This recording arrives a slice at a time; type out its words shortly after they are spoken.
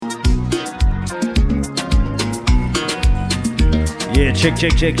Check.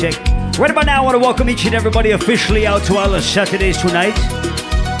 Right about now, I want to welcome each and everybody officially out to our Saturdays tonight.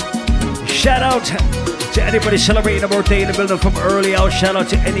 Shout out to anybody celebrating a birthday in the building from early out. Shout out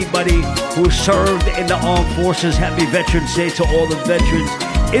to anybody who served in the armed forces. Happy Veterans Day to all the veterans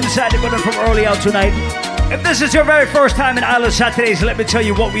inside the building from early out tonight. If this is your very first time in Island Saturdays, let me tell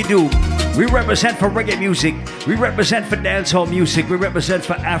you what we do. We represent for reggae music, we represent for dancehall music, we represent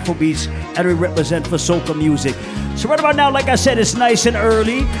for Afrobeats, and we represent for Soca music. So right about now, like I said, it's nice and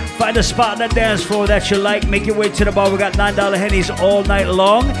early. Find a spot on the dance floor that you like. Make your way to the bar. We got $9 Hennies all night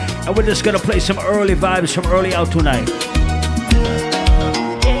long. And we're just going to play some early vibes from early out tonight.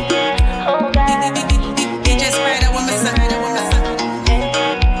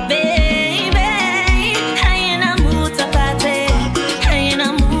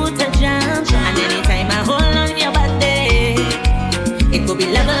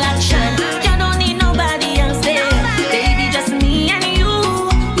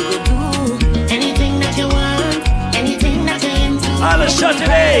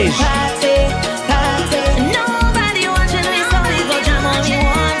 Saturdays. Nobody watching me, so we go jam on we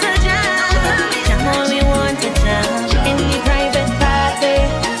want to jam on we want to jam in the private party.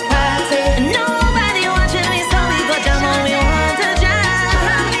 Nobody watching me, so we go jam on we want to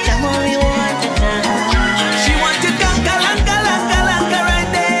jam on we want to jam. She want to conquer right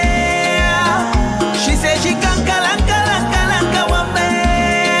there. She said she conquer one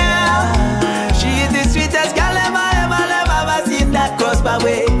man. She is the sweetest girl ever seen that cross my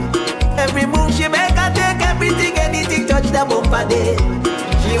way. Every move she make, I take everything, anything touch the bumper day.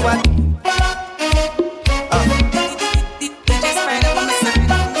 She want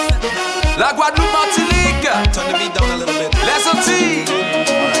La Guadeloupe, Martinique. Turn the beat down a little bit. Les Antilles.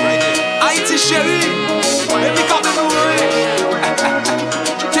 Right there. Haïti chérie. Baby come to the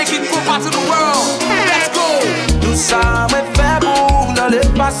taking good parts of the world. Let's go. Tout ça me fait pour dans le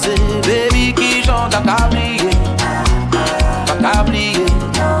passé. Baby qui chante à cablier.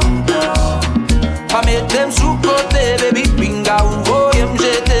 Pas mettre sous côté, baby pinga ou oh, yem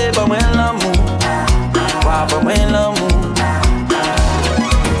j'étais pas moi l'amour. Pas moi l'amour.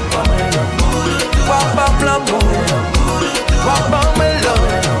 Pas l'amour. Pas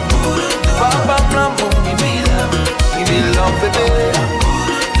l'amour. Give me love, baby.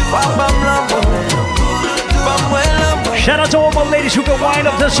 Pas l'amour. Shout out to all my ladies who can wind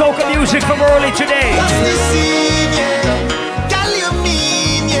up the soca music from early today.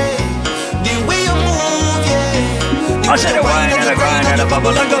 I said the wine and the grind and the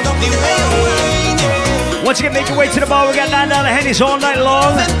bubble and go. Once again, make your way to the bar. We got $9 Hennies all night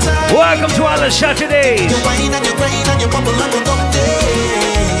long. Welcome to Island Saturdays.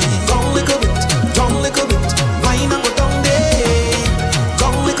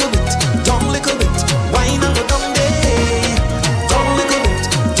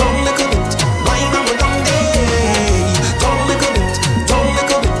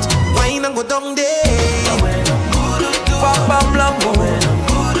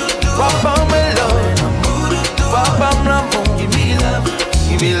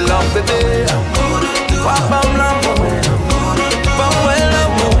 Give me love, baby. Wapam l'amour. Wapam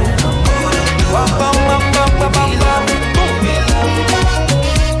l'amour. Wapam.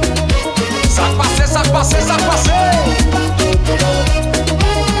 Ça passe.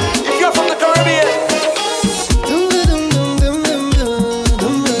 If you're from the Caribbean.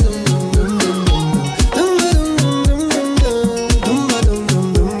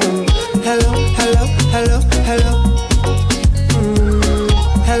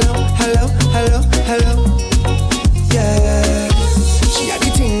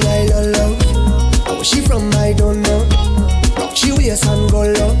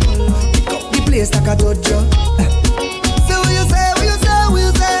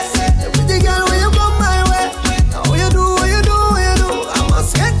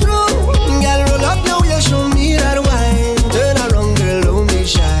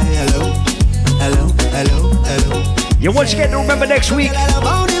 Once again, remember next week we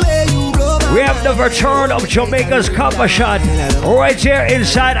have the return of Jamaica's Copper Shot right here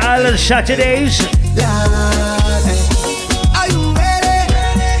inside Island Saturdays. Are you ready?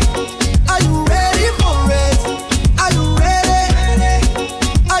 Are you ready for it? Are you ready?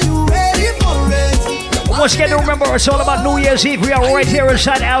 Are you ready for it? Once again, remember it's all about New Year's Eve. We are right here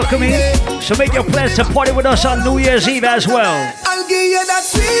inside Alchemy, so make your plans to party with us on New Year's Eve as well. I'll give you that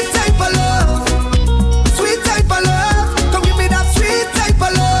sweet type of love. Sweet type of love.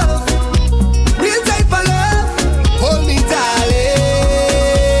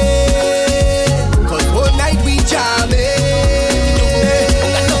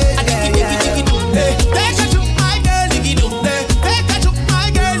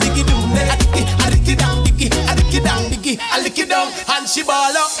 she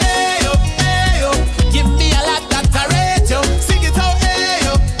ball up, hey yo, give me a lot that I rate you. Sing it out, hey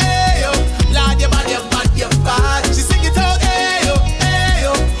yo, Lord, your bad, your bad, your bad. She sing it out, hey yo,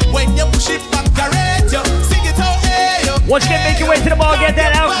 when you push it back, I rate you. Sing it out, hey yo. Once again, make your way to the ball, get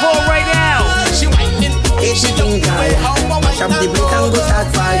that alcohol right now. She whining, she don't way out, mash up the brick and go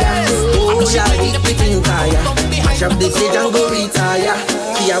start fire. Oh, Lord, it getting tired. Mash up the stage and go retire.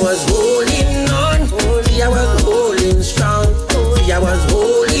 See, I was holding on. See, I was holding strong. See, I was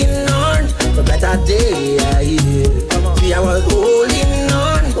holding on for better day. See, I was holding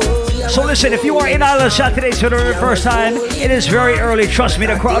on. So listen, if you are in Island Saturdays for the very first time, it is very early. Trust me,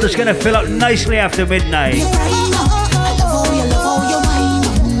 the crowd is going to fill up nicely after midnight.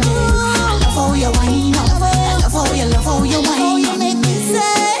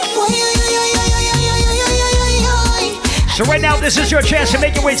 So right now, this is your chance to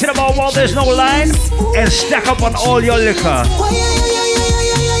make your way to the bar while there's no line and stack up on all your liquor.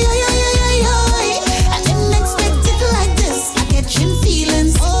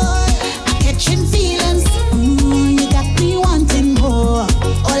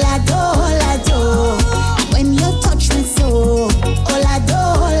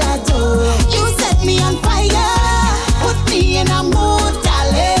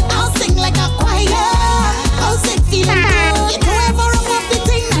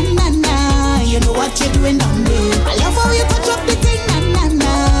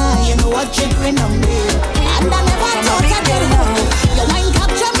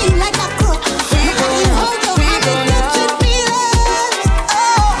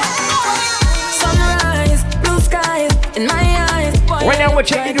 We're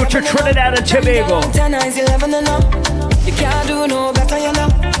taking you to Trinidad and Tobago. 10 eyes, 11 and up. You can't do no better, you know.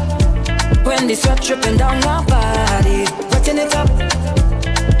 When the sweat dripping down my body, wetting it up,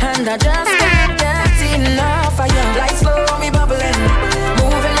 and I just can't get enough of you. Lights slow, me bubbling,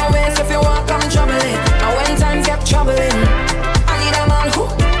 moving my waist if you want, come troubling. And when times get troubling, I need a man who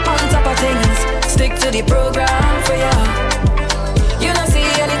on top of things, stick to the program for you. You don't see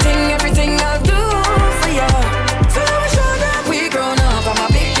anything, everything I'll do for you.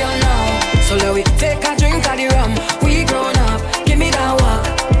 So let we take a drink of the rum. We grown up, give me that walk.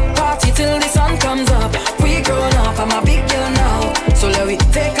 Party till the sun comes up. We grown up, I'm a big girl now. So let we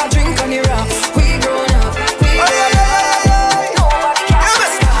take a drink on the rum. We grown up, we grown up. Nobody can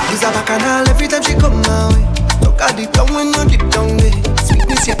stop. It's a bacchanal every time she come my way. Look at the tongue when you dip down there.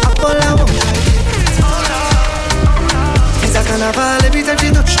 Sweetness your apple I want like it. It's a carnival every time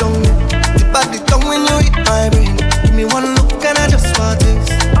she touch down there. Tip at the tongue when you hit my brain. Give me one look and I just want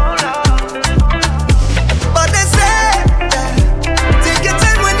this.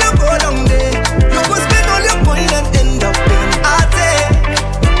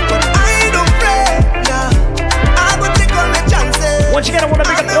 Once again, I want to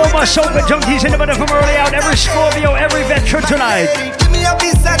big up all my Soca junkies in the middle from early out. Every Scorpio, every veteran tonight. Give me a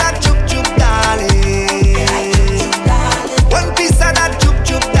piece of that chup chup darling. One piece of that chup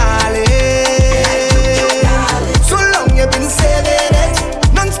chup darling. So long you've been saving it,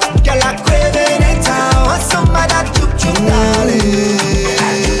 non-stop you're like craving it. I want some of that chup chup darling.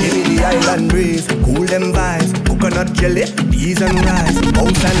 Give me the island breeze, cool them vibes. Coconut jelly, peas and rice,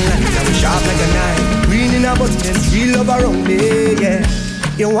 oats and lights, and we sharp like a knife. Green in abundance, we love around me, yeah.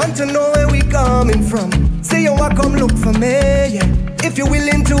 You want to know where we coming from? Say you want come look for me, yeah. If you're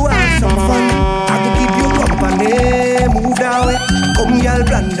willing to have some fun, I can keep you company. Move that way, come y'all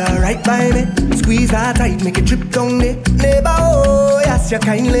blunder right by me. Squeeze that tight, make it drip down there. Neighbor, oh, yes, you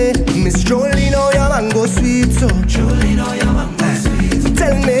kindly. Miss Jolie, know your mango sweet, so Jolie, know your mango sweet.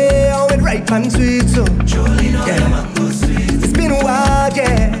 Tell me how it ripe and sweet, so Jolie, know your mango sweet. It's been a while,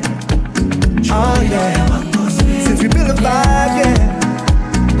 yeah. Oh, yeah. Since we built a vibe, yeah.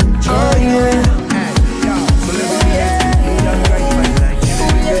 Oh, yeah.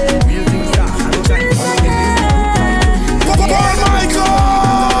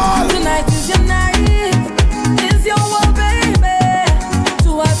 Tonight is your night, is your world, baby.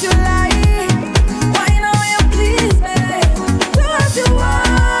 Do what you like, why not you please me? Do what you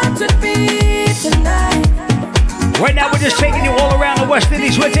want to be tonight. Right now, we're just taking you all around the West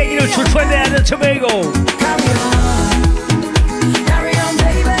Indies. We're taking you to Trinidad and Tobago.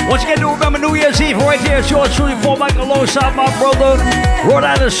 Once again, do remember New Year's Eve right here. It's yours truly, Paul Michael, alongside my brother, Rhode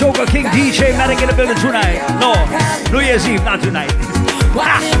Island Soca King DJ Manic in the building tonight. No, New Year's Eve, not tonight.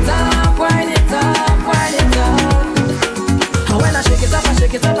 Wind it up, wind it up, wind it up. And when I shake it up, I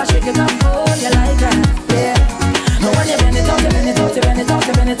shake it up, I shake it up. Oh, you like that, yeah. And when you bend it up, you bend it up, you bend it up,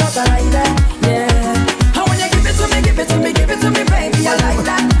 you bend it up, I like that, yeah. And when you give it to me, give it to me, give it to me, baby, I like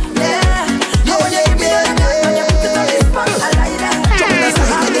that, yeah. And when you give me that, when you put it on this spot, I like that.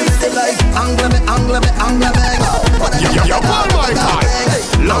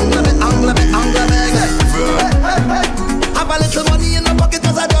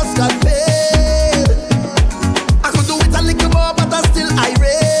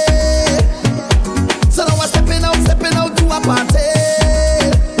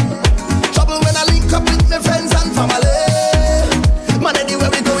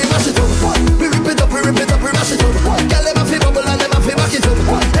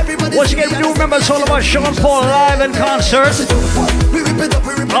 Paul live in concert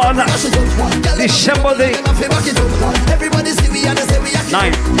on December the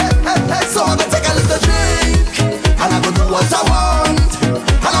 9th. So I'm gonna take a little drink, and I'm gonna do what I want,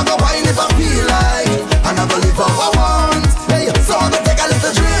 and I'm gonna wine if I feel like, and I'm gonna live how I want. Hey, so I'm gonna take a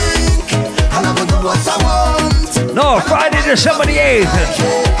little drink, and I'm gonna do what I want. No, Friday, December the 8th.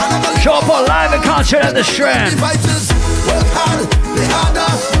 Show up on live in concert at the Strand. If I just work hard, play harder,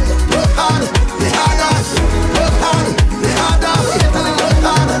 work hard, play harder, work hard, play harder, work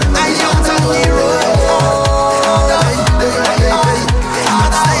harder. I am the hero.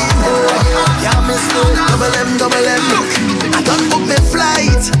 Double M. I don't book my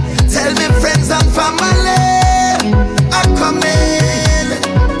flight. Tell me friends and family I'm coming.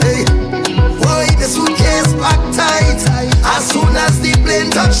 Hey, boy, the suitcase packed tight. As soon as the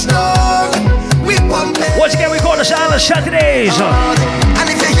plane touch down, we pump it. Once again, we call this Island Saturdays. And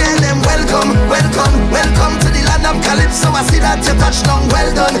if you hear them, welcome, welcome, welcome to the land of Calypso. I see that you touched down.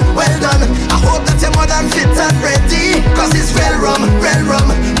 Well done, well done. I hope that you're more than fit and ready, cause it's real rum, real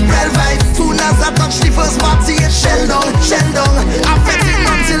vibe. Soon as I touch the first party, it's shell down. I'm fetting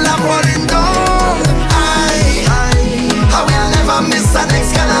until I'm rolling down. I will never miss the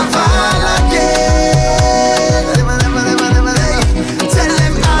next carnival again. Tell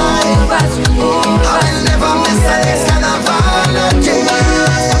them I will never miss the next carnival again.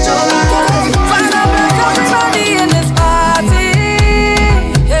 Find out everybody in this party,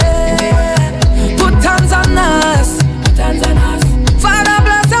 yeah. Put hands on us. Father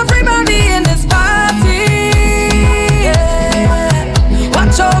bless everybody in this party, yeah.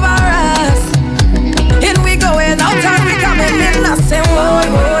 Watch over us. In we going, out and we coming in. I say whoa,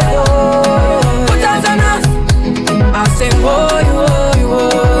 whoa, whoa. Put hands on us. I say whoa, whoa,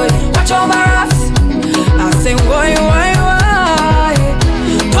 whoa. Watch over us. I say whoa, whoa, whoa.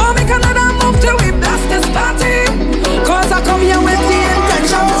 Don't make another move till we blast this party, cause I come here with the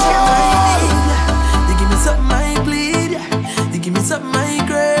intention to get right. You give me something I bleed, you give me something I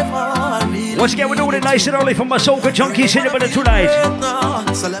crave. Once again, we're doing it nice and early from my Soca junkies in the middle tonight.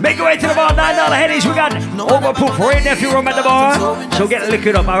 Make your way to the bar, $9 headies. We got Overproof Ray Nephew room at the bar, so get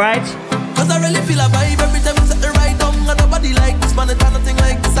liquored up, alright? Cause I really feel a vibe every time you set the right down. And nobody like this man, it's nothing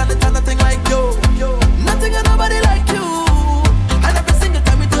like this, and it's nothing like you. Nothing and nobody like you. And every single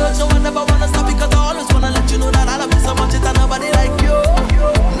time we touch, no one ever wanna stop, because I always wanna let you know that I love you so much, it's and nobody like you.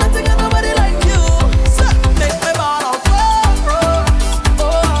 Nothing and nobody like you. So make me ball out.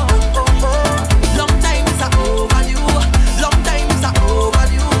 Long time is over you. Long time is over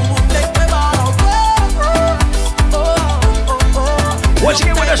you. Make me ball out. Once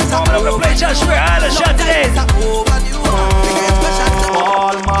again, with us from all over the place, I swear, Island Saturdays.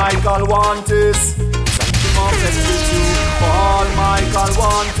 All Michael want is something more fest with you. All Michael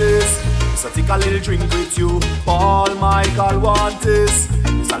want is so take a little drink with you. All Michael want is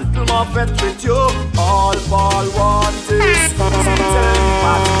a little more fest with you. All Paul want is so tell me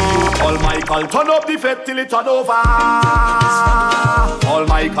what. All Michael turn up the fete till it turn over. All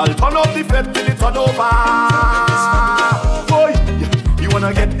Michael turn up the fete till it turn over. Boy, you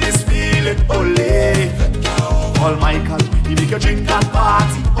wanna get this feeling, ole. All Michael, he make you drink and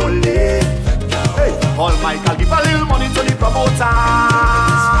party, ole. Hey, all Michael, give a little money to the promoter.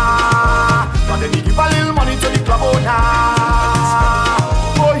 But then he give a little money to the club owner.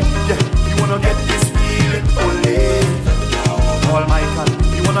 Boy, yeah, you wanna get this feeling, ole. All Michael,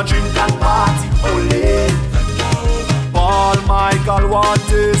 you wanna drink and party, ole. All Michael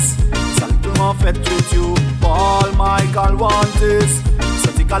want is a little more fete with you. All Michael want is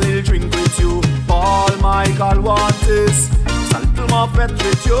so take a little drink with you. All Michael want is a little more fete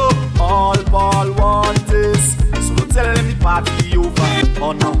with you. All Paul want is so don't tell them the party over.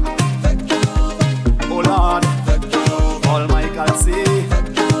 Oh no, oh Lord, all Michael say.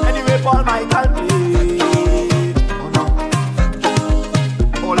 Anyway, Paul Michael play. Oh no,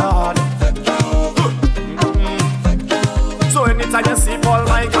 oh Lord. So anytime you see Paul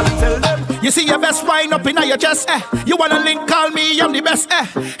Michael, tell them. You see your best wine up in your chest, eh? You wanna link, call me, I'm the best, eh?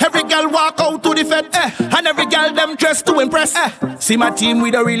 Every girl walk out to the fete, eh? And every girl them dressed to impress, eh? See my team, we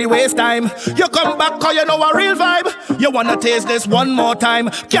don't really waste time. You come back cause you know a real vibe. You wanna taste this one more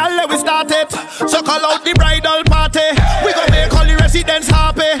time. Girl, let we start it. So call out the bridal party. We gon' make all the residents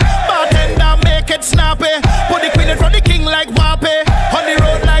happy. Bartender, make it snappy. Put the queen in front of the king like Wappy. On the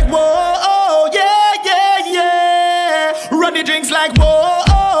road like whoa, oh, yeah, yeah, yeah. Run the drinks like whoa.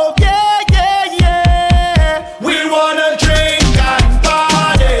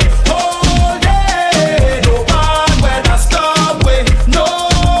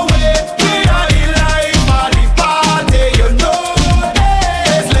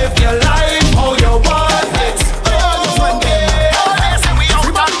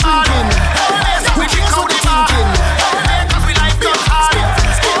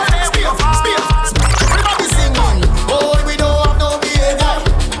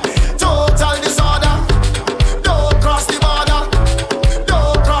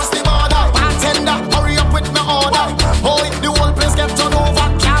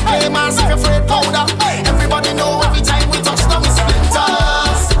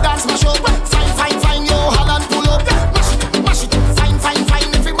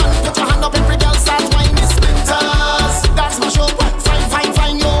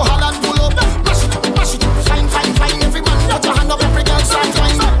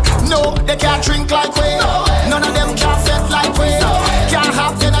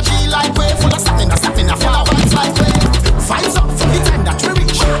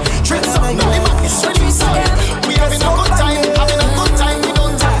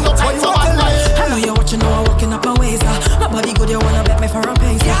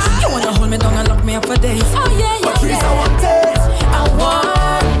 days. Oh yeah, yeah, Patrice, I want it. I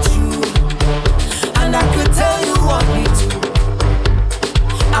want you, And I could tell you want me to.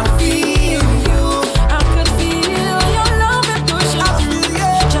 I feel you. I could feel your love and push I feel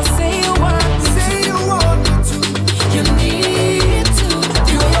you. Just say you want me. Say you want me to. You need to.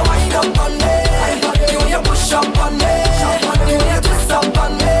 The way you wind up on me, the way you push up on me, the way you twist up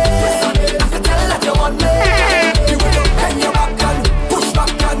on me. I can tell that you want me. The way you bend your back and push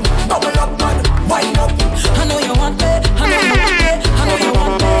back and bubble up and wind up. I know you want me. I know you want me. I know you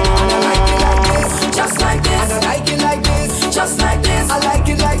want me. And I like it like this, Just like this. and I like it like this, Just like this. I like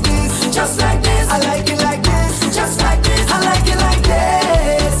it like this, Just like this. I like it like this, Just like this. I like it like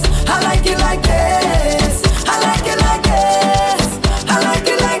this, I like it like this, I like it like this, I like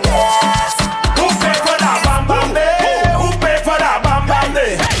it like this. Who pay for that bam bam day? Who pay for that bam bam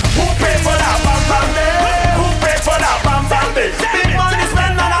day? Who pay for that bam bam day? Who pay for that bam bam day? Big money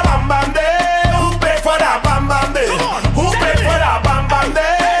spent on a bam bam day. Who pay for that bam bam day? Who pay for that bam bam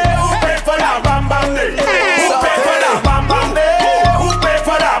day? Who pay for that bam bam day? Who pay for that bam bam day? Who pay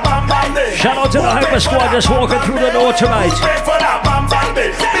for that bam bam day? Shout out to the Hyper Squad just walking through the door tonight. Who pay for that bam bam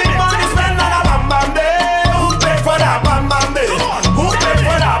day? Big money spent on a bam bam day. Who pay for that bam bam day? Who pay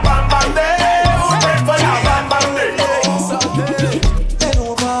for that bam bam day? Who pay for that bam bam day? Bend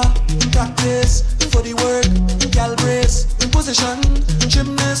over, practice for the work, gal brace, position,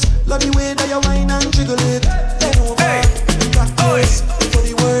 gymnast, love the way that you whine and jiggle it. Bend over, practice for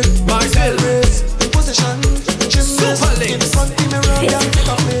the work, gal brace, position, gymnast, in front of the mirror, yeah, take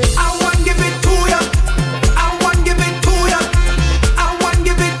a place. I want give it to ya, I want give it to ya, I want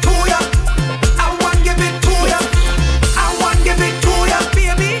give it to ya, I want give it to ya, I want give it to ya,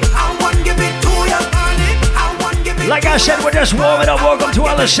 baby, I want give it to ya, honey, I want give it. Like I said, we're just warming up. Welcome to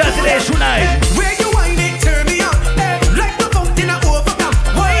all the Saturdays tonight. Where you whine it, turn me on. Like the fountain I overcome.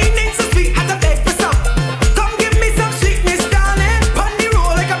 Whining so sweet, I can beg for some. Come give me some sweetness, darling. Pon the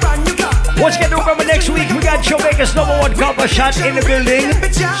roll like a brand new car. Once again, don't remember next week we got Jamaica's #1 copper shot in the building.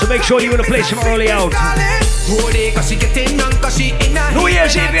 So make sure you're gonna play some early out. New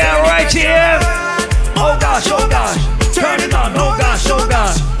Year's Eve, yeah, right here. Oh gosh, oh gosh. Turn it on, oh gosh, oh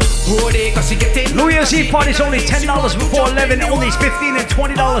gosh. New Year's Eve party's only $10 before 11, only $15 and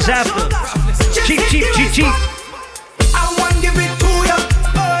 $20 after. Cheap, cheap, cheap, cheap. I want give it to ya.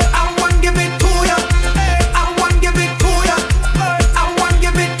 I want give it to ya. I want give it to ya. I want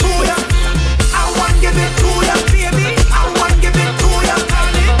give it to ya. I want give it to ya, baby. I want give it to ya.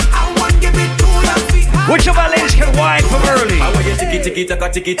 I want give it to ya. Which of our ladies can whine from early? I want you tiki taka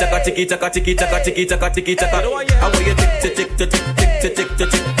tiki taka tiki taka tiki taka tiki taka tiki taka. I want you tick tick tick tick tick tick tick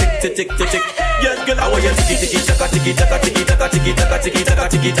tick tick tick tick. Yes, girl, I want you tiki taka tiki taka tiki taka tiki taka tiki taka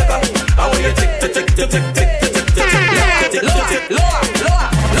tiki taka. I want you tick tick tick tick tick tick tick tick tick tick. Lower, lower,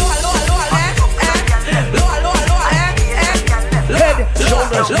 lower, lower, lower, lower, lower, lower. Head,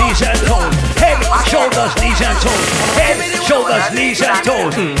 shoulders, knees and toes. Head, shoulders, knees and toes. Head, shoulders, knees and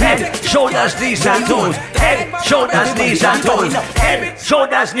toes. Head, shoulders, knees and toes. Head, shoulders, knees and toes. Head,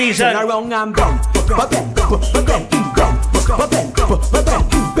 shoulders, knees and toes. Wrong and bend,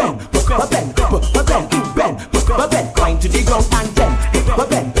 grind to the ground and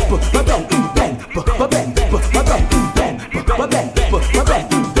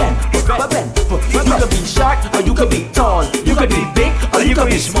you could be short or you could be tall, you could be big or you could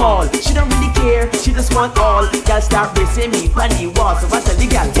be small. She don't really care, she just want all. Girl start racing me on the wall, so what the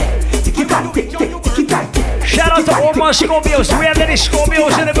girl get? Tick it and tick tick, tick it and tick. Shout out to all my Scorpios. Do we have any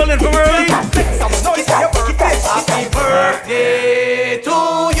Scorpios in the building from early? Happy birthday to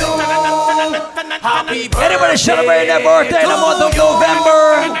you. Happy birthday. Anybody celebrating their birthday in the month of November?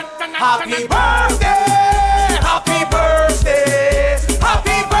 Happy birthday. Happy birthday.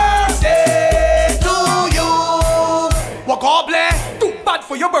 Happy birthday to you. Walk all bless. Too bad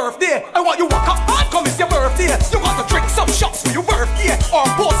for your birthday. I want you walk up hard, come it's your birthday. You want to drink some shots for your birthday, or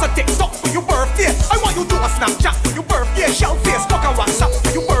post a TikTok for your birthday. I want you to do a Snapchat for your birthday. Shell face, talk and WhatsApp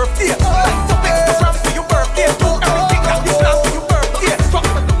for your birthday. Light up Instagram for your birthday. Do everything that you plan for your birthday. Drop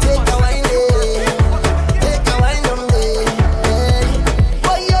the Take a wine day, take a wine on day.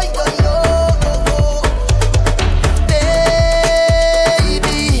 Oh yo yo yo,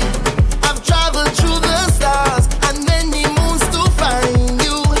 baby, I've traveled through the stars and many moons to find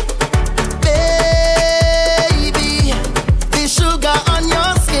you, baby. The sugar on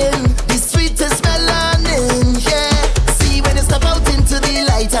your skin, the sweetest melanin, yeah. See when you step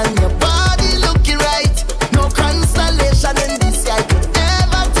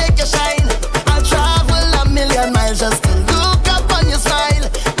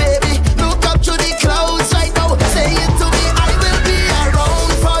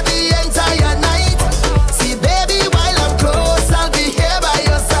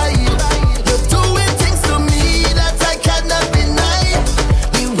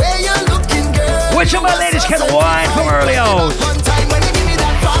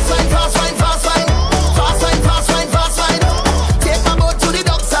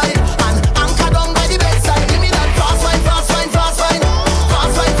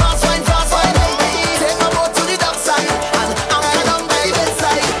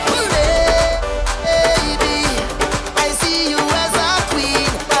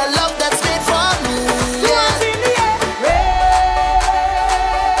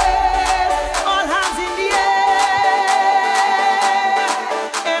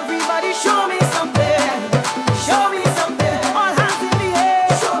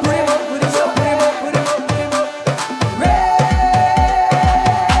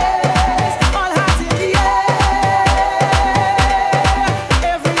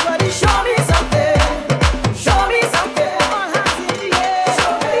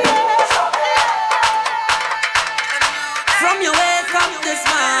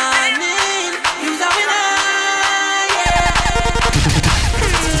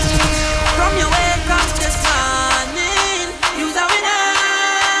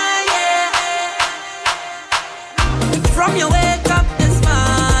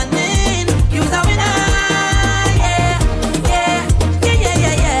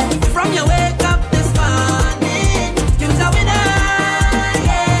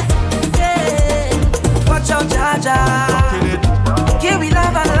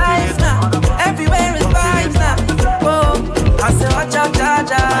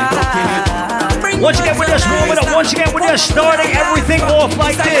Once again, we're just warming up. Once again, we're just starting everything off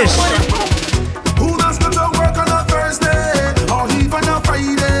like this. Who does go to work on a Thursday or even a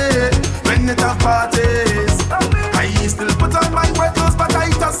Friday when it have parties? I still put on my wet clothes, but I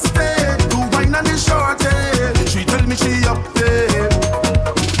just stay to wine and the shorty. She tell me she up there.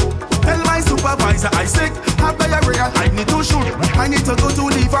 Tell my supervisor I sick, have diarrhea, I need to shoot. I need to go to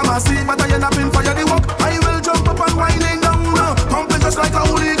the pharmacy, but I end up in fire the walk. I will jump up and whining down, pumping just like a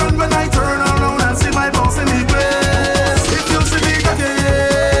hooligan when I turn around and see my boss in the place. If you see me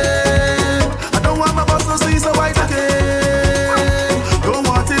again, I don't want my boss to see so white again. Don't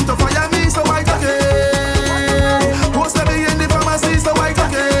want him to fire me so white again. Post to be in the pharmacy so white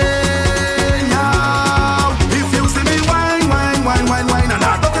again. Yeah. If you see me wine, and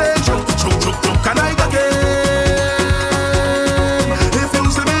I go again, choke, and I go again. If you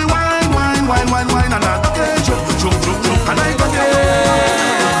see me wine, and I go again, choke, and I go again.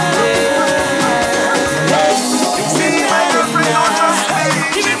 See my girlfriend,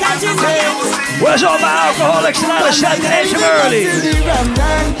 not just me. Where's all my alcoholics and all the Saturdays from early?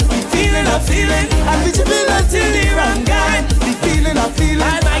 Feeling, I'm visible until the wrong guy. The feeling, I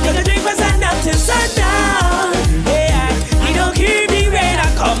might gonna drink for sundown till sundown. Yeah, he don't keep me when I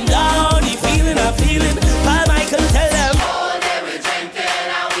come down. The feeling, Paul Michael tell them. All day we drinking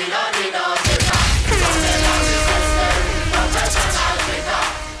and we don't need no liquor. Professional drinker.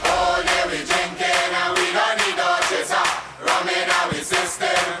 All day we drinking and we don't need no chaser. Rum in our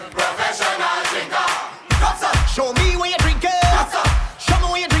system, professional drinker. Show me where you drinking. Show me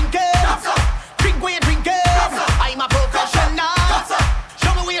where you drinking. Drink where you drinking. I'm a professional.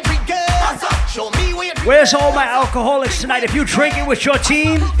 Show me where you drinking. Show me where you drinking. Where's all my alcoholics tonight? If you drinking with your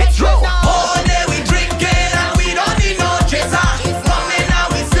team, It's true. All day we drinking and we don't need no chaser. Rum in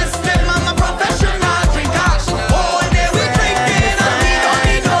our system, I'm a professional drinker. All day we drinking and we don't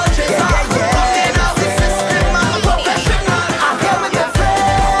need no chaser. Rum in our system, I'm a professional. I'm here with your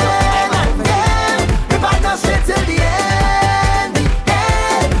friend and then we fight us straight till the end.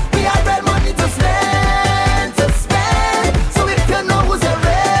 We have real money to spend. So if you know who's a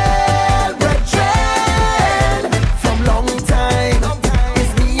real brethren from long time,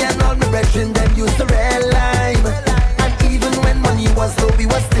 it's me and all my brethren them used to real lime. And even when money was low, we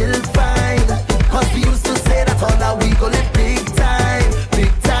was still fine. Cause we used to say that all now we go live big time.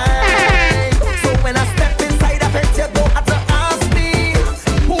 So when I step inside, I bet you don't have to ask me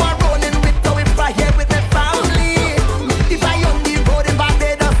who I'm rolling with, or if I here with my family. If I on the road in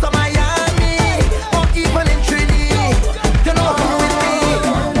Barbados or Miami, or even in Trinidad, you know who with me.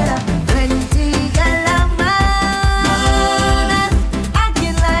 Plenty gal a man,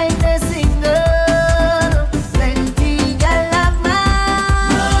 acting like they're single. Plenty gal a man,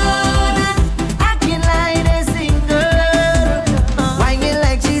 acting like they're single. Whining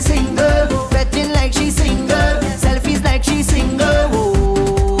like she's single, betting like she's single, selfies like she's single.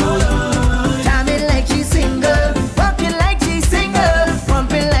 Jamming like she's single, walking like she's single,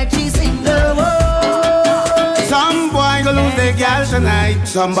 pumping like she's single. Some boy go lose their gal tonight.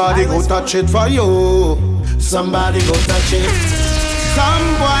 Somebody go touch it for you. Somebody go touch it.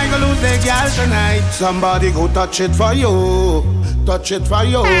 Some boy go lose their gal tonight. Somebody go touch it for you. Touch it for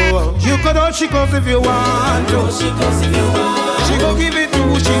you. You could hold she goes if you want to. She go give it to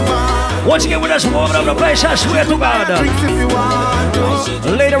who she want. once again, we're just warming up the place. I swear to God. Drinks if you want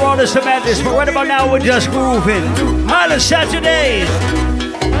to. Later on is the madness, but right about now we're just grooving. All Saturdays.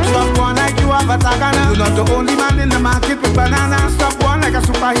 Stop one like you have a tagana. You're not the only man in the market with banana. Stop one like a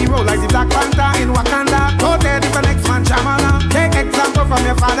superhero, like the Black Panther in Wakanda. Go there if an ex-man Shamana. Take example from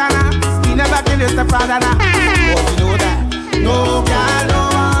your father now. He never killed his stepfather now. But you know that. No girl, no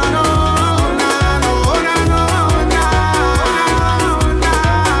one, no, nah, no, nah, no, nah, nah.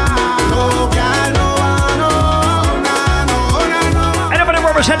 No girl, no one, no, nah, no, nah, no. Anybody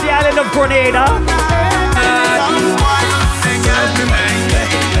represent the island of Grenada?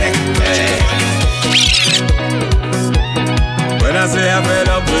 When I say I'm fed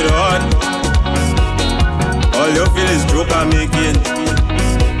up with heart, all you feel is joke I'm making.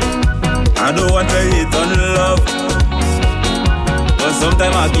 I don't want to hate on love, but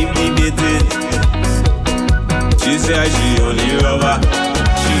sometimes I keep debating. She say she only lover,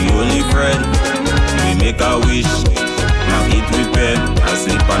 she only friend. We make a wish, now eat with pen. I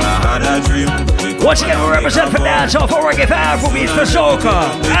sleep and I had a dream. Once again, we represent for Dancehall, for Reggae, for Afrobeats, for Soca.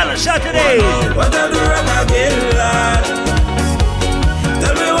 All Saturday. What I do wrong again, lad?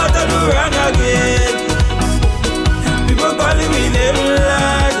 Tell me what I do wrong again. People calling me name,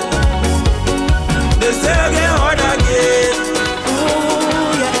 lad. They say I get hard again.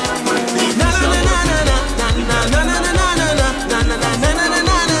 Ooh, yeah. Na na na na na na na na na na na na na na na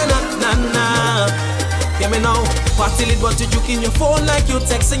na na na. Hear me now. Party lit, but you juking your phone like you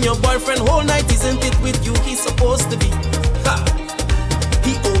texting your boyfriend whole night. Isn't it with you he's supposed to be? Ha.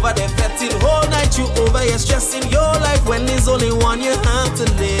 He over there fetting whole night. You over here stressing your life when there's only one you have to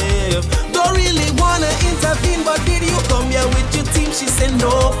live. Don't really wanna intervene, but did you come here with your team? She said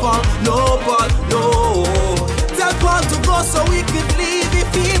no, Paul, no, Paul, no. Tell Paul to go so we could leave.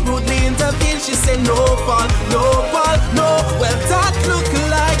 If he rudely intervened, she said no, Paul, no, Paul, no. Well, that look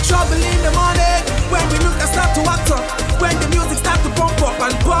like trouble in the morning. When we look and start to act up, when the music start to bump up,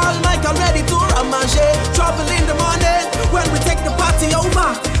 and Paul Michael ready to ramage. Trouble in the morning when we take the party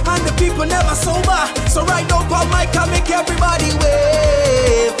over, and the people never sober. So right now, Paul Michael make everybody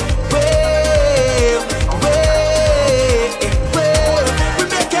wave, wave, wave, wave. We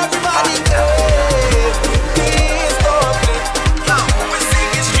make everybody wave. Please don't play. Now we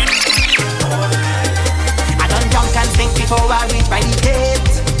sing it straight. I done drunk and think before I reach my gate.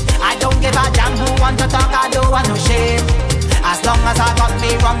 I don't give a damn who want to talk, I don't want no shame. As long as I got me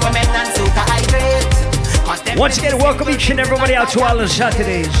wrong, women and Soca, I great. Once again, welcome each and everybody out to all the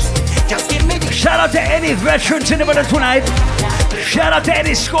Saturdays. Shout out to any veterans in the middle tonight. Shout out to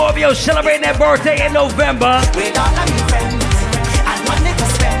any Scorpio celebrating their birthday in November. With all of my friends and money to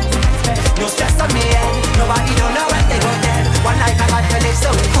spend. No stress on me head. Nobody don't know when they go dead. One night I got to live, so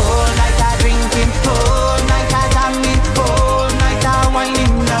whole night I drinking, whole night I jamming, whole night I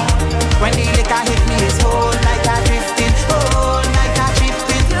whining down. When the liquor hit me, it's whole night I drifting, whole night I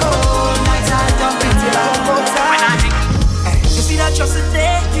drifting, whole night I jumping down. When I drink, you see that just a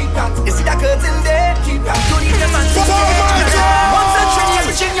day, keep that. You see that curtain there, keep that. Don't need them and once a tree,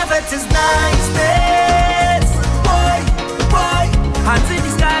 everything you bet is niceness. Boy, boy, hands in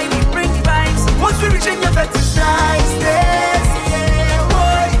the sky, we bring the vibes. Once we reach in your bet is niceness. Yeah,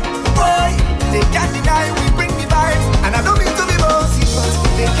 boy, boy, they can't deny we bring the vibes. And I don't mean to be bossy, but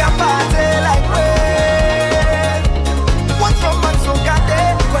they can't party like we. One from one, so got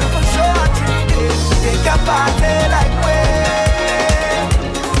there. Well, for sure, I treat it. They can't party like we.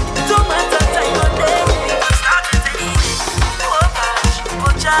 Don't matter time of day. Start to take it. Oh gosh,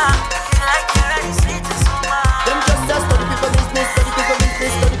 oh child, feel like you're ready, sweet as so much. Them just study people business, study people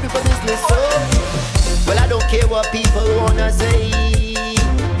business, study people business. So, well, I don't care what people wanna say.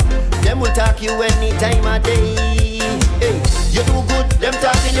 Them will talk you any time of day. Hey, you do good, them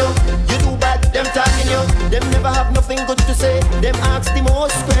talking you. You do bad, them talking you. Them never have nothing good to say. Them ask the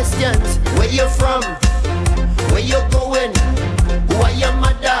most questions. Where you from? Where you going? Who are your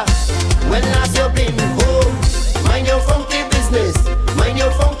mother? When last you been home? Mind your funky business. Mind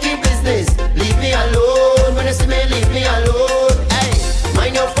your funky business. Leave me alone. When you see me, leave me alone. Hey,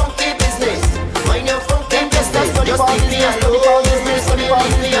 mind your funky business. Mind your funky business. Just leave me alone.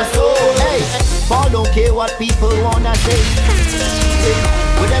 Leave me alone. Hey, Paul don't care what people wanna say. Hey,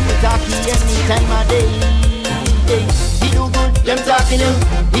 with them we talking any time of day. Hey, he do good, them talking him.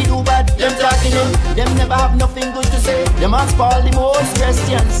 He do bad, them talking him. Them never have nothing good to say. Them ask Paul the most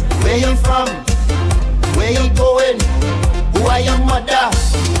questions. Where you from? Where you going? Who are your mother?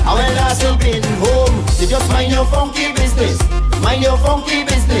 And when last you been home? You just mind your funky business. Mind your funky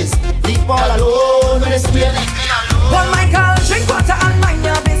business. Leave Paul alone when it's me, leave me alone. One Michael, drink water and mind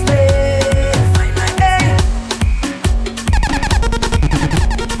your business. Hey.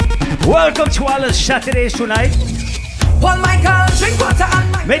 Welcome to all the Saturdays tonight. One Michael, drink water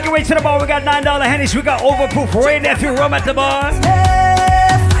and mind. Make your way to the bar. We got $9 Hennies. We got overproof rain if you rum at the bar. One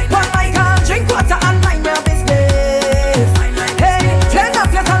Michael, drink water and mind your business. Hey, turn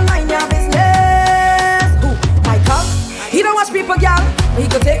up your and mind your business. Who? Michael? He don't watch people, girl. He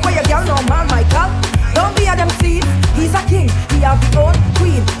could take away your girl, no man, Michael. Don't be a them thief. He's a king. He have his own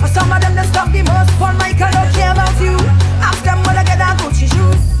queen. And some of them that stop the most. Paul Michael don't care about you. Ask them whether get a Gucci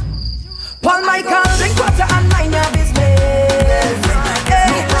shoes. Paul Michael, drink water and mind your business.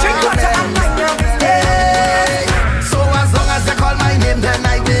 Hey, drink water and mind your business. So as long as you call my name, then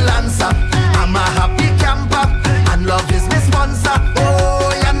I will answer. I'm a happy camper, and love is my sponsor.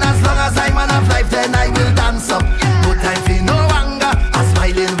 Oh, and as long as I'm man of life, then I will dance up. No time for no anger, I'm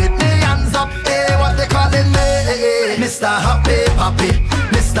smiling with me hands up. Hey, what they calling me? Mr. Happy Papi,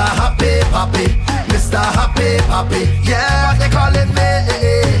 Mr. Happy Papi, Mr. Happy Papi. Yeah, what they calling me?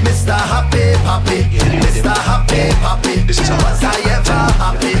 Mr. Happy Papi, Mr. Happy Papi. This is how was I ever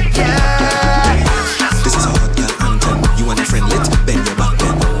happy? Yeah. This is a hot girl anthem. You and your friend lit, bend your back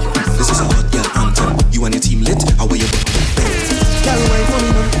then. This is a hot girl anthem. You and your team lit, how are you bend? Girl, wine for me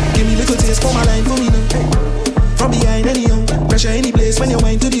now. Give me little taste for my line for me now. From behind anyhow, pressure any place when you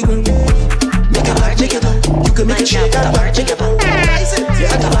wine to the ground. Make it like, make it low. You can make it shake and back, make it low.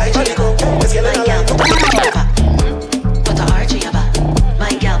 Yeah, I can like it go. Let's get like a lamp. Put the arch in your back. My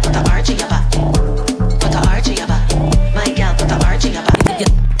girl, put the arch in your back. Put the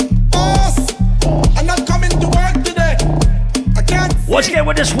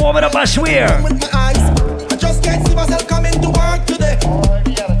we're just warming up, I swear. With my eyes, I just can't see myself coming to work today.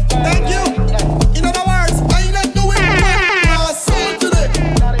 Thank you. In other words, I ain't not doing my soul today.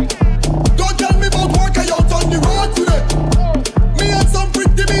 Don't tell me about work, I out on the road today. Me and some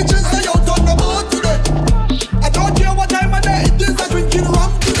pretty bitches, I out on the boat today. I don't care what time of day it is, I drinking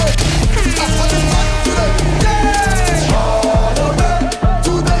rum today. I'm having fun today. Yeah! Holiday,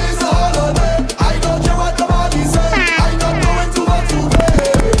 today is a holiday. I don't care what nobody say. I'm not going to work today.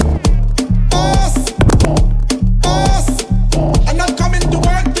 Boss, I'm not coming to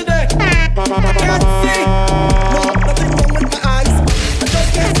work today. I can't see. No, nothing wrong with my eyes. I just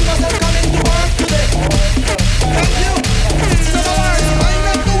can't see myself coming to work today. Thank you. In other words, I'm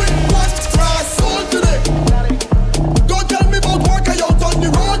not doing what for our soul today. Don't tell me about work, I out on the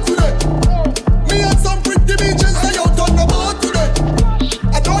road today. Me and some pretty bitches, I out on the boat today.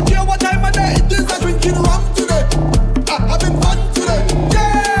 I don't care what time of day it is, I drinking rum today. I'm having fun today.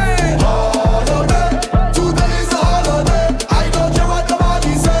 Yeah! Holiday, today is a holiday. I don't care what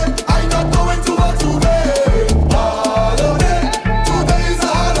nobody say. I'm not going to work today. Holiday, today is a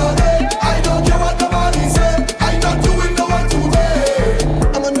holiday. I don't care what nobody say. I'm not doing no work today.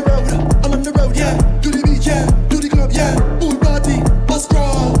 I'm on the road, yeah. To the beach, yeah. To the club, yeah. Pool party, bus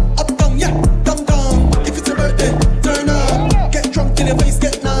crawl, up down, yeah. Down. If it's a birthday, turn up. Get drunk till your face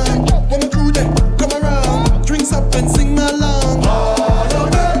get numb. When my crew they come around, drinks up and sing along.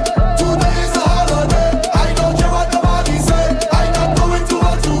 Holiday, today is a holiday. I don't care what nobody say. I'm not going to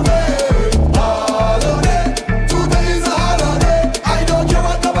work today. Holiday, today is a holiday. I don't care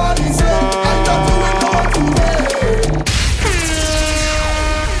what nobody say. I'm not doing no work today.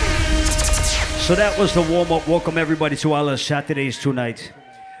 So that was the warm-up. Welcome everybody to our Saturdays tonight.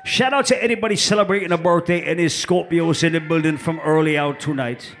 Shout out to anybody celebrating a birthday. Any Scorpios in the building from early out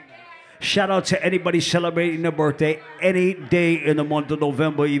tonight. Shout out to anybody celebrating a birthday any day in the month of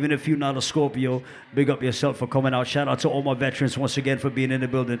November, even if you're not a Scorpio. Big up yourself for coming out. Shout out to all my veterans once again for being in the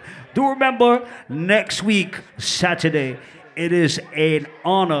building. Do remember, next week, Saturday, it is an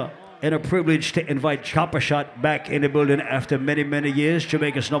honor and a privilege to invite Copper Shot back in the building after many, many years.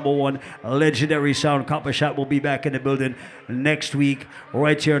 Jamaica's #1 legendary sound. Copper Shot will be back in the building next week,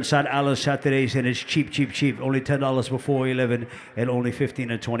 right here inside Alice Saturdays, and it's cheap. Only $10 before 11 and only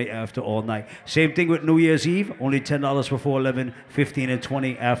 15 and 20 after all night. Same thing with New Year's Eve, only $10 before 11, 15 and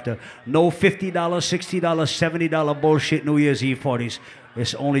 20 after. No $50, $60, $70 bullshit New Year's Eve parties.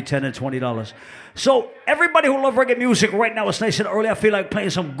 It's only $10 and $20. So everybody who love reggae music right now, it's nice and early. I feel like playing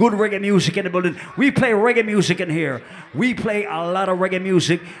some good reggae music in the building. We play reggae music in here. We play a lot of reggae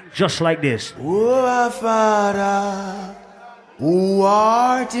music just like this. Oh, our Father, who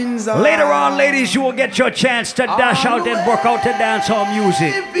art in Zion. Later on, ladies, you will get your chance to dash out and work out to dancehall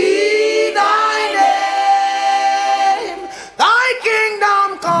music. Be thy name, thy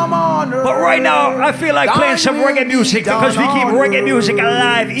kingdom come on earth. But right now, I feel like playing some reggae music because we keep reggae music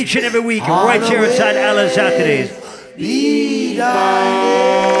alive each and every week right here inside Alan Saturdays. Be thy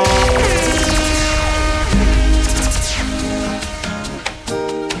name.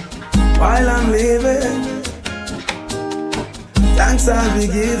 While I'm living, thanks I'll be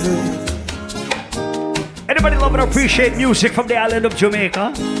giving. Anybody love and appreciate music from the island of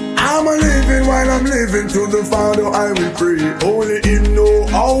Jamaica? I'm a living while I'm living to the Father I will pray. Only Him know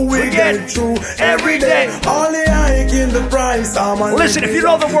how we get through every day. Only I in the price. I'm a listen, if you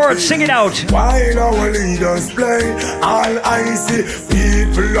know the words, sing it out. While our leaders play, all I see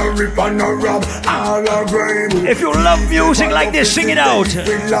people are rip and a rob, all are brave. If you love music like this, sing it out.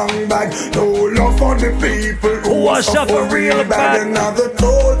 With long back, no love for the people who are suffer real bad. Another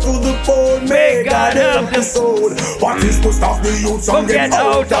toll to the poor, may God help the soul. What is to stop the youth from getting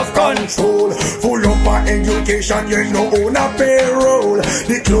out of control? Full up my education, you know, on a payroll.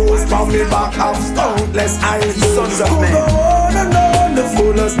 The clothes from the back of countless eyes. Sons of men. Go on and on, the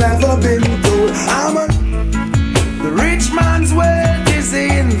fool has never been told. The rich man's wealth is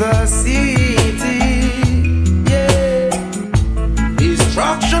in the city. Yeah.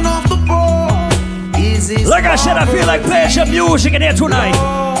 Destruction of the poor is his. Like I said, I feel like playing some music in here tonight.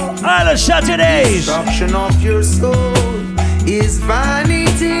 Island Saturdays. Destruction of your soul is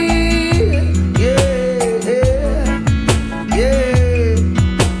vanity.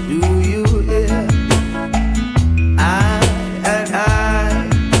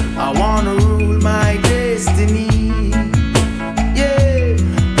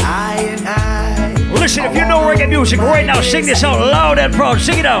 Listen, if you know reggae music right now, sing this out loud and proud.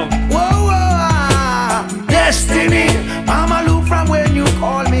 Sing it out. Whoa, destiny, Mama look from when you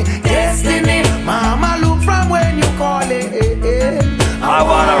call me. Destiny, Mama look from when you call it. I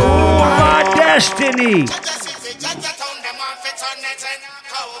wanna rule my destiny.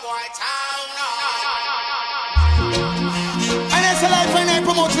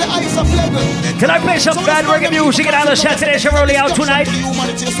 Can I play some bad reggae music in other Saturdays are early out tonight?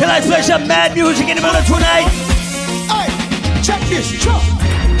 Can I play some mad music in the middle of tonight? Hey, check this, chop.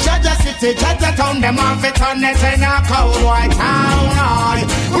 Jaja City, Jaja Town, them off it on it in a cowboy town.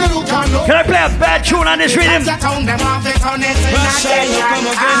 Can I play a bad tune on this rhythm? Jaja Town, them off it on it in a town.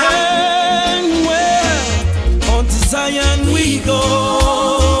 On to Zion we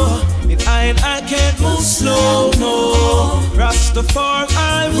go. If I can't move slow, no.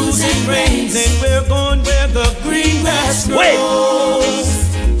 Rastafari rules and reigns, and we're going where the green grass grows.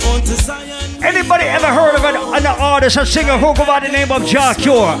 On to Zion. Anybody ever heard of an artist or singer who go by the name of Jah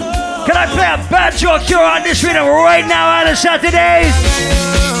Cure? Can I play a bad Jah Cure on this rhythm right now on the Saturdays?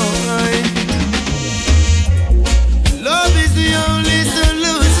 Love is the only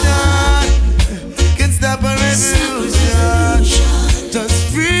solution. Can stop a revolution.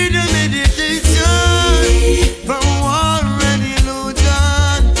 Just freedom meditation from war and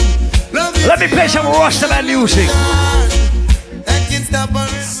illusion. Let me play some Rastaman music. That can stop a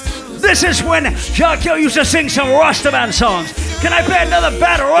revolution. This is when Jah Cure used to sing some Rastaman songs. Can I play another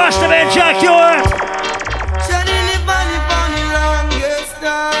bad Rastaman Jah Cure?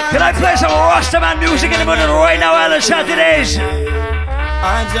 Can I play some Rastaman music in the middle right now on the Saturdays?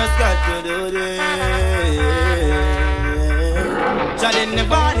 I just got to do this. Shut in the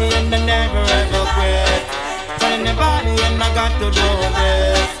body and I never ever quit. Shut in the body and I got to do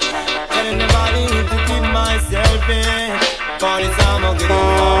this. Shut in the body to keep myself in. For this I'm gonna get it.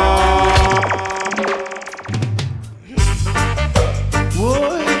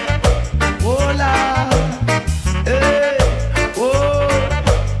 Whoa, whoa, la, hey, whoa,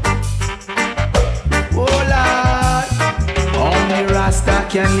 whoa, la. Only Rasta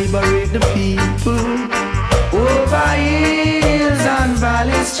can liberate the people over hills and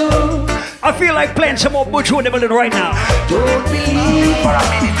valleys too. I feel like playing some more Butch in the building right now. Don't believe for a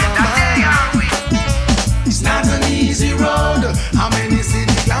minute that they are weak. It's not an easy road. How many see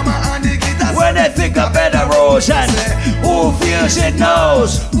the glamour and the glitter? When they think of better roads and who feels it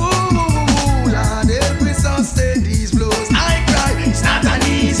knows. Lord, every song say these blows. I cry, it's not an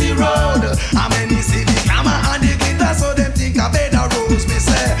easy road. How many see the glamour and the glitter? So them think of better roads. Me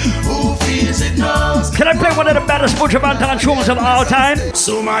say, who feels it knows. Can I play one of the baddest Butch Bantan tunes of all time?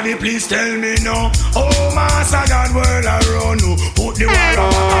 Somebody please tell me no. Oh, Master God, world around you. Put the war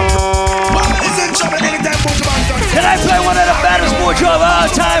on. Can I play one of the baddest Butch of all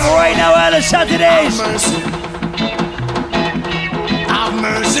time right now on the Saturdays? Have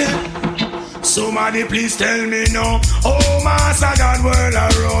mercy. Somebody please tell me no. Oh, Master God, world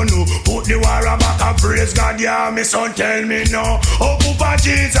around you. Put the war back and praise God, yeah, me son, tell me no. Oh, Papa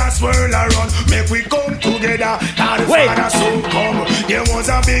Jesus, world around. Make we come together. Wait. So come. There was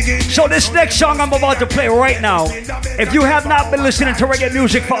a beginning. So this next song I'm about to play right now, if you have not been listening to reggae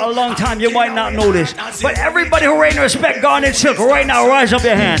music for a long time, you might not know this. But everybody who reign respect Garnet Silk right now, rise up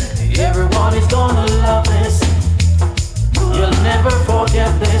your hand. Everyone is gonna love this. You'll never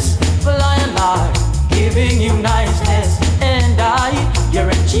forget this. Flying high, giving you niceness, and I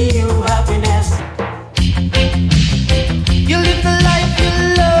guarantee you happiness. You live the life you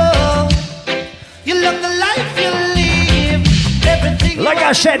love. You love the life you live. Everything. Like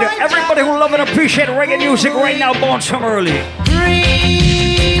I said, everybody who love and appreciate reggae music right now, born from early.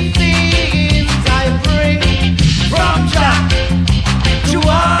 Three things I bring from Jah to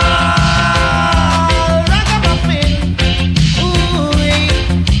all ragamuffin. Ooh,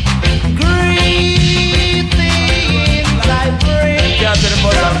 great things I bring. Yeah, to the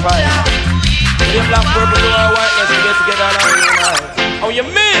buzz on fire. The black, purple, blue, and white, let's get together and unite. Oh, you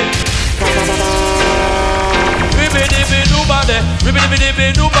mean? Ribby-dibby-doo-body,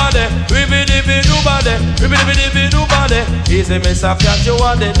 ribby-dibby-doo-body, ribby-dibby-doo-body, ribby-dibby-doo-body. Easy, Miss Cat, you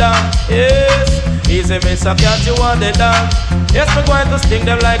want it down, yes. Easy, Miss Cat, you want it down. Yes, we're going to sting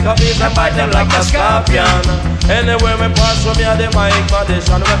them like a bee and bite them like a scorpion. Anywhere we pass from here, they might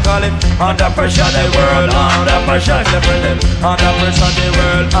condition. We call it under pressure, the world under pressure. Under pressure, the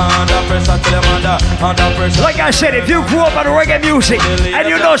world under pressure. Under pressure. Like I said, if you grew up on reggae music and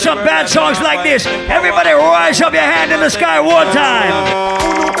you know some bad songs like this, everybody rise up your hand in the sky one time.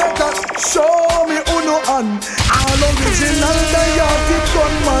 Uno better show me uno on. All original diatic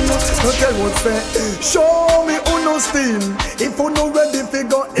gunman. Okay, what's that? Show me uno steam. If uno ready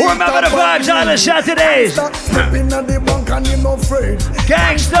figure. Remember the vibes on the Saturdays. Step in at the bank and you're not afraid.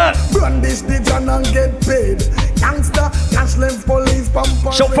 Gangsta. Brandish the gun and get paid. Gangster, cash left police, pump.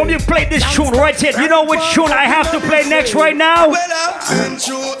 So from you play this tune right here, you know which tune I have to play next right now? Well, I've been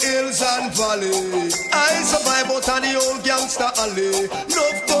through hills and valleys. I survive out on the old gangster alley. No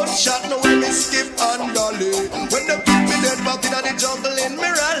gunshot, no way me skip and dolly. When them keep me dead back in the jungle in me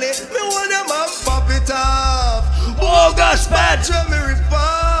rally, me want them up, pop it off. Oh, gosh, bad. Me rip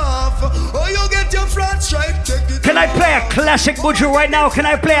off. Oh, you get your flat stripe, take it. Can I play a classic buju right now? Can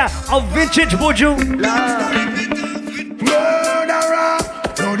I play a vintage buju? Murderer,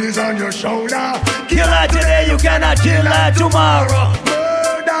 blood is on your shoulder. Kill her today, you cannot kill her tomorrow.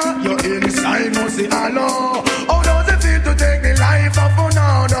 Murder, your inside must see hello. How does it feel to take the life of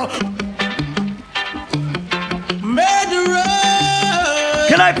another? Murderer.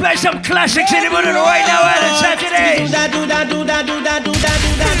 Can I play some classics in the morning right now on Saturday? Do that.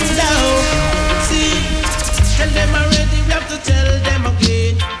 See, tell them already, we have to tell them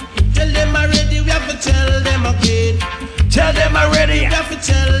again. Tell them already, we have to tell them again. Tell them already, we have to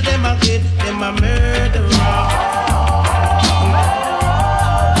tell them again. Them a murderer.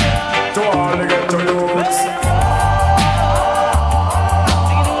 To all the ghetto youths.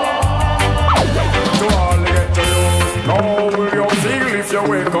 To all the ghetto youths. How will you feel if you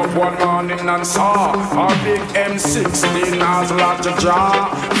wake up one morning and saw a big M16 has locked your jaw?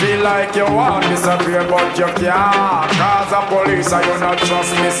 Feel like you want to disappear but you can't. Cause the police are you not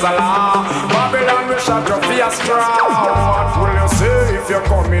trust Mr. Law. Babylon will shut your face straw. What will you say if you're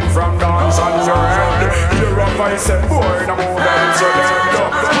coming from dance on your head? You're a voice and boy no more than so dead.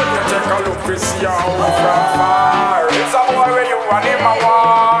 When you take a look to see how from far. It's a boy where you want him a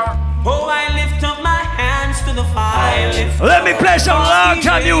war. Oh, I lift up my hands to the fire. Let me play some long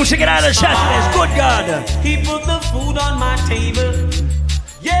time music and out of Saturdays. Good God. He put the food on my table.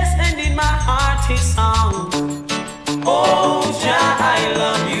 Yes, and in my heart his song. Oh, Jah, I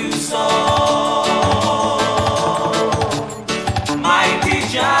love you so. Mighty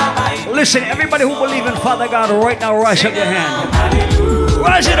Jah, listen, everybody who believe in Father God right now, rise up your hand. Hallelujah.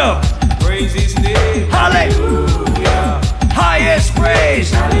 Rise it up. Praise his name. Hallelujah. Highest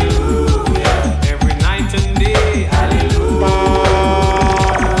praise. Hallelujah. Every night and day. Hallelujah.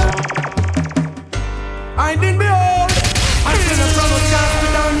 I did behold. I see the sun was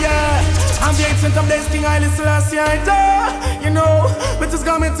casting down, yeah. I'm the ancient of days, King Haile Selassie, I die. You know, but his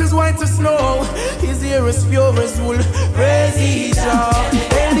garment is white as snow. His hair is pure as wool. Praise ye Jah.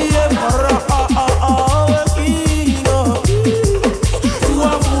 And the emperor, King of kings. To a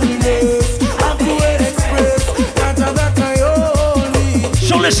fullness, and to an express. That I only.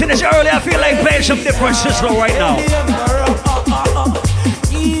 So listen, it's early. I feel like playing some different sizzle right now.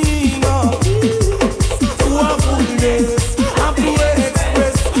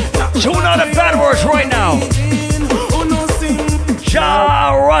 Tune out the bad words right now.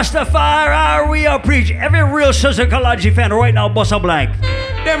 Jah Rastafari, we are preach. Every real Sister Kalaji fan right now, bust a blank.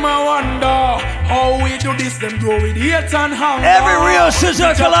 Them I wonder how we do this, them do with hate and hunger. Every real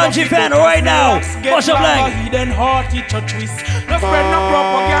Sister Kalaji fan right now, bust a blank. Hidden heart, each a twist. No spread no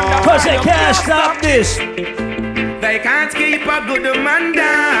propaganda. Cause they can't stop this. They can't keep a good man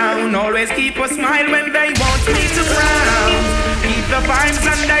down. Always keep a smile when they want me to frown. Keep the vibes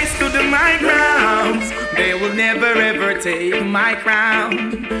and I stood my ground. They will never ever take my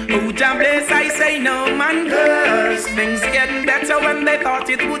crown. Who Jah bless, I say no man curse. Things getting better when they thought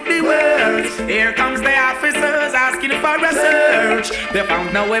it would be worse. Here comes the officers asking for a search. They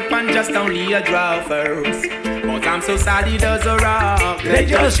found no weapon, just only a draw first. But I'm so solid as a rock. They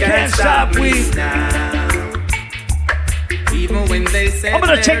just can't stop we now. Even when they say I'm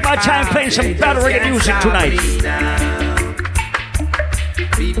gonna take my time playing some battle reggae music tonight.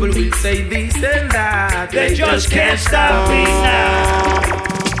 People will say this and that. They just can't stop me now.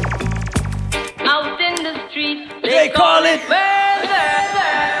 Out in the street, they call it murder.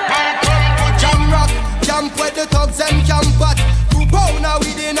 Jam rock, camp where the thugs and camp at. 2 pound now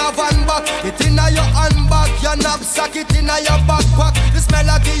within a van back. It inna your handbag, your knapsack, it inna your backpack. The smell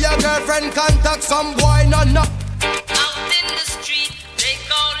of your girlfriend contact some boy no. Out in the street, they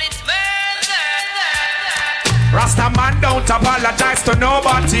call it murder. Rasta man don't apologize to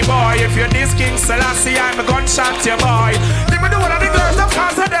nobody, boy. If you're this King Selassie, I'm a gunshot you, boy. Give me the one of the girls of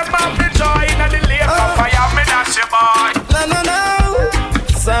cause of them have the joy. In the lake of fire, me dash you, boy. No.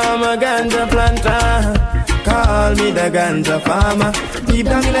 Some a ganja planter. Call me the ganja farmer. Deep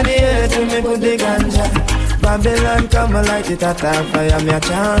down in the earth, me put the ganja. Babylon come and light it at a fire, me a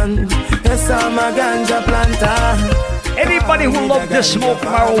chant. Yes, I'm a ganja planter. Anybody who love to smoke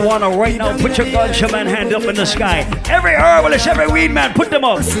marijuana right now, put your ganja man hand up in the sky. Every herbalist, every weed man, put them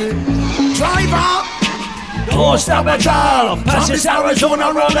up. Driver, don't stop at all. Pass this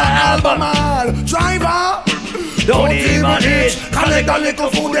Arizona road to Albemarle. Driver, don't even eat. Collect a little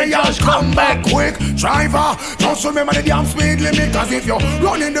food, then just come back quick. Driver, just remember the damn speed limit. Cause if you're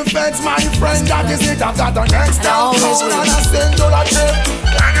running the fence, my friend, that is it. I've got the next down phone and a $10 trip.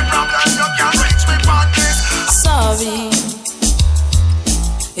 Any problem, you can reach me on this. Sorry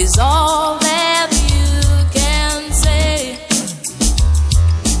is all that you can say.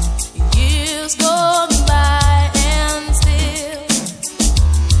 Years go by and still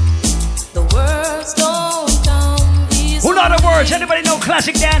the words don't come easy. Who know the words? Anybody know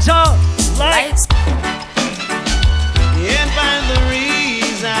classic dancehall? Like Can't find the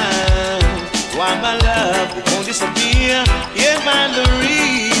reason why my love won't disappear. Can't find the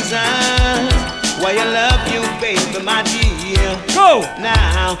reason why I love you, baby, my dear. Go!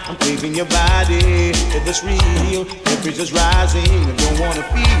 Now I'm craving your body. If it's real, temperature's rising. I don't wanna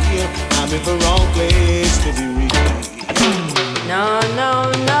feel I'm in the wrong place to be real. No,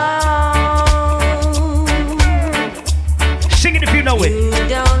 no, no. Sing it if you know it. You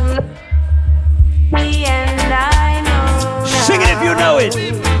don't love me and I know. Sing it if you know it.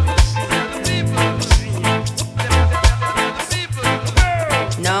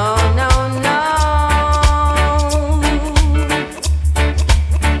 No, no, no.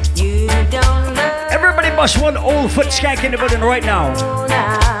 You don't love. Everybody must want old foot skank in the building right now.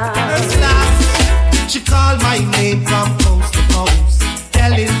 She called my name from coast to coast,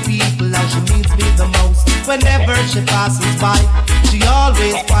 telling people how she needs me the most. Whenever she passes by, she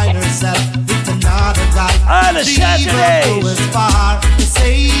always finds herself with another guy. She even goes as far to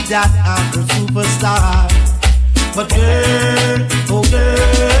say that I'm her superstar. But girl, oh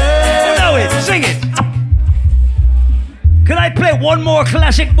girl, you know it, sing it. Can I play one more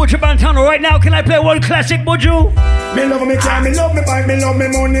classic Buju Bantano right now? Can I play one classic Buju? Me love me car, me love me bike, me love me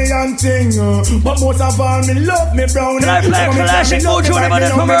money and thing. But most of all, me love me brown. Can I play classic Buju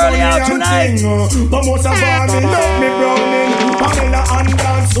from early out tonight? But most of all, me love me browning. Pamela and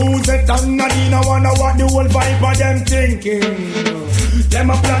Dan, Suzette and Nadine, I wonder what the whole vibe of them thinking. Them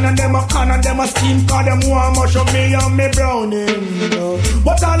a plan and them a con and them a scheme. Cause them want much of me and me browning.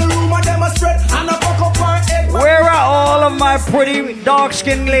 But all the rumor them a spread and a fuck up our head. Where are all of my pretty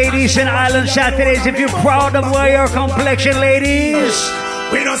dark-skinned ladies in Island Saturdays? If you're proud of where your complexion, ladies.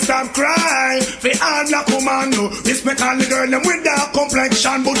 We don't stop crying. We all black woman. Respect all the girl them with dark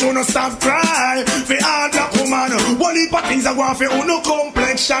complexion. But you don't stop crying. We all black woman. One heap of things I want for uno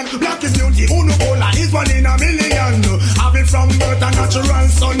complexion. Black is beauty, uno cola is 1 in a million. Have it from birth and natural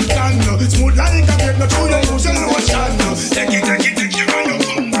suntan. Smooth like a grape, no true, you use your lotion. Take it, on your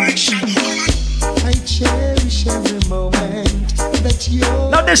complexion. I cherish every moment that you're.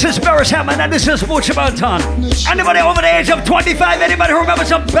 Now this is Barris Hammond and this is Buju Banton. Anybody over the age of 25? Anybody who remember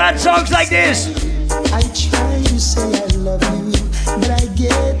some bad songs like this? I try to say I love you, but I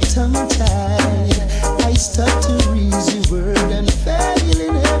get tongue-tied. I start to read your word and fail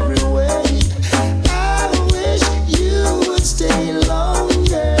in every way. I wish you would stay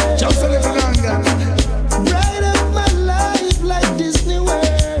longer. Just a little longer. Bright up my life like Disney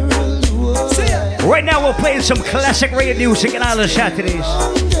World would. Right now we're playing some classic reggae music in Island Saturdays.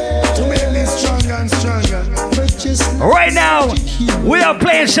 To make me stronger and stronger. Right now we are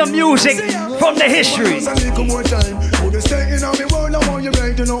playing some music from the history.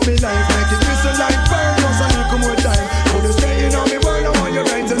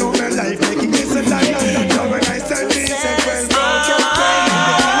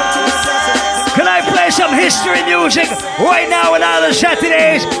 Can I play some history music right now in Island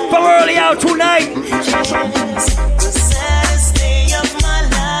Saturdays from early out tonight? The saddest day of my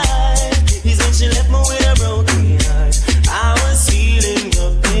life is when she left me with a broken heart. I was feeling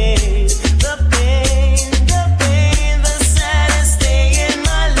the pain, the pain, the pain. The saddest day in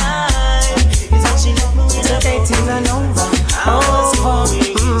my life is when she left me with a broken heart. I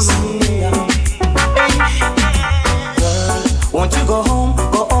was feeling Girl, won't you go home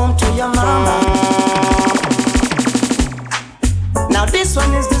to your mama? Now this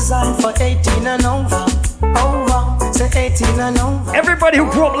one is designed for 18 and over. Say 18 and over. Everybody who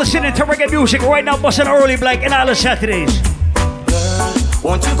grew up listening to reggae music right now busting early black in Island Saturdays. Girl,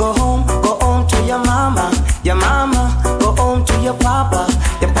 won't you go home to your mama, go home to your papa,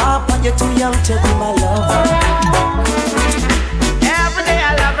 you're too young to be my lover. Every day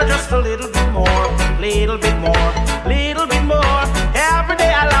I love her just a little bit more, little bit more, little bit more. Every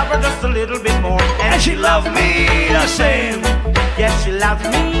day I love her just a little bit more, and she loves me the same. Yes, she loves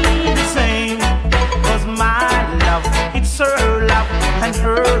me the same. 'Cause my love, it's her love, and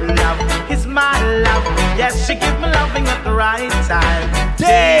her love is my love. Yes, she gives me loving at the right time,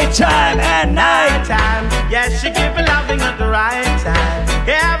 daytime and nighttime. Yes, she gives me loving at the right time.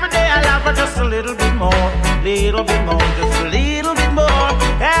 Every day I love her just a little bit more, just a little bit more.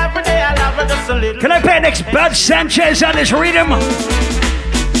 Every day I love her just a little. Can I play next Bud Sanchez on this rhythm?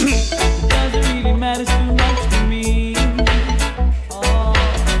 Doesn't really matter too much to me. Oh,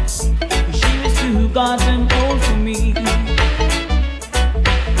 she was too goddamn old for me.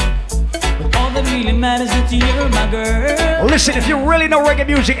 But all that really matters is that you're my girl. Listen, if you really know reggae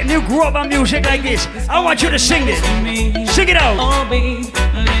music and you grew up on music like this, I want you to sing this. Sing it out. Oh, babe,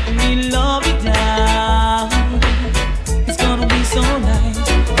 let me love you down. It's gonna be so nice.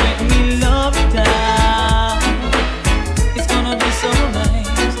 Let me love you down. It's gonna be so nice.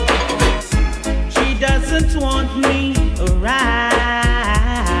 She doesn't want me around.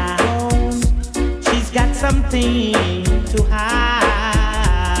 She's got something to hide.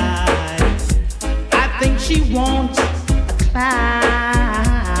 I think she wants a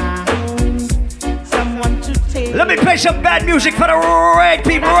clown, someone to take. Let me play some bad music for the right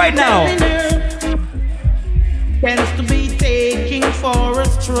people right now. Tends to be taking for a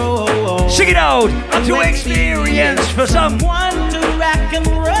stroll. Sing it out. I'm too experienced for someone to rock and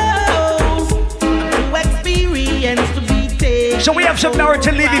roll. I'm too experienced to be taking. So we have some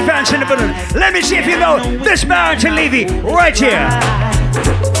Barrington Levy fans in the building. Let me see if you know this Barrington Levy right here.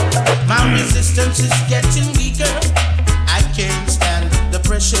 My resistance is getting weaker. I can't stand the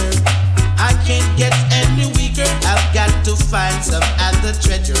pressure. I can't get any weaker. I've got to find some other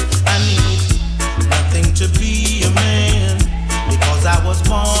treasure. I need nothing to be a man, because I was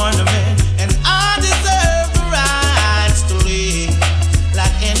born a man, and I deserve the rights to live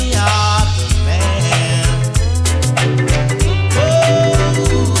like any other man. Oh,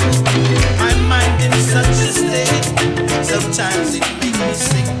 my mind in such a state, sometimes it makes me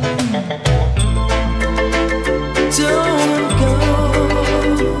sick. Don't go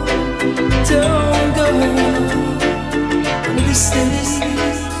under state.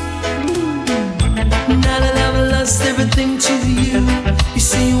 Now that I've lost everything to you, you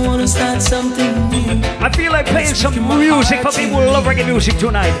say you wanna start something new. I feel like playing some music for people who love reggae music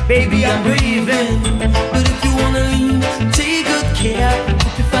tonight. Baby, I'm breathing. But if you wanna leave, take good care.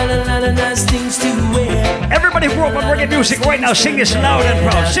 Hope you find a lot of nice things to wear. Everybody who grew up on reggae music right now, sing this loud and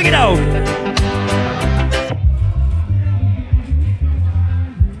proud. Sing it out.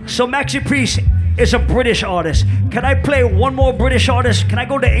 So Maxi Priest is a British artist. Can I play one more British artist? Can I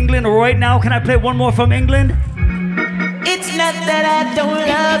go to England right now? Can I play one more from England? It's not that I don't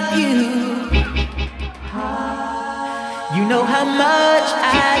love you. You know how much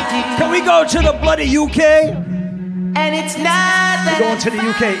I do. Can we go to the bloody UK? And it's not that we're going to the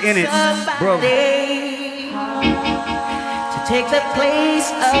UK, innit, bro? To take the place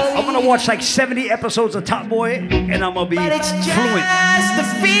of I'm gonna watch like 70 episodes of Top Boy, and I'm gonna be but it's fluent. Just the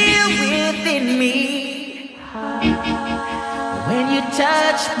feel within me when you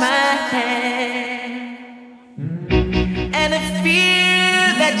touch my hand, and a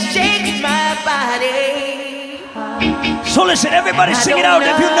fear that shakes my body. So listen, everybody sing it out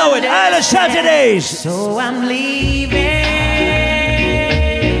if you know it. Island Saturdays. So I'm leaving.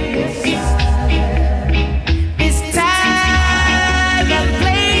 This time I'm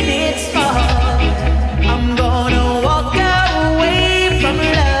playing it smart. I'm gonna walk away from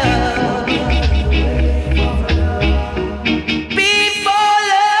love before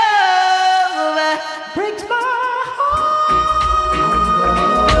love breaks my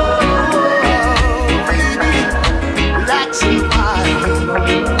Relax and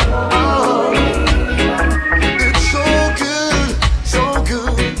it's so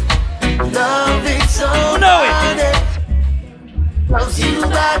good, loving somebody. Cause you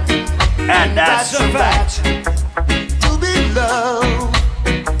got it, and that's a fact. To be loved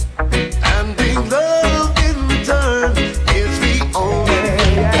and being loved in return is the only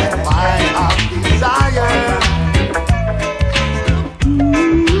fight of desire.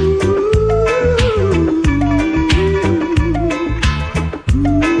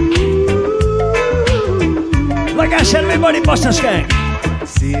 Like I said, everybody bust a skank.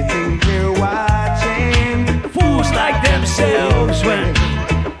 Sitting here watching fools like themselves when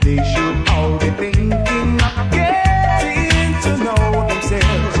they should all be thinking of getting to know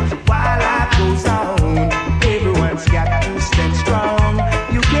themselves. While life goes on, everyone's got to stand strong.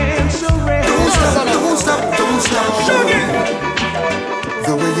 You can't surrender. Don't stop.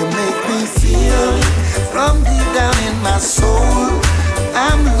 The way you make me feel from deep down in my soul,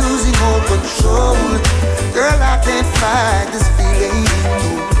 I'm losing all control. Girl, I can't fight this feeling.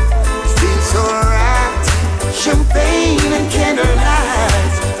 Feels so right. Champagne and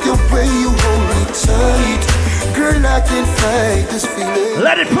candlelight. The way you hold me tight. Girl, I can't fight this feeling.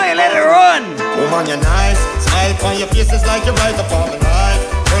 Let it play, let it run. Woman, you're nice. Smile on your face is like you're right upon the light.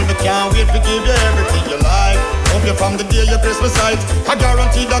 Girl, me can't wait to give you everything you like. Hope you from the day you place my sight. I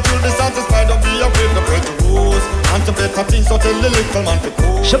guarantee that you'll be satisfied. Don't be afraid to break the rules and to better things. So tell the little man to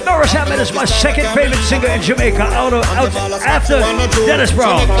cool. So Doris Hammond is my second favorite singer in Jamaica, out after Dennis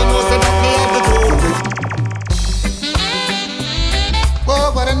Brown.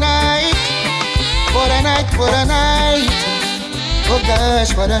 Oh, what a night! What a night! What a night! Oh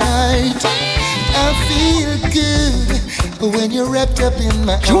gosh, what a night! I feel good when you're wrapped up in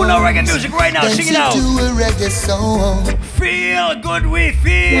my arms. Tune on reggae music right now, sing it out. To a reggae song. Feel good, we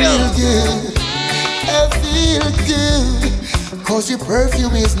feel. Feel good. I feel good. Cause your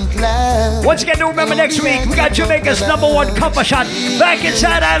perfume isn't loud. Once again, remember next week, we got Jamaica's #1 copper shot back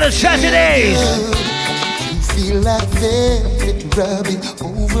inside Island Saturdays. You feel like velvet rubbing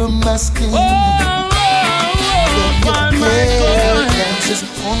over my skin. Dances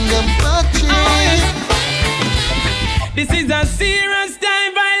on the bucket. This is a serious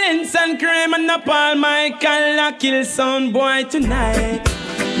time, violence and crime, and up all my can kill sound boy tonight.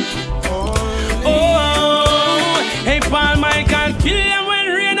 Oh, hey Paul Michael, kill them when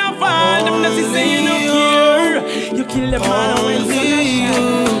rain or fall. Them that say you no care. You kill them all when you.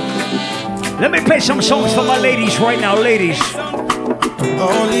 Let me play some songs for my ladies right now, ladies.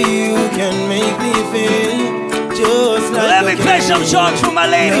 Only you can make me feel just like. Let me play some songs for my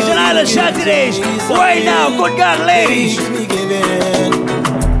ladies in Island Saturdays right now. Good God, ladies.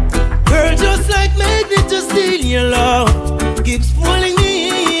 Girl, just like magnet to steal your love, keeps pulling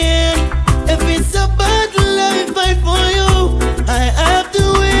me in. If it's a battle I fight for you, I have to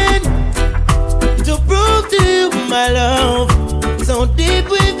win. To prove to you my love, so deep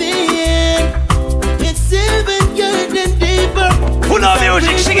within. It's even getting deeper. Put on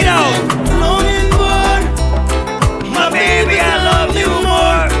music, sing it out. Longing for my baby, I love you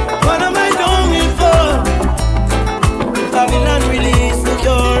more. What am I longing for? Babylon release the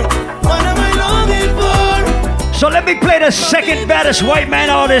door. What am I longing for? So let me play the second baddest white man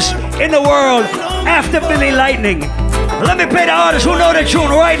artist in the world after Billy Lightning. Let me play the artists who know the tune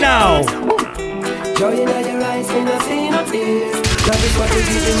right now. Joy in your eyes, when I see no tears. Love is what you're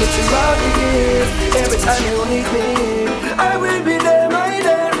giving me throughout the years. Every time you need me, I will be there, my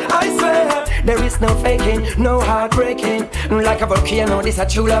dear, I swear. There is no faking, no heartbreaking. Like a volcano, this a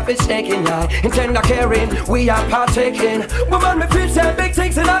true love is shaking. Yeah, in tender caring, we are partaking. Woman, me feel say big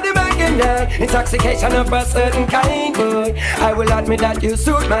things in all the making. Yeah, intoxication of a certain kind. Boy, I will admit that you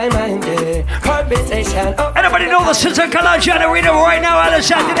suit my mind. Yeah, conversation. Anybody know the Sister Kalanji Arena right now on the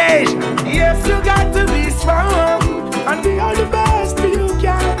Saturdays? Yes, you got to be strong and be all the best you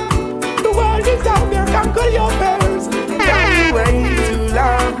can. The world is out there, conquer your fears. Don't wait too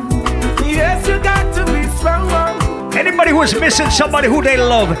long. Yes, you got to be strong. Anybody who's missing somebody who they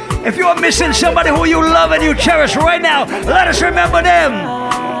love, if you are missing somebody who you love and you cherish right now, let us remember them.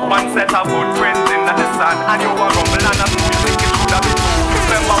 One set of good friends in the sun, and you are rumble and a music it could have been true.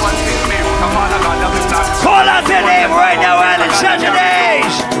 Remember one thing, me who come on and have been done. Call out their name right now, Island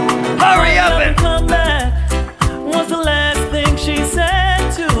Saturdays. Hurry up and come back. Was the last thing she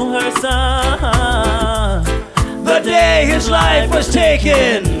said to her son. The day his life was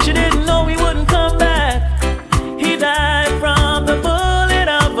taken. She didn't know he wouldn't come back. He died from the bullet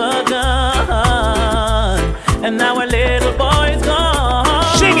of a gun. And now our little boy's gone.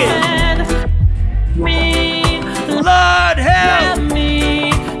 Sing it. Me, Lord help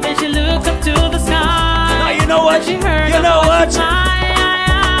me. Then she looked up to the sky. Now you know what? She heard you know what?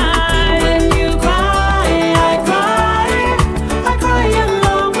 When you cry, I cry. I cry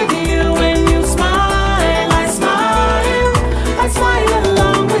along with you. When you smile, I smile. I smile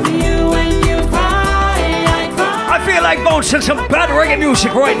along with you. When you cry, I cry. I feel like bouncing some bad reggae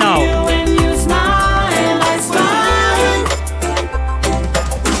music right now. When you smile, I smile.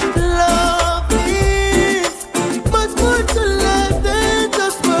 Love is much more to life than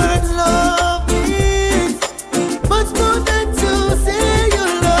just words. Love is much more than to say you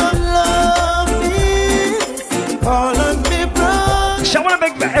love is all on me, bro. So I want to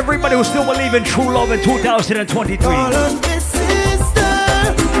make everybody who still believe in true love in 2023. All on me, sister.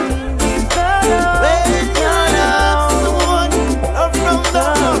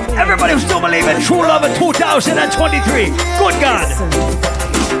 Everybody who still believe in true love in 2023. Good God.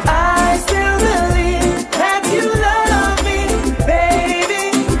 I still believe that you love me,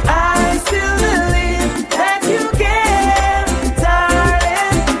 baby. I still believe that you care,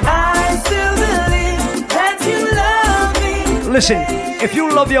 darling. I still believe that you love me. Listen, if you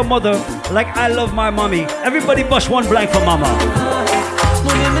love your mother like I love my mommy, everybody bust one blank for mama.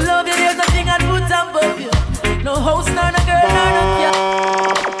 When me love you, there's nothing I'd put above you. No host, nor no girl, nor no cat.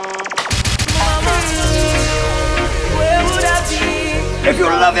 Mama, where would I be? If you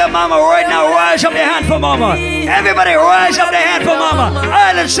love your mama right now, rise up your hand for mama. Everybody rise up their hand for mama.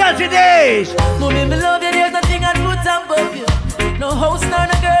 Island Saturdays. Mommy, me love you, there's nothing I'd put above you. No house, nor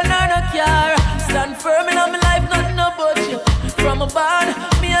no girl, nor no car. Stand firm in my life, nothing about you. From a barn,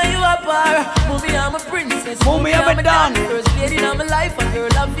 me and you apart. Mommy, I'm a princess. Mommy, I'm a done. First lady in my life, a girl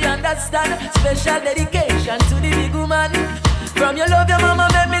love you understand. Special dedication to the big woman. From your love, your mama,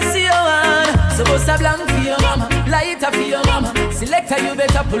 let me see your hand. So bust a blank for your mama, lighter for your mama. Selector, you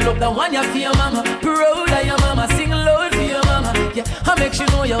better pull up the one you for your mama. Proud of your mama, sing loud for your mama. Yeah, I make you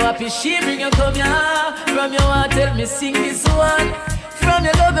know you're happy, she bring you come here. From your heart, tell me sing this one. From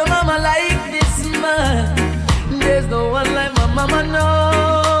your love, your mama like this man. There's no one like my mama,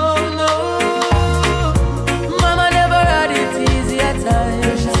 no, no. Mama never had it easy at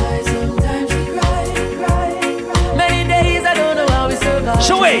times. Sometimes she cry. Many days I don't know how we survive.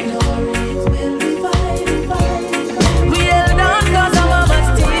 So wait. We held on cause of mama's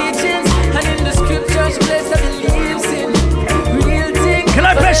teachings. And in the scripture she placed her beliefs in. Real things. Can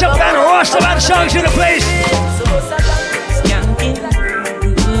I play some kind of Rastaman songs in the place? Skanking,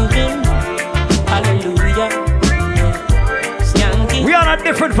 grooving, hallelujah. Skanking. We are on a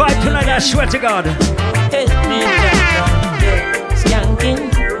different vibe tonight, I swear to God. Help me,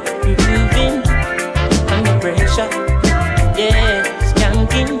 skanking, grooving, under pressure. Yeah,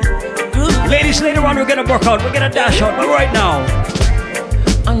 skanking, grooving. Ladies, later on we're gonna work out, we're gonna dash out, but right now.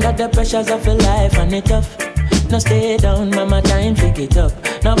 Under the pressures of your life and it tough. No stay down, mama, time pick it up.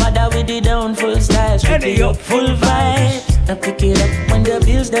 No bother with the down full style, strictly up full vibes. Now pick it up when the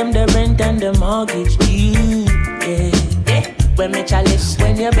bills, them, the rent and the mortgage due. Yeah. When me chalice,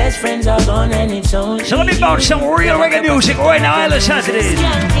 when your best friends are gone and it's only. So let me bounce some real reggae music right now, Island Saturdays.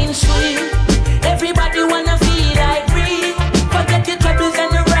 Skanking sweet, everybody wanna feel like free. Forget your troubles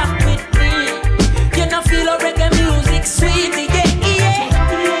and you rock with me. You know feel a reggae music sweet, yeah.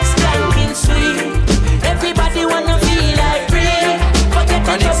 Skanking sweet, everybody wanna feel like free. Forget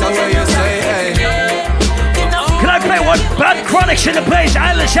your troubles and you rock with me. Can I play one bad chronics in the place,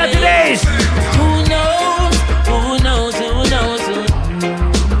 Island Saturdays? Who knows? Who knows? Who knows?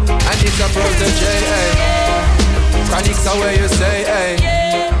 And it's a protege, hey. Chronics are where you say, hey.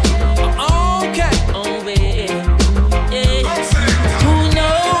 Okay. Oh, yeah. Who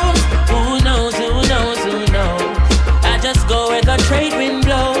knows? Who knows? Who knows? Who knows? I just go where the trade wind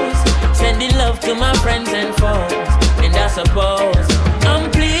blows, sending love to my friends and foes. And I suppose I'm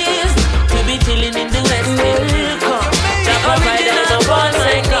pleased to be chilling in the West Hill Coast. The provider of one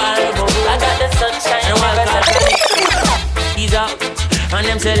single. I got the sunshine and I got the he's up, and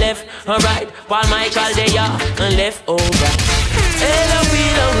them say left or right. While Michael they are and left or right. Hello, we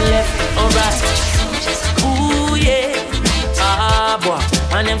don't left or right. Ooh yeah, ah boy.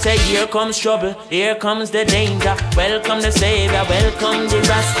 And them say here comes trouble, here comes the danger. Welcome the savior, welcome the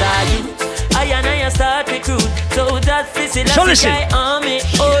Rasta youth. I and I start recruit, so that physical army.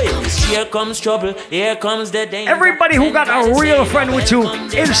 Oh, here comes trouble, here comes the danger. Everybody who got a real friend with you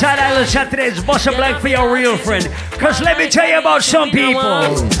inside Island Saturdays, bust a blank for your real friend. Cause let me tell you about some people.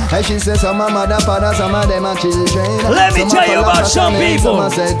 Hey, she says some are mother, father, some of them are children. Let me tell you about some people. Some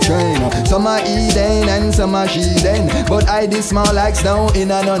are said train, some are Eden and some are Shiden. But I did small like snow in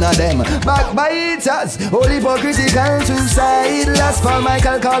a none of them. Backbiters, all hypocritical suicide. Last Paul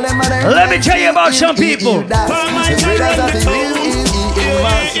Michael call them mother. Let me tell you about some people.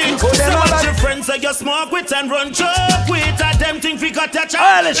 So what your friends say you smoke with and run choke with a damn thing we got touch up.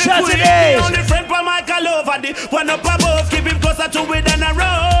 Island Saturdays. Only friend Paul Michael over the one up above, keep him closer to it than a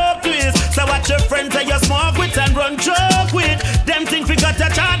rope twist. So what your friends say you smoke with and run choke with them thing we got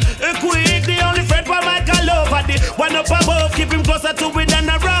touch up quick. The only friend Paul Michael over the one up above, keep him closer to it than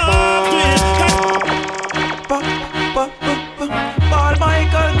a rope twist. Paul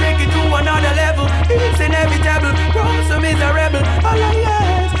Michael take it to another level. It's inevitable, grown so miserable. All I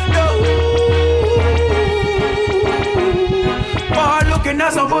yes, no. Paul looking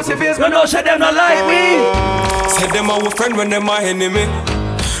at some pussy face, but no say them not like me. Say them our friend when them my enemy.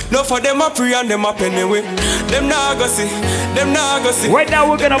 No for them a free and them a penny way. Them nah go see, them nah go see. Right now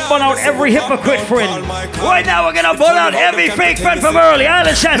we're gonna burn out every hypocrite friend. Right now we're gonna burn out every fake friend from early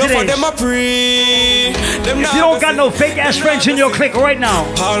Island Saturdays. No for them a free. If you don't got no fake ass friends in your clique right now.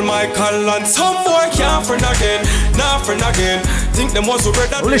 Paul Michael and some boy can't friend again, nah friend again. Think them was over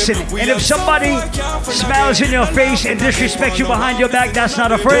that. Listen, and if somebody smiles in your face and disrespects you behind your back, that's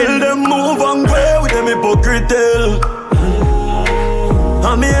not a friend. Tell them move and play with them hypocrite tell.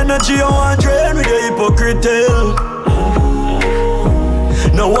 And me energy I want drain with the hypocrite tell.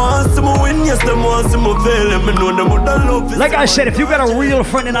 No one see me win, yes, them want see me fail. And me know them would love it. Like I said, if you got a real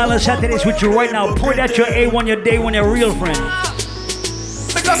friend in Island Saturdays with you right now, point at your A1, your day one, your real friend.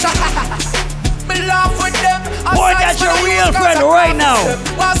 laugh with them. Boy, that's your real friend right now.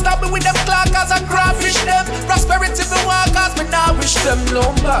 Why stop me with them clock cause I crawfish them. Prosperity me walk cause me now wish them no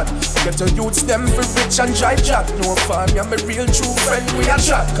bad. Get a youths them for rich and dry jack. No fun, you're my real true friend. We are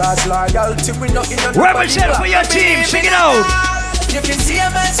chat cause loyalty we not in a represent for your team, sing it out. You can see a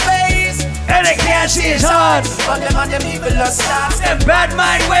man's face and they can't see his heart. But them and them evil starts. Them bad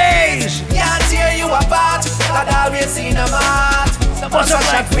mind ways can't tear you apart. God always seen a heart. What's a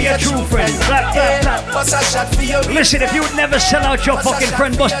shot for your true friend? Clap, clap, clap. What's a shot for your listen, if you would never sell out your fucking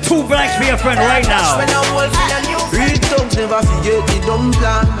friend, bust 2 blanks for your friend right now. Real thugs never forget the dumb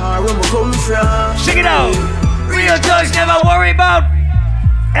plan or where we come from. Sing it out. Real thugs never worry about.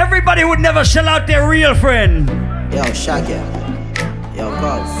 Everybody would never sell out their real friend. Yo, Shaggy. Yo,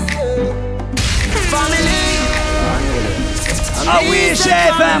 guys. Family. We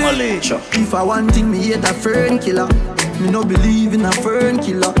say family. If I want thing, me hate a fern killer. Me no believe in a fern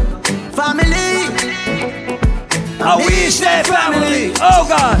killer. Family. We say family. Oh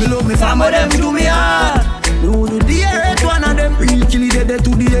God. Me love me some of them do me hard. No do the earth one of them. Real kill it dead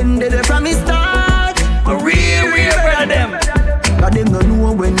to the end. Dead from me start. A real friend of them. Cause them no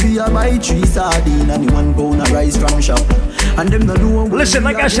know when we are buy 3 sardine and the 1 pound of rice from shop. And them no know. Listen,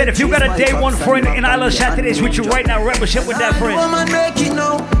 like I said, if you got a day one friend in Island Saturdays with you right now, represent with that friend.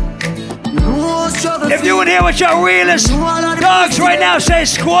 If you in here with your realest dogs right now, say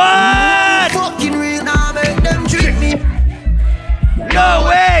squad. Fucking real now, make them treat me. No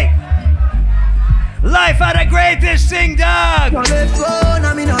way. Life had the greatest thing, dog. No left phone,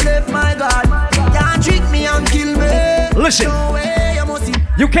 I mean no left my God. Can't trick me and kill me. Listen,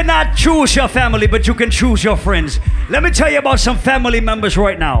 you cannot choose your family, but you can choose your friends. Let me tell you about some family members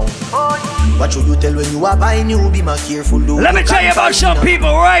right now. What should you tell when you are buying you? Be more careful. Let me tell you about some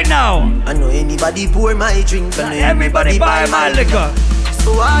people right now. I know anybody pour my drink. I know everybody buy my liquor.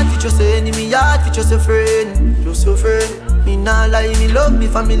 So hard for just an enemy, hard for just a friend. Just a friend. Me nah lie, me love me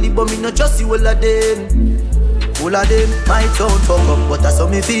family, but me not trust you all of them. All of them might sound fuck up, but that's how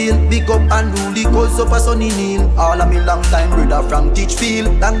me feel. Big up and rule, cause up a sunny kneel. All of me long time brother from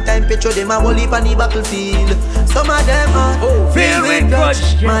Teachfield. Long time picture them a whole heap on the battlefield. Some of them are filled with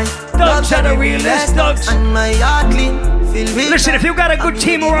grudge. My dogs are the realest dogs. And my heart clean. Listen, if you got a good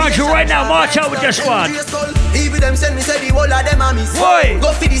team around you right now, march out with your squad. Even them send me say the whole of them a miss. Why?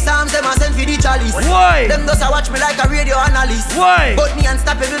 Go for the Psalms, them a send for the chalice. Why? Them does a watch me like a radio analyst. Why? But me and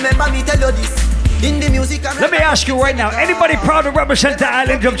stop it, remember me tell you this. In the music, let me ask you right now, anybody proud to represent the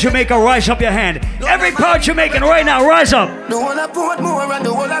island of Jamaica, rise up your hand. Every proud Jamaican right now, rise up. The one I put more and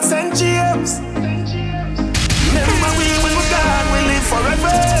the one I St. James. Remember we when we gone, we live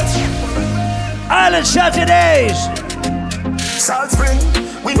forever. Island Saturdays. Salt Spring,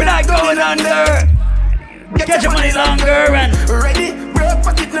 we're not going under. Get your money longer and ready, broke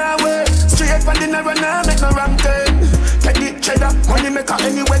pocket now way. Straight from the narrow now, make no wrong turn. Take the cheddar, money maker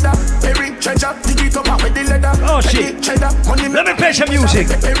any weather. Perry treasure, dig it up with the leather. Oh shit, cheddar, money let me play some music.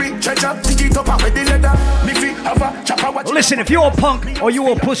 Perry treasure, dig it up with the leather. Me fi have a chopper watch. Listen, if you're a punk or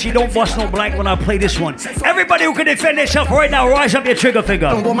you a pussy, don't bust no blank when I play this one. Everybody who can defend themselves right now, rise up your trigger finger.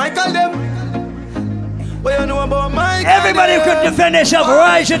 Don't go Michael them. What you know about Michael? Everybody who can defend themselves,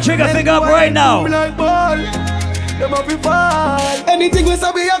 rise your trigger finger up right now. Anything we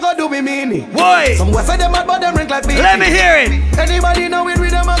say we a go do we mean it. Why? Some boys say them mad but them rank like me. Let me hear it. Anybody know it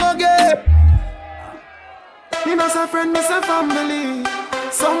with them a go get. You know say friend, me say family.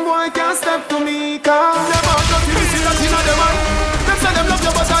 Some boy can't step to me cause them out of the see that in them man. Them say them love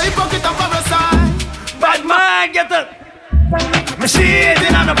you but I hypocrite and parasite. Bad man get the me see it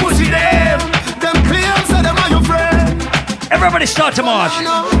in on the pussy them. Them claims say them are your friend. Everybody start to march.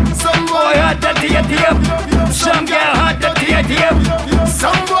 Some boy hot that the ATM. Some girl hot that the ATM.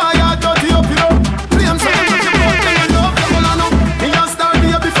 Some boy hot that the ATM.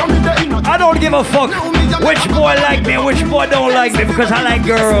 I don't give a fuck which boy like me and which boy don't like me because I like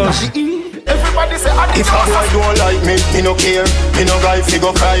girls. Everybody say if a boy don't like me no care. Me no guy fi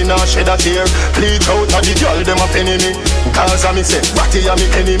go cry nor shed a tear. Bleach out of the girl them a penny me. Cause I me say Ratty a me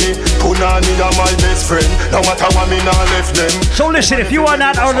enemy. Punani a my best friend. No matter what me nah left them. So listen, if you are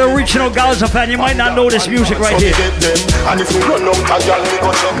not an original Gaza fan, you might not know this music right here. And if you run out a girl me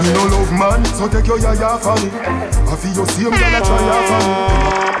go check. Me no love man, so take your yaya for me. I feel your same girl a try for me.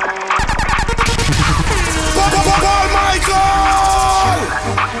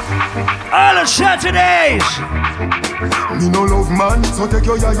 All on Saturdays. Me no love man, so take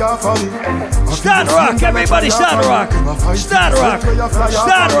your yaya for me. Start rock, everybody start rock. Start rock.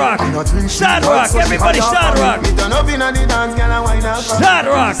 Start rock. Start rock, everybody start rock. Start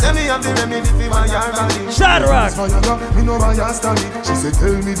rock. Start rock. Me no bias study. She said,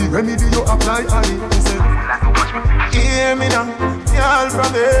 tell me the remedy you apply on it. He said, hear me now, y'all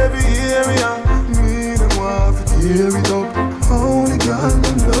from every area. Me them want to tear it up. Only God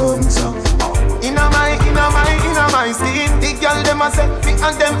them love me so. Inna my skin. The girl them a say, me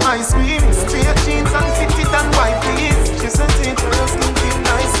and them ice cream. Straight jeans and fitted and white tees. She said, take your skin feel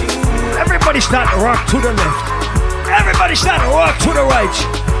nice. Everybody start to rock to the left. Everybody start to rock to the right.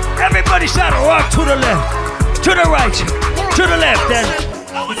 Everybody start to rock to the left. To the right. To the left then.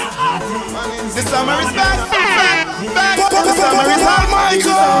 The summer is back. The summer is hot,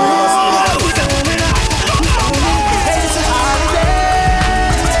 Michael.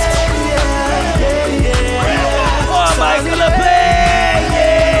 What am I gonna play?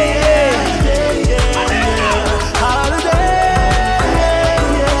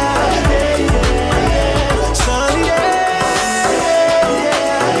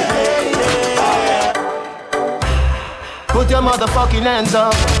 Put your motherfucking hands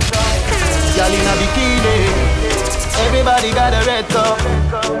up. Y'all in a bikini. Everybody got a red cup.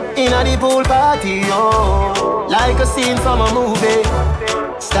 In a the pool party, oh. Like a scene from a movie.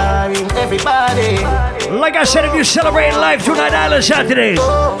 Starring everybody. Like I said, if you celebrate life tonight, Island Saturdays.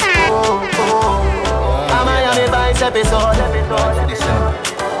 I'm Miami Vice episode.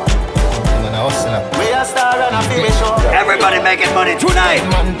 We are star and a finish show. Everybody making money tonight.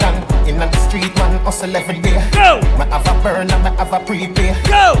 In the street, man, hustle every day. Go! I have a burn and I have a prepay.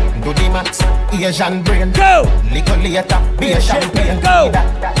 Go! Do the max, Asian brain. Go! Little later, be a champagne. Go!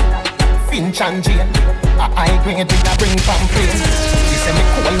 Finch and Jane. I grade with a bring from plane. She say me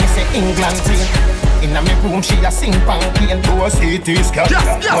cool, me say England green. In a me room, she a sing pan clean. Do a CT scan.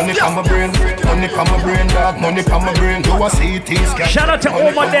 Money from my brain. Money from my brain, dog. Money from my brain. Do a CT scan. Shout out to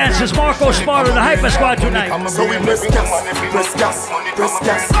all my dancers, Marco Smart and the Hyper Squad tonight. So we press gas.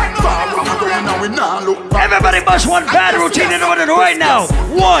 Everybody must one bad routine in order right now.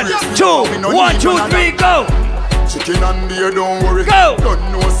 1, 2, 1, 2, 3, go! Chicken and beer, don't worry. Go!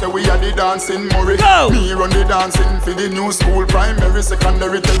 Don't know, say we are the dancing Murray. Go! Me run the dancing for the new school, primary,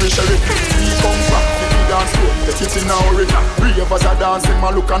 secondary, tertiary. We come back to the dance floor, take it in a hurry. Three of us are dancing,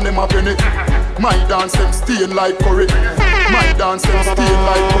 man, look and them a penny. My dance, them stain like curry. My dance, them stain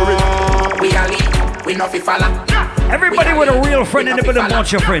like curry. We are lead, we no fi follow. Everybody with a real friend in the middle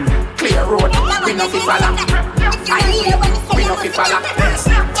wants your friend. Clear road, we no fi follow. We no fi follow.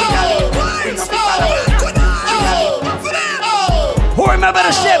 We no fi follow. Who remember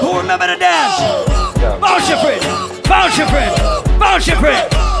the step? Who remember the dance? Bounce your friend. Bounce your friend. Bounce your friend.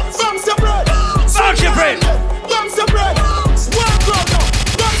 Bounce your friend. Bounce your friend. Bounce your friend.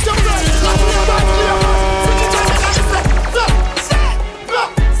 Bounce your friend.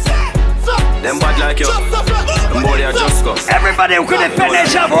 Them bad like you. Them boy are just go. Everybody who can defend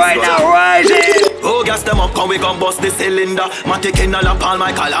themselves right now, rise it. Oh, gas them up, come we gon' bust the cylinder. Matic in a la Paul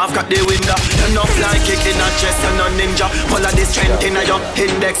Michael, half cut the window. You no fly kick in a chest, you no ninja. Pull of the strength in a your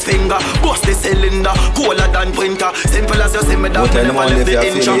index finger. Bust the cylinder, cooler than winter. Simple as you see me down, we never leave the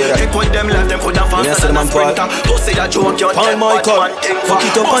intro. Check with them left, them could have faster than a sprinter. Pussy that joke, you're Paul Michael, fuck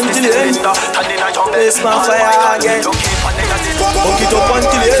it up until the end. Place my fire again. Fuck it up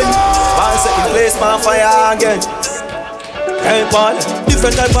until the end. I say the place my fire again. Hey Paul,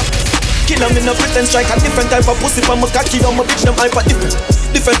 different type of killer, me no pretend strike. A different type of pussy from my cocky down, my bitch them hyper different.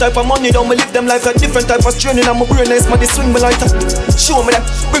 Different type of money down, me live them life. A different type of straining on my brain, nice man, they swing me lighter. Show me that,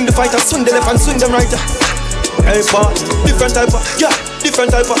 bring the fighter, swing the left and swing them right. Hey Paul, different type of, yeah,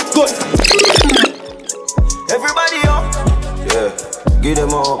 different type of, good. Everybody up, yeah, give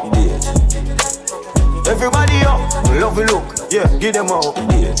them a update. Everybody up, love you look, yeah, give them a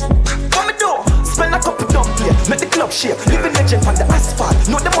update. Come me do, spend a couple dumb here, make the club shake. Living legend on the asphalt,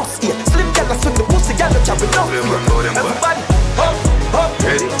 know the must eat. Slim gal swing the pussy, gal chop it up. Everybody up,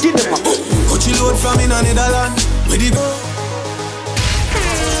 ready, give them a up. Coach you load from in a Netherland, where the go?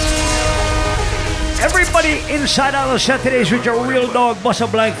 Everybody inside our Saturdays with your real dog, bust a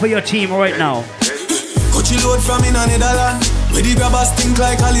blank for your team right now. Coach you load from in a Netherland, where the grabbers think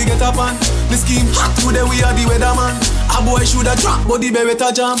like Ali get up on. The scheme hot today, we are the weatherman. A boy shoulda drop, but the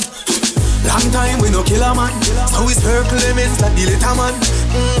beretta jam. Long time we no kill a man, so we circle limits like the little man.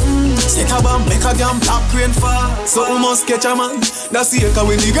 Set a bomb, make a jam, black rain fall. So we must catch a man. That's the echo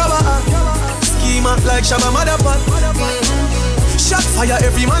when the grabber. Schema like Shabba Motherpot. Shot fire,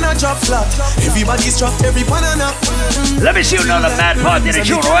 every man a drop flat. Everybody's trapped, every pan a knock. Let me see another bad part in the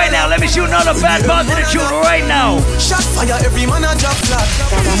tune right now. Let me see another bad part in the tune right now. Shot fire, every man a drop flat.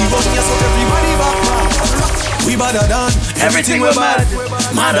 Everybody so everybody back mad. We badder than everything we're mad.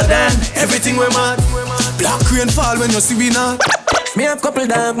 Madder than everything we're mad. Black rain fall when you see we not. Me have couple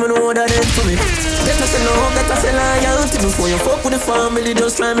dog, me know that it for me. Better say no, better say loyalty. Before you fuck with the family,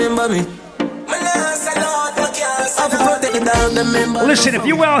 just remember me. Listen, if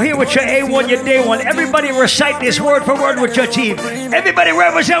you out here with your A1, your day one, everybody recite this word for word with your team. Everybody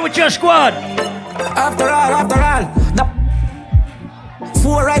represent with your squad. After all, the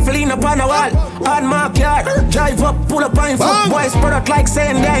 4 rifle in upon the wall, on my car, drive up, pull up on foot, boys spread out like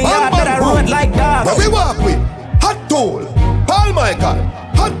saying they yard, that I road like that. But we walk with hot tool, Paul Michael,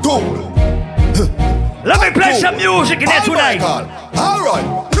 hot tool. Let me play some music in there tonight. Alright,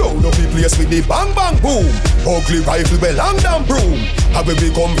 round up the place with the bang bang boom. Ugly rifle belong down broom. How we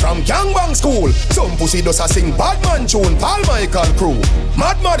come from gangbang school. Some pussy does a sing bad man tune. Paul Michael crew,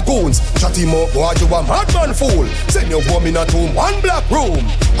 mad goons. Chat him up, boy, you a madman fool. Send your home in a tomb, one black room.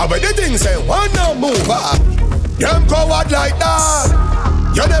 How the things say one now move up. Them coward like that.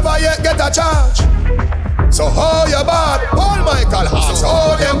 You never yet get a charge. So how you bad? Paul Michael has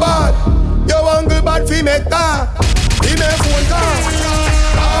how you bad. Your angle bad fi make that. He make phone call.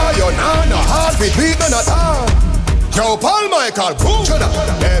 Ah, you nah no hard fi beat none at all. Yo, Paul Michael, boom.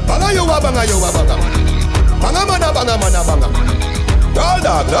 Banga you a banga. Banga mana. All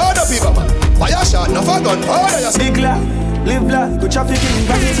dog, load of people man. Fire shot, no for gun, powder you see. Big life, live life, go trafficking,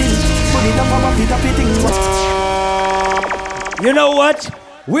 bang it in. Put it up on my feet, up eating. You know what?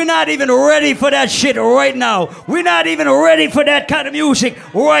 We're not even ready for that shit right now. We're not even ready for that kind of music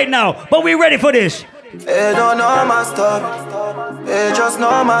right now. But we're ready for this. They don't know my story. They just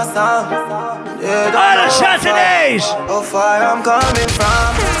know my sound. They don't all know the Saturdays. How far I'm coming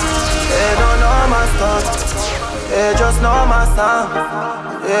from. They don't know my story. They just know my sound.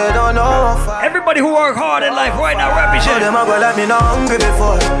 They don't know how far. Everybody who work hard in life right now represent. How them a go let me not hungry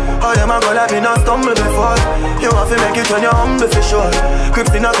before. How them a go let me not stumble before. You have to make it when you're humble for sure.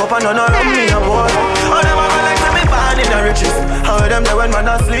 Crips in a cup and none around me a boy. How them a go like to be born in the riches. How them there when man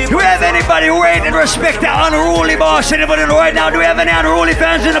asleep. Do we have anybody who rate and respect the unruly boss? Anybody right now? Do we have any unruly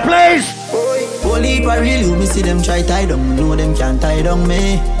fans in the place? Holy for real, you me see them try tie down. Know them can't tie down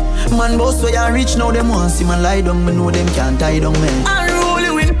me. Man boss where you reach now them want see man lie down. Me know them can't tie down me. Unruly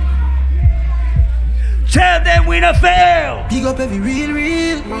win. Tell them we not fail. Big up every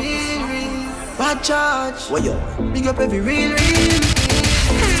real. Bad charge. What yo? Big up every real.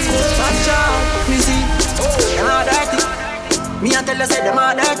 Bad charge. Me see. Them are dirty. Me a tell you say them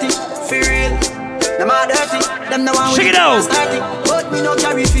are dirty. For real. Them are dirty. Them the one with it out. But me no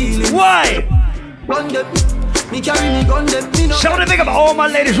carry feeling. Why? Gun them. Me carry me gun them. Me no. So I want to think of all my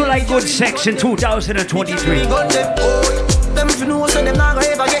ladies who like good sex in 2023. Them if you know so them not gonna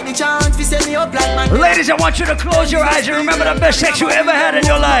ever get the chance to set me up like man. Ladies, I want you to close your eyes and remember the best sex you ever had in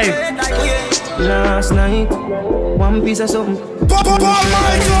your life. Last night, one piece of something. I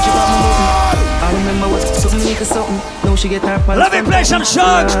remember what something like something. Now she get her pants. Let me play some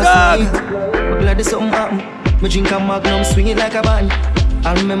songs, dog. I'm glad there's something happen. Me drink a magnum, swing it like a band.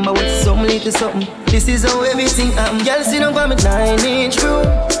 I remember what something like something. This is how everything happen. Girl, sit down, come at 9-inch room.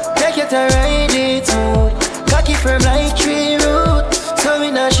 Take it to ride it smooth. Cocky firm like tree root. So me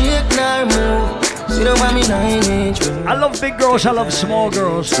not shake nor move. Sit down by me 9-inch room. I love big girls, I love small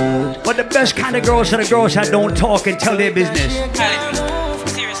girls. But the best kind of girls are the girls that don't talk and tell their business.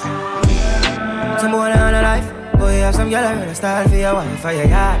 Seriously. Some boy on a life. Boy, you have some girl around a style for your wife for your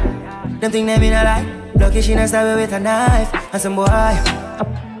yard. Them think they mean a lie. Lucky she not stab with a knife. And some boy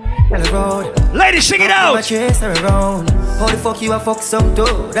on the road. Ladies, sing it out. I chase her around. How the fuck you a fuck some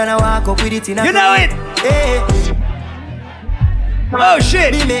toad? Then I walk up with it in a you know it. Hey. Oh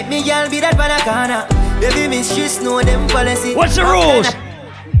shit. Me make me girl be that banana. Baby mistress know them policy. What's the rules?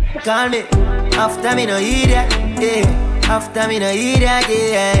 Call me after me no idiot. Yeah. After me no idiot.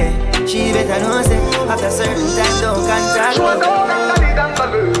 Yeah. She better know say after certain time don't contact. She want the whole gang.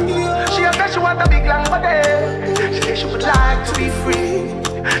 She said she want a big long body. She said she would like to be free.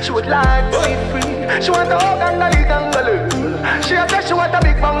 She would like to be free. She want the whole gang. She said she want a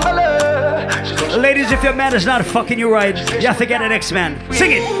big bungalow. Ladies, if your man is not fucking you right, you have to get an next man.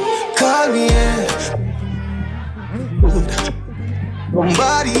 Sing it. Call me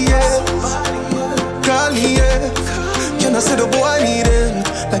somebody else. Call me Can I say the boy need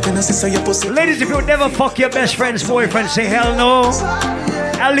it? Like can I say your pussy? Ladies, if you would never fuck your best friend's boyfriend, say hell no.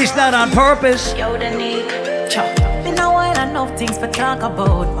 At least not on purpose. Yo, the Nick. Me know I enough things for talk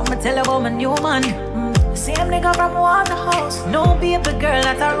about. I'ma tell you about my new man. Same nigga from Waterhouse. No baby girl,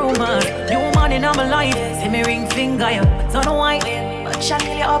 that's a rumor. New man in my life. See me ring finger, yeah. But on white. But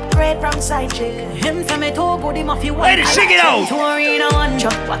Chanel upgrade from side chick. Him say me too good, him off you one. Ladies, sing it out. Two arena one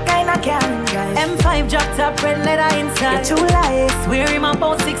truck. What kind of can drive? M5 drop top, red leather inside. Two lights. Wear him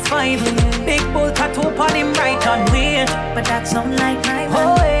about 6'5". Big bull tattoo on him right on weird. But that's something like my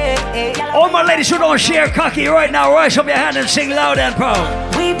oh, hey. All my ladies who don't share cocky right now, rise up your hand and sing loud and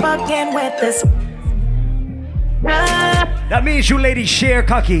proud. We fucking with this. That means you ladies share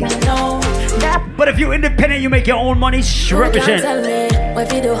cocky. No, but if you're independent, you make your own money, represent. Tell me where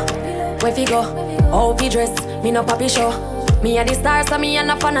fi do, where fi go, how fi dress, me no papi show. Me a the star, so me a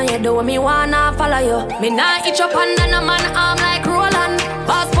no fan of you. Do me wanna follow you. Me nah itch up under no man arm like Roland.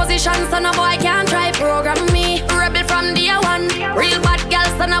 Boss position, so no boy can't try program me. Rebel from day one. Real bad girl,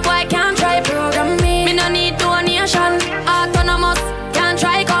 so no boy can't try program me. Me no need donation. Autonomous, can't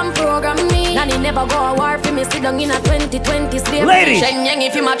try come program me. Nanny never go a war for me. Sit down in a 2020 slave. Ladies,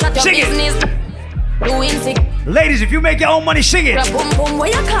 if you match at your sing business. It. Ladies, if you make your own money, sing it. Boom boom, what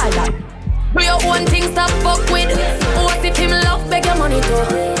you call that? Do your own things to fuck with. What if him love beg your money too?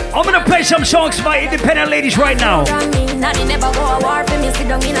 I'm gonna play some songs for my independent ladies right now. Nanny never go a war for me. Sit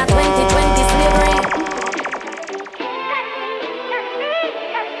down in a 2020 slavery.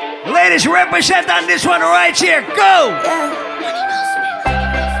 Ladies, represent on this one right here. Go!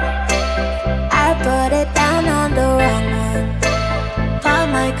 I put it down on the wrong one. Paul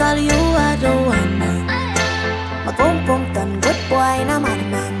Michael, you are the one man. My boom boom done good boy and I'm a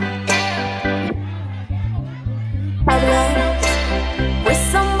man. With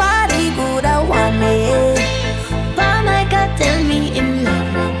somebody good I want me. Paul Michael, tell me in love.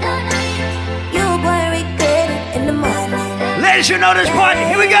 You gonna regret it in the morning. Ladies, you know this part.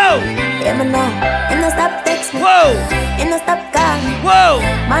 Here we go. Yeah, me know. And I stop text me. Whoa. And I stop call me. Whoa.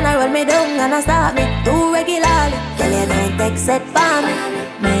 Man, I roll me down and I stop me too regularly. Tell you don't text it for me.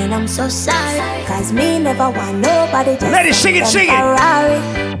 Man, I'm so sorry. Cause me never want nobody just ladies, sing it, sing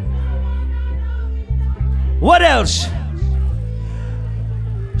it. What else?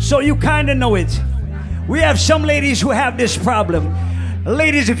 So you kinda know it. We have some ladies who have this problem.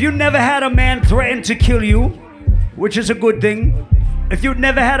 Ladies, if you never had a man threaten to kill you, which is a good thing. If you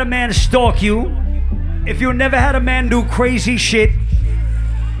never had a man stalk you, if you never had a man do crazy shit,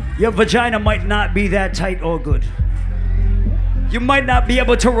 your vagina might not be that tight or good. You might not be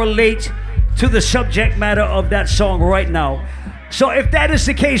able to relate to the subject matter of that song right now. So if that is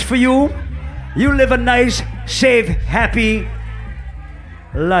the case for you, you live a nice, safe, happy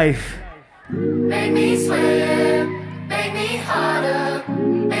life. Make me sweat, make me harder,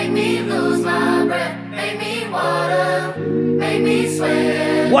 make me lose my breath, make me water, make me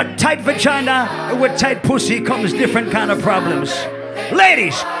sweat. What tight vagina and with tight pussy comes different kind of problems.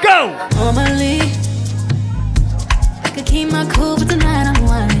 Ladies, go! Normally, I could keep my cool, but tonight I'm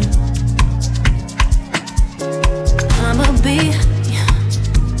whining. I'ma be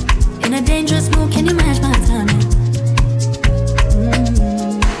in a dangerous mood, can you match my timing?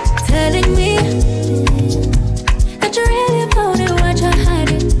 Telling me that you're really about it, what you're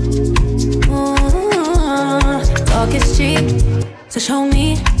hiding. Talk is cheap, so show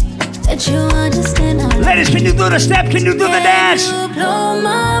me that you understand how. Ladies, can you do the step? Can you do the dance? You blow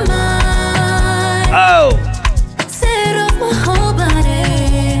my mind. Oh! Set off my whole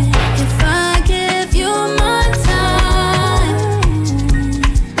body. If I give you my time,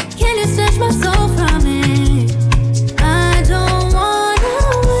 can you snatch my soul from me? I don't wanna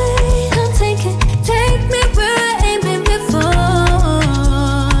wait. I'm taking, take me where I ain't been before.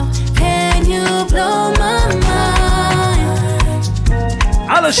 Can you blow my mind?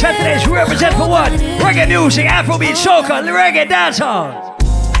 All the Saturdays we represent for what? Reggae music, Afrobeats, Soca, Reggae, Dancehall.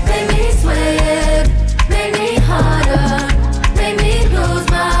 Make me sweat, make me harder, make me lose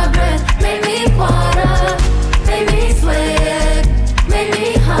my breath, make me water, make me sweat, make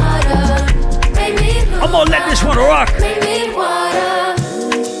me harder, make me lose I'm gonna let this one rock. make me water.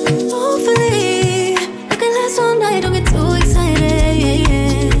 Hopefully, I can last all night, don't get too excited.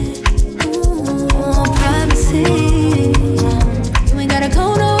 Ooh, privacy. You ain't gotta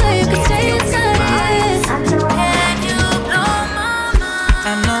go nowhere, you can stay inside. Can you blow my mind?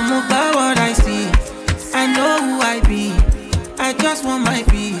 I'm not moved by what I see. I know who I be. I just want my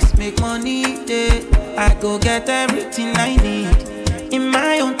peace, make money, yeah. I go get everything I need in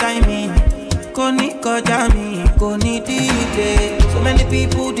my own timing. Koni kojami, koni dide. So many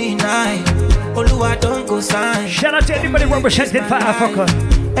people deny. Oluwa don't go sign. Shout out to anybody representing for Africa.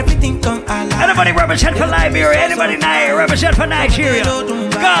 Everything come alive. Anybody represent for Liberia? Anybody represent for Nigeria?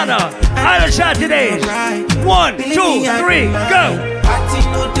 Ghana? Island Saturdays. 1, 2, 3, go! Party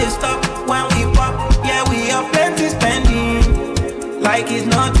no they stop. when we pop. Yeah, we have plenty spending, like it's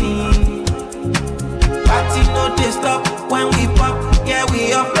nothing. Party no they stop when we pop. Yeah,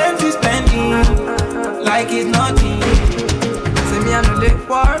 we have plenty spending, like it's nothing. Say me I know they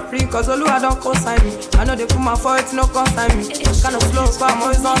worry, cause all I don't consign me. I know they put my foot, no consign me. Kind of slow, but I'm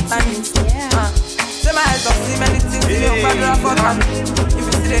always on timing. Say my head up, see many things, see your father for time. If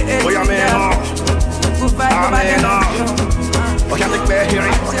you see the edge, good vibe, go back in. Oh, can't take bear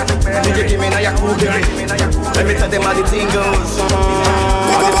hearing. Nigga, give me now your cool hearing. Let me tell them how the thing goes.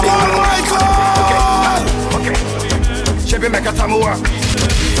 Okay. Chevy make a tamua.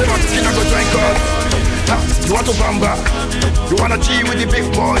 Say my skin I go drink up. You want to bamba? You wanna G with the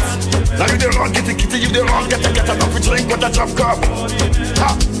big boys? Now you the wrong, get the kitty, you the wrong, get enough to drink with a drop cup.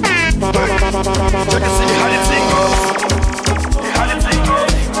 Ha! Let me see how the thing goes. How the thing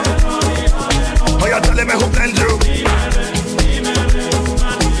goes. Oh, you're telling me who blend you?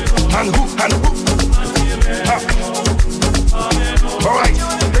 And who? Ha! Alright,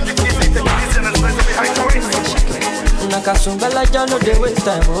 take it easy, and let's be behind the waist. Nakasumbala jano de waste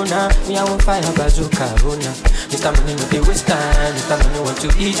time, oh nah. Me I want fire bazooka, oh nah. Mr. Money no de waste time, Mr. Money want to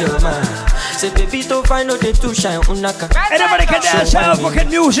eat your man. Say baby to find no de too shine, unaka. Anybody can dance African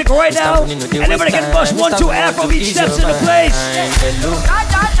music right now. Anybody can bust 1, 2 Afrobeats steps in the place. Hello,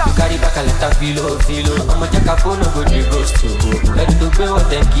 you carry back a lot of filo. I'ma check a phone, no go de ghost to go. Ready to pay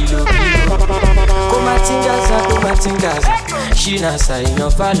what 10 kilo. Come tingaza, she na say no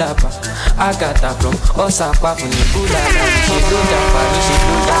falapa. I got her from Osaka from the Bulala. She do japa.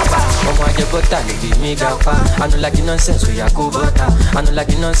 Omo aje bota ni be me gapa. I no like the nonsense we go bota.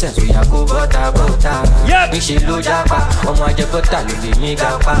 Me she do japa. Omo aje bota ni be me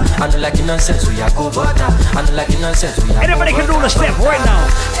gapa. I no like the nonsense we go bota. Anybody can do the step right now.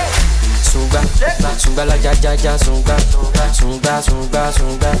 Sunga la ja sunga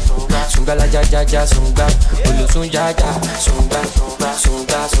la ja sunga ulu sunga la ja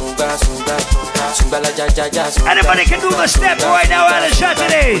sunga. Anybody can do the step right now out of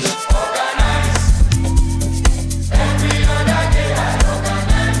Saturdays.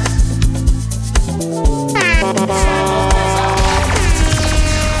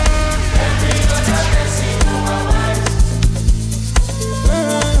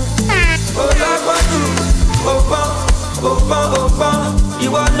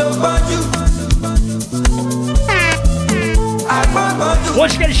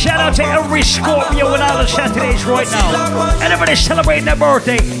 Once again, shout out to every Scorpio in all the Saturdays right now. Everybody celebrating their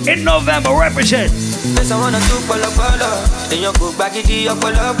birthday in November. Represent. Yes, I wanna do polo. Then you go back to your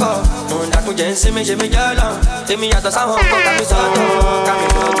polo. That could just see me, Jimmy Jala. Take me out of some home, come soto.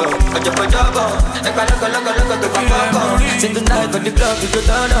 I just put your ball. If I look at the papa. Sing the night, but the club is the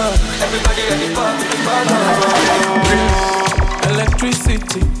turn up. Everybody at the pub,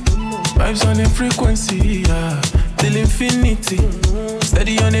 electricity, vibes on a frequency, yeah. Till infinity,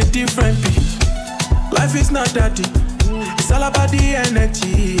 steady on a different beat. Life is not that deep. It's all about the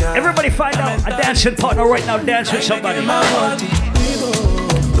energy. Yeah. Everybody find out a dancing partner right now. Dance with somebody.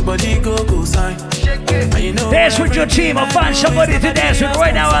 The body go sign. Dance with your team or find somebody to dance with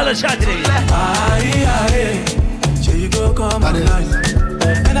right now all the Saturdays. Here you go, come online.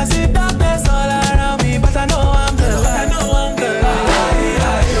 And I see darkness all around me, but I know I'm the light.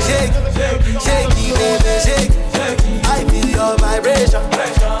 Shake, baby, shake. I feel your vibration.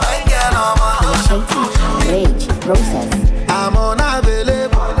 I get on my Rage, process. I'm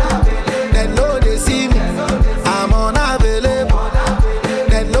unavailable. They know they see me. I'm unavailable.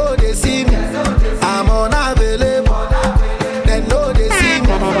 They know they see me. I'm unavailable. They know they see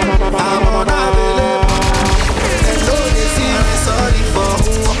me. I'm unavailable. They know they see me. Sorry for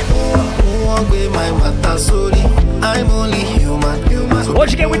who won't be my matter. Sorry, I'm only human.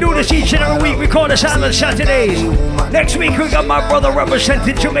 Once again, we do this each and every week. We call this Island Saturdays. Next week, we got my brother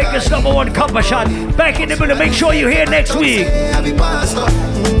representing Jamaica's #1 cover shot. Back in the middle. Make sure you're here next week.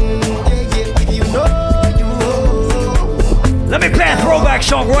 Let me play a throwback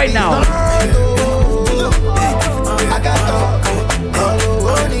song right now.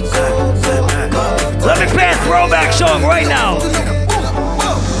 Let me play a throwback song right now.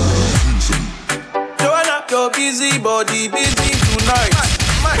 Joanna, your busy body busy tonight.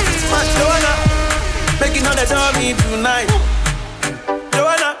 Joanna, making all the dummy tonight.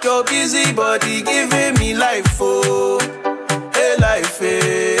 Joanna, your busy body giving me life, oh, hey life,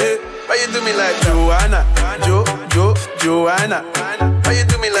 hey. Why you do me like Joanna, Joanna? Why you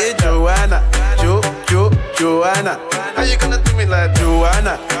do me like Joanna, Joanna? How you gonna do me like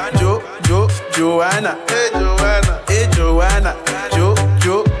Joanna, Joanna? Hey Joanna, Joanna,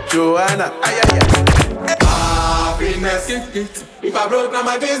 Joanna. Ay ay ay. happiness. If I broke, now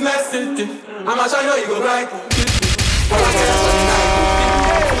my business. I'ma show you go right.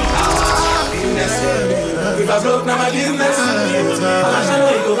 If I broke, now my business. I'ma show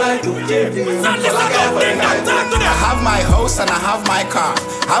you go right. I have my house and I have my car.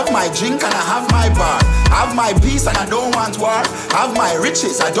 Have my drink and I have my bar. Have my peace and I don't want war. Have my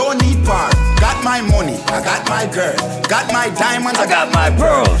riches, I don't need bar. Got my money, I got my girl. Got my diamonds, I got my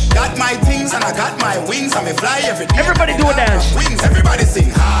pearls. Got my things and I got my wings. I may fly every day. Everybody do a dance. Wings, everybody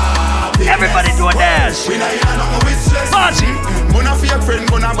sing happiness. Everybody do a dance. We not hear nothing with stress. Party. Gonna fake friend,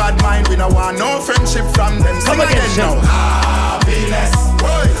 gonna bad mind. We don't want no friendship from them. Come again, now. Happiness.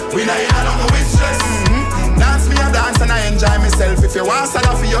 We not hear nothing with stress. Dance me a dance and I enjoy myself. If you want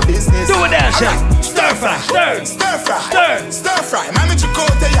salad for your business, do a dance, right. Stir fry, stir, stir fry, stir fry. Mami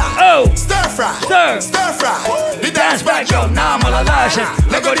chicote ya. Oh, stir fry, stir fry. The dance back yo, now I'm all alive.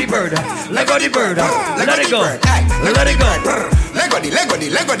 Let go the bird, let go the bird, let it go, let it go. Let go the bird,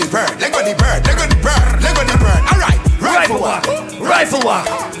 let go the bird, let go the bird, let go the bird. All right, rifle walk,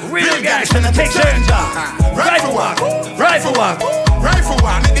 real gangsta take turns. Rifle walk, rifle walk.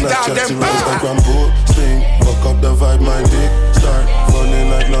 Make the dog them sting, fuck up the vibe, my dick start falling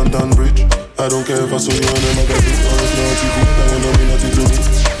like London Bridge. I don't care if I saw you on another beat or it's not TV. Now you know me nothing to me.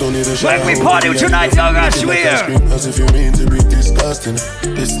 Don't need a shower. Like we party tonight, dog, I swear. As if you mean to be disgusting.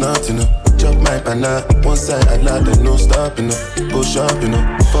 It's not enough. Chop my banana, one side I lie, then no stopping up. Go shopping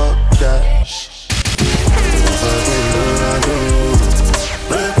up, fuck that.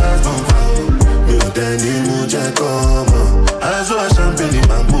 Breakfast on fire, mutiny mucha como. I saw a champagne in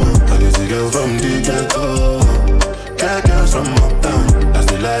my book. I guess a girl from the ghetto. Cat girls from uptown. That's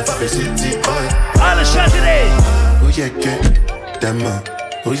the life of a city boy. On a Saturday. Oh yeah, Dama.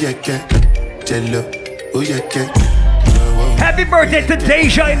 Oh yeah, Jello. Oh yeah, Happy birthday to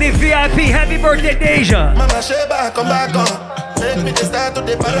Deja in the VIP. Happy birthday, Deja. Mama Sheba, come back on. Take me to start to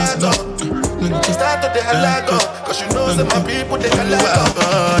the paragon. Start to the halago. Cause you know that my people they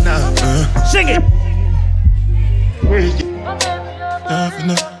halago. Sing it.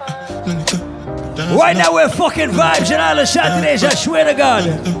 Right now we're fucking vibes and all the Saturdays, I swear to God.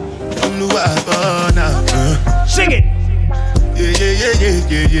 Sing it.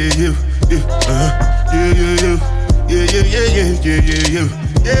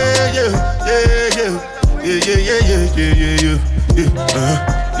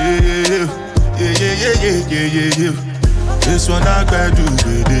 This one I gotta do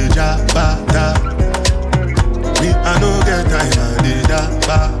with the jabba. Me, I no get time, I did that.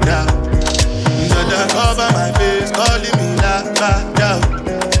 Dada cover my face, calling me la.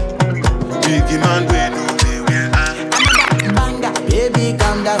 Biggie man, we know me where I am. Baby,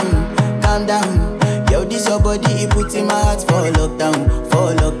 calm down. Yo, this your body, it puts in my heart for lockdown.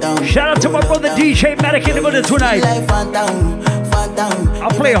 Shout out to my brother DJ Matic in the middle tonight.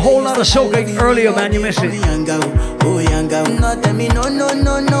 I'll play a whole lot of soca earlier, man, you missed it. Oh, young girl, no, tell me no.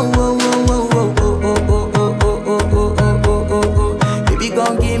 Baby,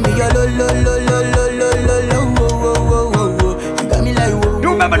 gon' give me your lo. You got me like whoa. You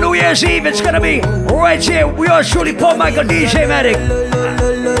remember New Year's Eve? It's gonna be right here. We are truly Paul Michael DJ Matic.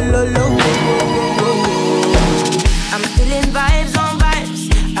 I'm feeling vibes on vibes.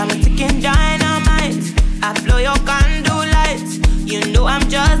 I'm ticking dynamite. I blow your candle lights. You know I'm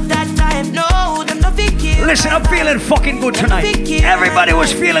just that type. No, them not fake. Listen, I'm feeling fucking good tonight. Everybody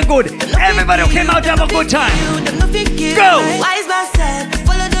was feeling good. Everybody came out to have a good time. Go! Wise man said,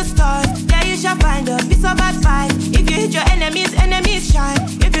 follow the stars. There you shall find a piece of advice. If you hit your enemies shine.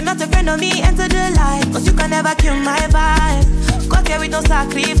 If you're not a friend of me, enter the light. Cause you can never kill my vibe. Got here with no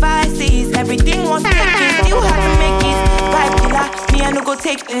sacrifices. Everything was taken. You had to make it. Vibe killer. Me, I no go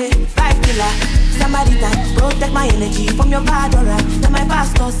take it. Vibe killer. Somebody that protect my energy from your bad aura. Now my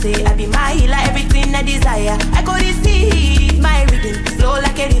pastor say I be my healer, everything I desire. I go receive my reading, flow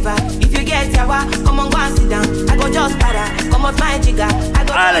like a river. If you get yawa, come on, go and sit down. I go just para, come off my jigger. I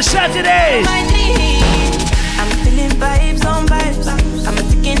go all the Saturdays. My dreams. I'm feeling vibes on vibes. I'm a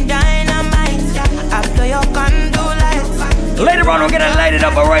ticking dynamite. I blow your candle lights. Later on, we're gonna light it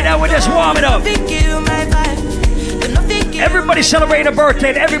up, but right now we're just warming up. Everybody celebrating a birthday,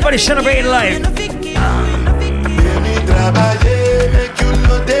 and everybody celebrating life.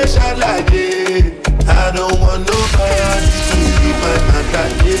 I don't want nobody to be my matter.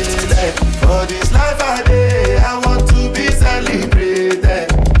 For this life I live, I want to be celebrated.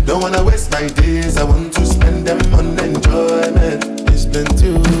 Don't wanna waste my days, I want to spend them on enjoyment. It's been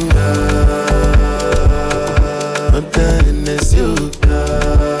too long, but then it's you.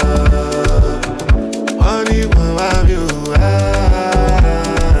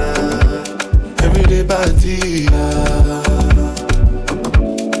 Everyday party,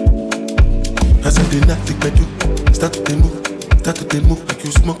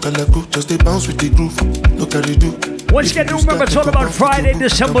 Calaco, just they bounce with the groove. No carry do. Once again, remember it's all about Friday,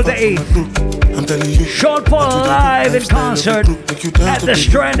 December the 8th. I'm telling you. Sean Paul live in concert at the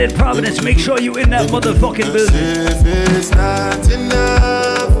Strand in Providence. Make sure you in that motherfucking building. If it's not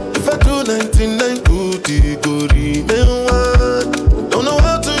enough, if I do 99 goody goody, me one. Don't know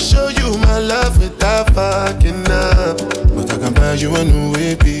how to show you my love without fucking up. But I can buy you a new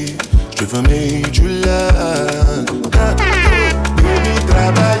baby. Straight from me, July. Baby,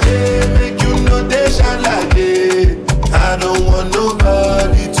 trabaye, make you know they shall like it. I don't want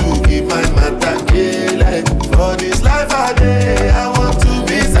nobody to keep my matter like for this life I day, I want to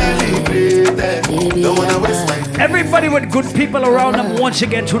be celebrated. Don't wanna waste my time. Everybody with good people around them once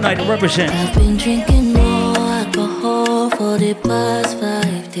again tonight represent. I've been drinking more alcohol for the past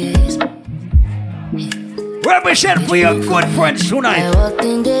 5 days. Represent for your good friends tonight. I walked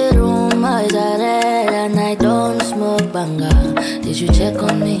in the room, eyes are red, and I don't smoke banga. Did you check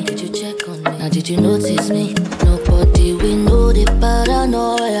on me? Did you check on me? Now did you notice me? Nobody will know the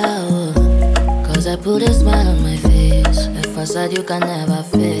paranoia. Cause I put a smile on my face, a facade you can never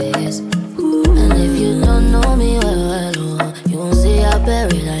face. And if you don't know me well, you won't see how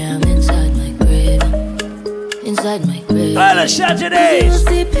buried I am inside my grave. Inside my grave. All the Saturdays. You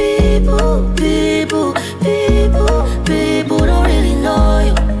see people don't really know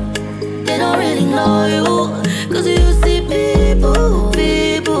you. They don't really know you. Cause you see people,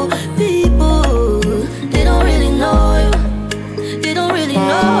 they don't really know you. They don't really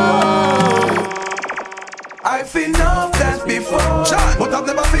know. I've seen enough dance before, but I've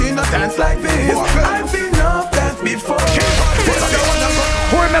never seen a dance like this. I've seen enough dance before.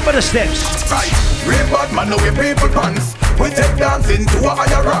 Who remember the steps? Right, real bad man, no way people pants. We take dancing to a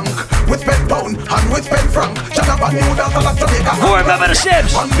higher rank. We spend pound and we spend franc. Jonathan New Dance and Jamaica. Who remember the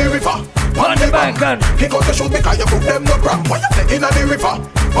steps? On the river, on the bank. Kick out the shoes because you put them no cramp. Why you say in the river,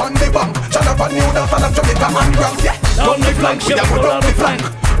 on the bank. Jonathan New Dance and Jamaica and Grand. Yeah, on the flank, we go down the flank.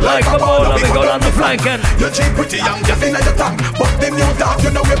 Like a ball, we go down the flank and you're cheap, pretty young, just in your tongue. But them new dance,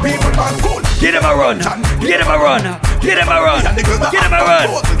 you know where people are cool. Give them a run, give them a run, give them a run, give them a run.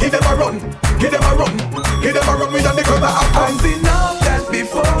 Give them a run, give them a run, give them a run. We done the girl that I've seen enough dance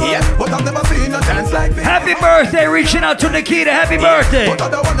before. Yeah, but I've never seen a dance like this. Happy birthday, reaching out to Nikita, happy birthday. But I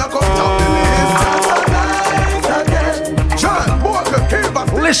don't wanna come top the list. John,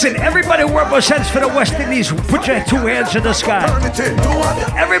 listen, everybody who represents for the West Indies, put your two hands in the sky.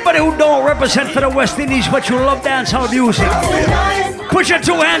 Everybody who don't represent for the West Indies, but you love dancehall music, put your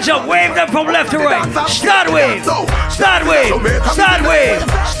two hands up, wave them from left to right. Start wave, start wave, start wave,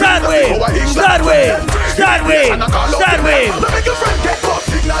 start wave, start wave, start wave, start wave.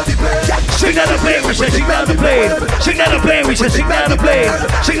 Signal the plane, we said signal the plane. Signal the plane, we said signal the plane.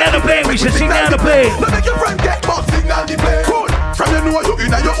 Signal the plane, we said signal the plane. Make your friend get boss, signal the plane. Cool. From you know you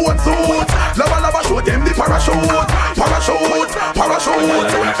in your own suit. Lava show them the parachute.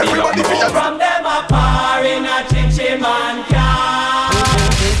 Everybody feel from them a par in a chichi man car.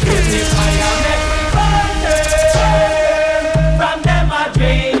 If the fire make me burn them. From them a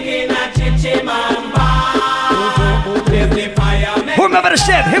drink in a chichi man bar. If the fire make me remember the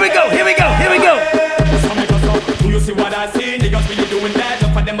step, here we go, here we go, here we go. Do you see what I see? Niggas really doing that.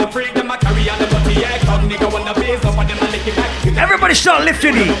 Just for them a freak, them a carry on the body. Yeah, come nigga on the base, up for them a lick it back. Everybody start lift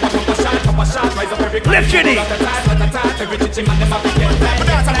your knee. Lift your knee.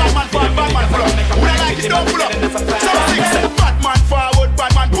 Batman forward,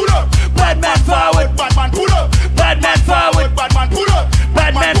 Batman pull up. Batman forward, Batman pull up. Batman forward, Batman pull up.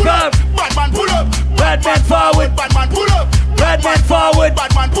 Batman forward, Batman pull up. Batman forward, Batman pull up. Batman forward,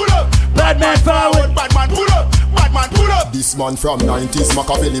 Batman pull up. Batman forward, Batman pull up. Batman pull up. This man from 90s,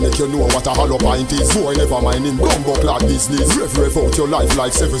 Machiavelli make you know what a hollow pint is. Boy, never mind him, bumbo clad business. Rev out your life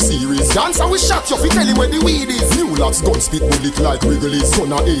like 7 series. Dancer we shot you, fi tell him where the weed is. New laps gun spit bullet like Wrigley's.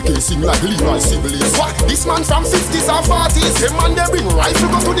 Son of AK sing like Levi Sibley's. What? This man from 50s or 40s. Them man they bring rifle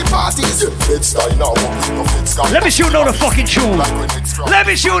go to the parties. It's style now, let me see you know the fucking tune. Let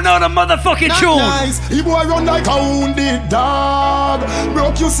me see you know the motherfucking tune. Nice. He boy run like a wounded dog.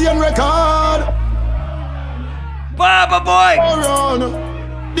 Broke you see on record. Baba boy. Run.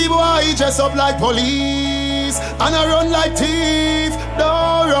 The boy he dress up like police and I run like thief.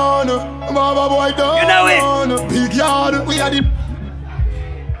 Don't run. Baba boy don't you know run. It. Big yard. We are the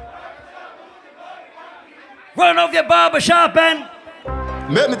run off your barbershop and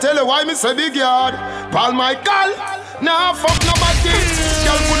let me tell you why me say big yard. Paul Michael. Nah fuck nobody.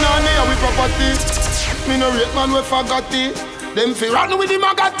 Girl punani and we property. Me no rate man we forgot it. Them fi run with the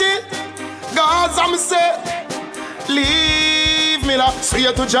magati. Cause I'm say leave similar.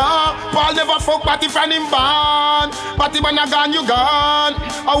 Swear to Jah, Paul never fuck Patty from him born. Patty man a gone, you gone.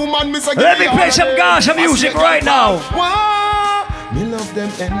 A woman miss a Let me play some Gaza music right now. Me love them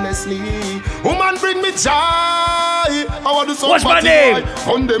endlessly. Woman bring me joy. I want to What's my name?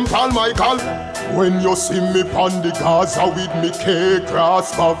 On them Paul Michael. When you see me pon the Gaza with me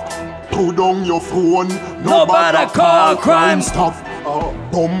K-Cross puff, put down your phone. Nobody call crime stuff.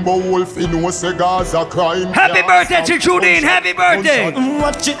 Bumbo Wolf in was a Gaza crime. Happy birthday to Judine. Happy birthday.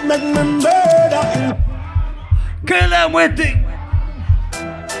 Watch it make me murder. Kill them with it.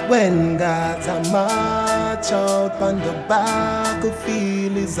 When Gaza march out on the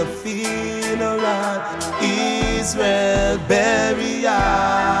battlefield is a funeral. Israel burial.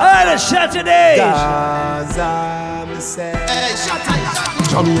 All the Saturdays. Gaza, me say. Hey, shut up.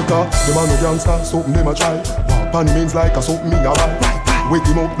 Jamaica, the man no gangsta, something them a try. Walk pan means like a something me a buy. Wake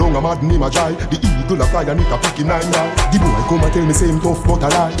him up, down a mad name a try. The eagle a fly and it a pick him 9 down. The boy come and tell me same tough but a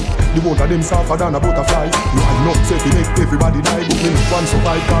lie. The one of them softer than a butterfly. You have not said to make everybody die, but me not one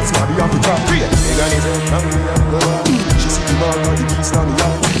survive cause somebody have to try. She see the man of the beast on the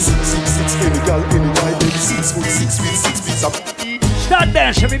yard. 6'6", any girl, any guy, baby 6 foot 6 feet, 6 feet up. Start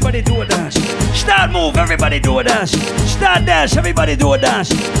dance, everybody do a dance. Start move, everybody do a dance. Start dance, everybody do a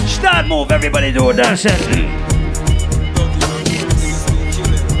dance. Start move, everybody do a dance.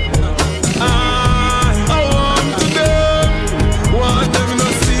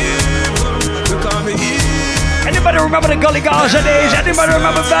 Anybody remember the Gully Gaza days? Anybody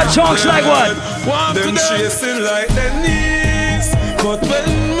remember bad songs like what? Them chasing like their knees, but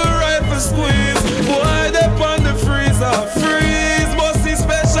when my rifle squeeze, boy they on the freezer, freeze, bossy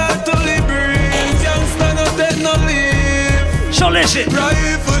special to liberate, youngster no dead no leave. So listen.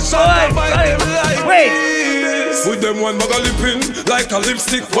 Rifle shot by them like wait. With them one mugga lipping like a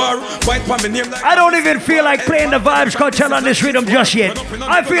lipstick war. White pa me name like I don't even feel like playing the Vibes Cartel on this rhythm just yet.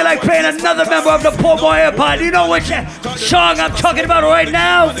 I feel like playing another member of the Poor Boy Empire. You know which song I'm talking about right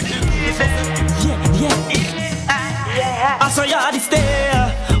now? I saw you this day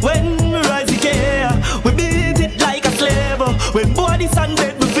when we rise again. We beat it like a slave. When body's on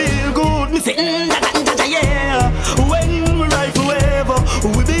bed we feel good. Me say yeah. When we ride forever,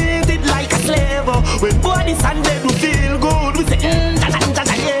 we beat it like a slave. When body's on bed we feel good. We say yeah.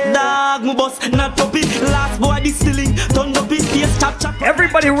 Dog me boss, not puppy. Last boy distilling, turn up his face, chop chop.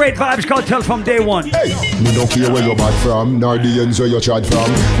 Everybody rate Vibes Cartel from day one. Hey, me don't care where you're bad from, nor the ends where you tried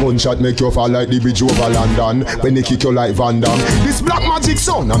from. One shot make you fall like the bridge over London. When they kick you like Van Damme. This black magic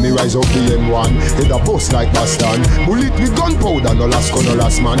son, and me rise up the M1. Head a bust like Boston. Bullet with gunpowder, no last gun, no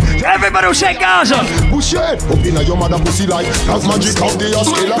last man. Everybody who say Gaza. Push your head up in your mother pussy like that's magic out there. My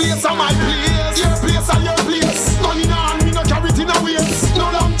place and my place, your place and your place. None in hand, me no carry it in a waist.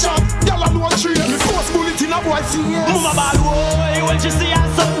 No long chat, y'all a no trace. Me force bullet in a boy face. Mama ball boy, when she see her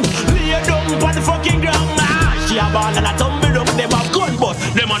son, lay down on the fucking ground. She a ball and a tumble down. Them a gun, but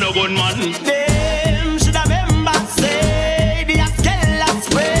them a no gun man. Them should have remember say the Askella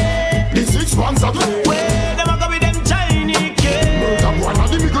spray. The 6 months ago, where them a go with them Chinese kids. Murder boy and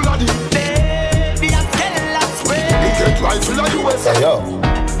the middle of the Askella spray. They get rifle a US. Hey yo.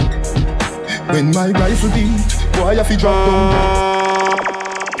 When my rifle beat, boy I fi drop down.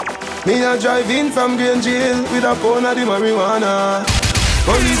 Me a drive in from Green Jail with a pound of the marijuana.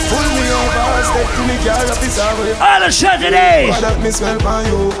 Police pull me over, step to me car officer. All the Saturdays. What that me smell on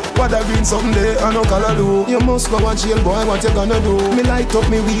you? What that green someday I no color do? You must go and jail, boy. What you gonna do? Me light up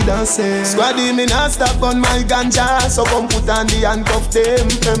me weed and say, Squaddy, me not stop on my ganja, so come put on the handcuff them.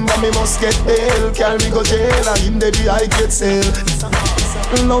 Remember me must get bail, carry me go jail, and in the I get sale.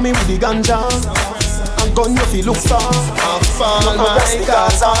 Love me with the ganja. Gun you feel look for and fall my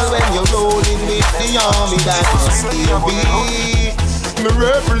cause all when you're rolling with the army that must be me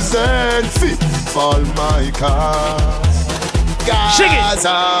represent fit fall my cause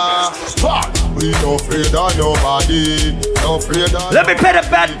Gaza we no afraid of nobody no afraid of let me play the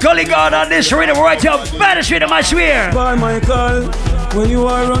bad gully guard on this rhythm right here baddest rhythm I swear by Michael when you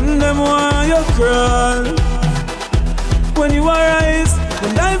are run them while you crawl when you are rise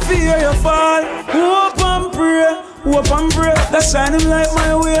when I fear you fall, hope and pray, that shine him like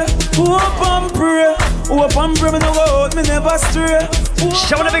my way. Hope and pray, me no go out, me never stray.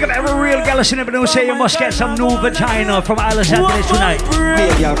 So I want to pick up every real gal listening but don't say you must get some new vagina from Island Saturdays tonight.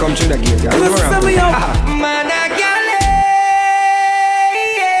 Hey, y'all come through the gate, y'all. Listen me up. Man, I got it.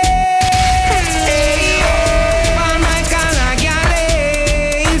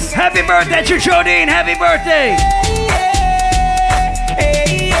 Happy birthday to Jodine, happy birthday.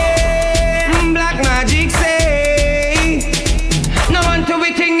 Black magic say, no one to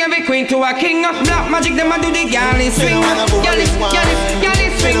be thing every queen to a king. Black magic, them a do the galley swing. Galley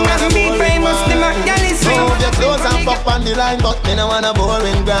swing. Nothing be famous, them a galley swing. Move your clothes and fuck on the line, but me no want a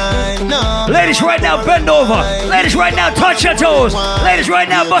boring grind. No. Ladies, right now, bend over. Ladies, right now, touch your toes. Ladies, right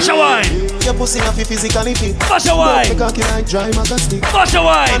now, bust a wine. Your pussy not physically fit. Bust a wine. Bust a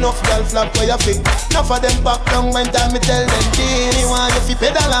wine. Enough girl flap for your feet. Enough of them back down when time me tell them me want you fi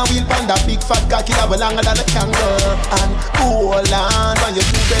pedal and wheel pan that big fat cocky that longer than a kangaroo. And hold on when you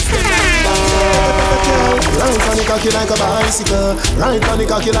do best in Ride on the cocky like a bicycle. Ride on the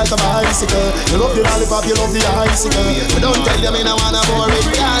cocky like a bicycle. You love the lollipop, you love the icicle. But don't tell them me no wanna boring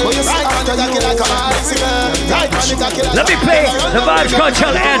guy. Ride on the cocky like a bicycle. Ride on the cocky like a bicycle. Let me play the Vibes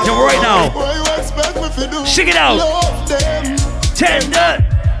Cartel anthem right now. Sing it out. Tender.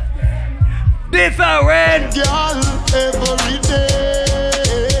 Different. Girl, every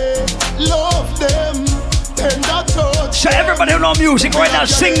day. Love them. Tender touch. So everybody who know music right now,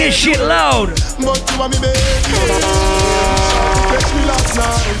 sing this shit loud. But you want me baby. Catch me last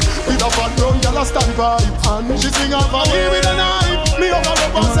night. With a fat brown girl a stand vibe. And she sing off a me with a knife. Me over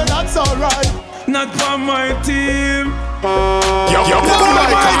up and say that's alright. Not for my team. Yo,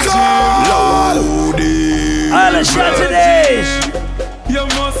 All the Saturdays. You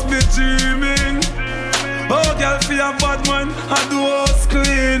must be dreaming. Oh, girl, feel a bad man, I do house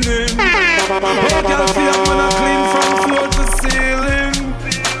cleaning. Oh, girl, feel a man, I clean from floor to ceiling.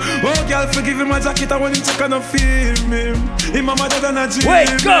 Oh, girl, forgive him my jacket, I want him to kind of feel me. Him a mother than a dream.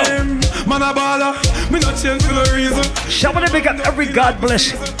 Wait, go! Man a baller, me not change for no reason. Somebody pick up every God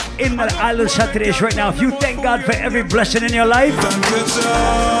bless in the Island Saturdays right now. If you thank God for every blessing in your life. Thank you,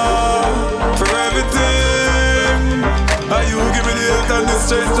 Jah, for everything. Are you give me the health and the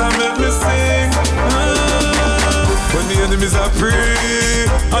strength and make me sing? When the enemies are free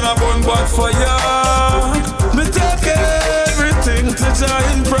and I burn back fire, me take everything to Jah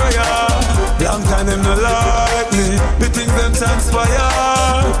in prayer. Long time them not like me, the things them transpire,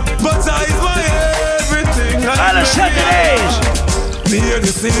 but Jah is my everything. Island Saturdays. Me and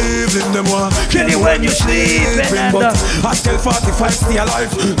you sleeping, them one kill you when you sleeping. But I tell 45 stay alive.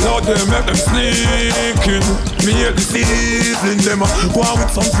 Now they make them sneaking. Me and you sleeping, them go on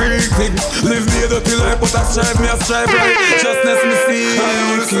with some freak thing. Live me a dirty life, but I strive right. Justness me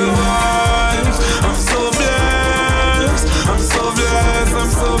seeking. I'm so blessed. I'm so blessed.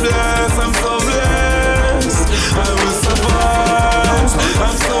 I'm so blessed. I'm so blessed. I will survive.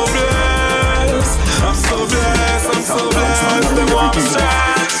 I'm so blessed. I'm so blessed. I'm so blessed.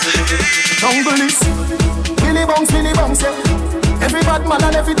 Jungle is Billy Bounce, yeah. Every bad man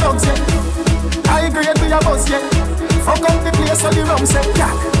and every dog, yeah. I agree with your boss, yeah. Fuck up the place on the rum,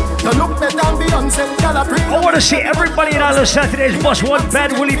 yeah. You look better than Beyonce, I want to see everybody in Island Saturdays bust one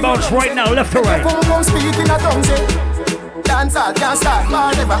bad Willie bounce right now, left to right. Speak in a tongue, Dancehall can't start,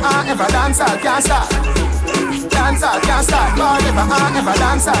 forever and ever. Dancehall can't start. Dancehall can't start, forever and ever.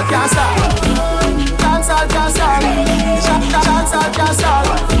 Dancehall can't start. Dancehall can't start. Dancehall can't start.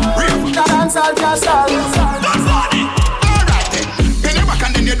 Dancehall can't start. Alright then. Then you back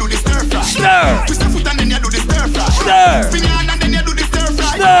and then you do the stir fry. Stir. Twist the foot and then you do the stir fry. Stir. Spin your hand and then you do the stir fry.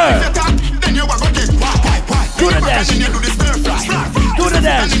 Stir. If you tap, then you walk again. Do the dance. Then you do the stir fry. Do the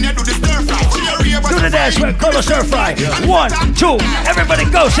dance. Then you do the stir fry. Do the dance with color stir fry. 1, 2, everybody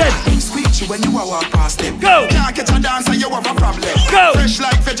go, said. Squeeze you when you walk past them. Go. Can't catch a dancer, you have a problem. Go. Fresh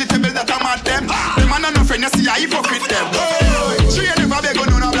like vegetable that I'm at them. The man and no friend, you see I hypocrite them. She ain't never beg on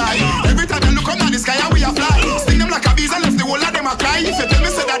no fly. Every time you look up at the sky and we a fly. Sting them like a bees and left the whole of them a cry. If you tell me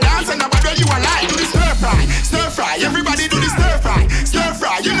say that dance and about where you a lie. Do the stir fry, stir fry. Everybody do the stir fry, stir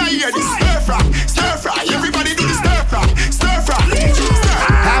fry. You know hear this stir fry, stir fry. Everybody do the stir fry, stir fry.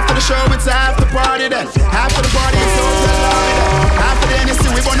 After the show it's after party then. After the party it's hotel lobby then. After the NSC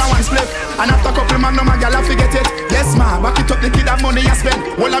we burn a one split. And after couple magnum a gal I forget it. Yes ma, back it up the kid have money you spend.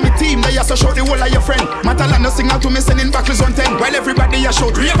 All of me team they so show the whole of your friend. Matalan no sing out to me sending buckles on 10. While everybody you show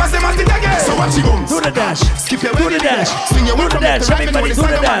 3 of us them at it again. So what you boom? Do the dance. Skip your Do the dance. Swing your Do the dance. Everybody do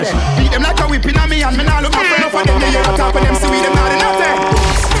the dance. Beat them like a whipping on me and me now look up for them. They hear a top of them see we them not nothing.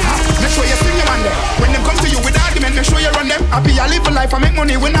 Make sure you sing your man there. When them come to you with argument, make sure you run them. Happy I live a life, I make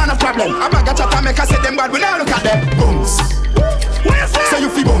money, we not a problem. I bag a chat and make I say them bad, we now look at them. Booms. So you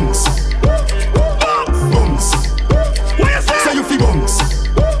feel booms. Booms. So you feel booms.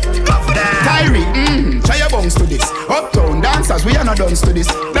 Kyrie, try your bones to this. Uptown dancers, we are not done to this.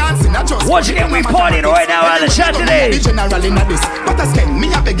 Dancing, not just. Once again, we partying right now on the Saturday. General in this, but I scan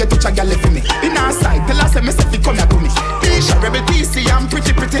me, I beg you to check your left for me. In our side, tell us a message, come here to me. Tisha, Rebel TC, I'm pretty.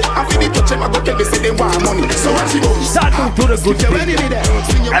 I feel it touch him, I go tell me, say they want money. So what you do? Start to do the good thing.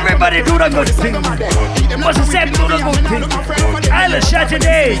 Everybody Everybody do the good thing. What's the same? Do the good thing. Island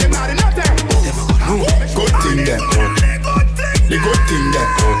Saturday. Good thing then. The good thing then.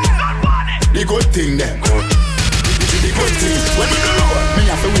 The good thing then. The good thing. When we do me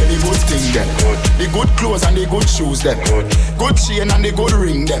have to wear the good thing then. The good clothes and the good shoes then. Good chain and the good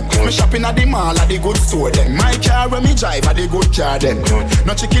ring then. Me shopping at the mall at the good store then. My car when me drive at the good car then.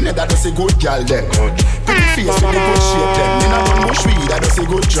 No chicken head that does a good girl then. Pretty face with the good shape then. Me not run bush weed that does a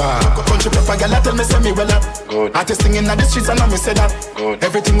good job. Country proper girl tell me say me well up. Artist singing at the streets and I me say that.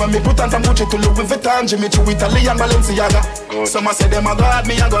 Everything when me put on from Gucci to Louis Vuitton, Jimmy Choo, Italy and Balenciaga. Some a say them a god,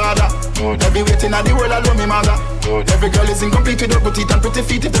 me a god. Every waiting at the world alone me mother. Every girl is incomplete with her good teeth and pretty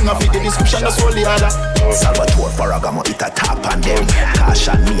feet. It do not fit the description, that's all the other. Salvatore Ferragamo, it a tap on them. Cash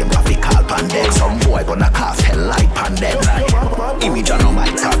and name, coffee call pan them. Some boy gonna cast hell light pan them. Image on my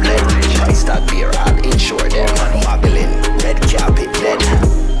tablet. Price tag beer, I'll insure them. Magdalene, red carpet, dead.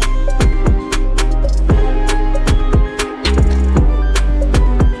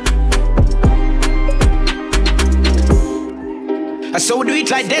 I saw do it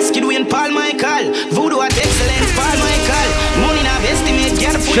like Desky doing Paul Michael. Voodoo at excellence, Paul Michael. Money now estimate,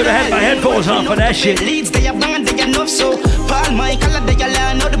 get a foot. Should have had my headphones on for that shit. Leads they are band, they enough so. Paul Michael, they are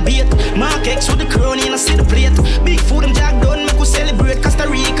land of the beat. Mark X with the crony and I see the plate. Big food and jack done, make we celebrate. Costa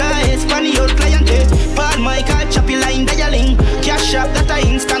Rica, Espanol client. Paul Michael, choppy line, dialing. Cash up that I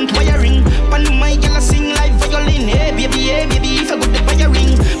instant wiring. Pan my girl sing like violin. Hey baby, if I got the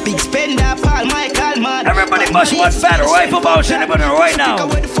wiring. Big spender, Paul Michael, man. Everybody must want battle rifle motion right now.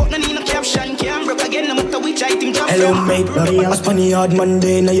 Hello mate, I spun the hard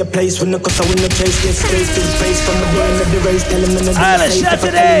Monday. Now your place when the cause I win the chase. Get straight to the face from the brain of the race. Tell him in the face.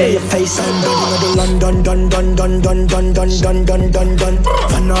 Saturday. Your face and London, done.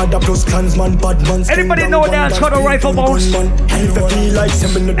 Another plus clansman, bad man. Anybody know dance for the rifle bones?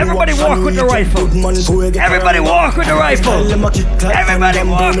 Everybody walk with the rifle. Everybody walk with the rifle. Everybody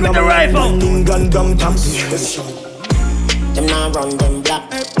walk with the rifle. Them now run them black.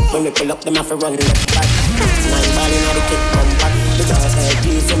 When we pull up, them have to run them back. 9 ball in the kick come back. The girls LP,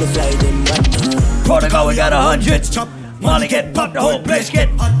 so we fly them back. Protocol, we got 100. Molly get popped, the whole place get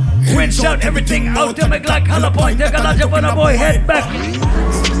rinse out everything out to make like hollow point. Take a lunge up on a boy head back.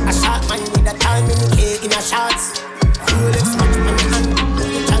 A shot man with a time in the cake in a shots. Rolex watch on the hand.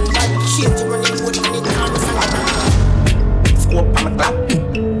 You can buy shit to run it wood and it comes out. Scope on my clap.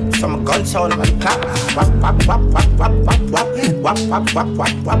 Some gun sound on the clap. Wap wap wap wap wap wap wap wap wap wap wap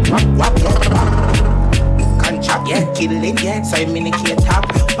wap wap wap. Contract, yeah, kill it, yeah. So I minicate top.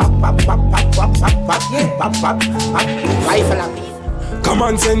 Wap wap wap wap wap wap wap wap wap wap. Rifle up.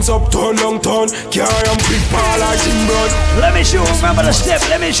 Common sense up, turn long turn. Carry on big ball like Timbron. Let me show, remember the step.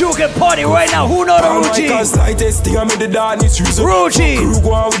 Let me show, can party right now. Who know the routine? Routine.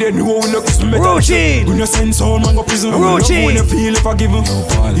 Routine. We no sense sound, man go prison. Routine. When you feel if I give him.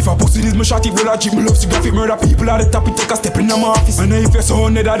 If I pussy this, me shot it, well I cheat. Me love cigarette, murder people at the top. It take a step in my office. And if you're so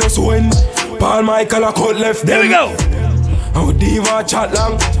that does win. Paul Michael, I cut left them. Here we go. I would diva chat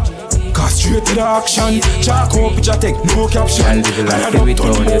long. Cause straight to the action. Chalk up, picture take no caption. I'll live a life with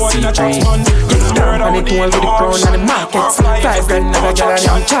on your C3. Stamp on the tool with the crown and the markets. 5 grand of a girl and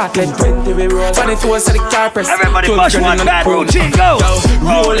young chocolate. 20 we roll for the toes of the carpets. Everybody must want that routine, go.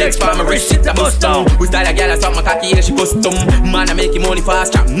 Rolex for my wrist, it a bust down. We style a girl, I saw my cocky, yeah, she bust down. Man, I make him money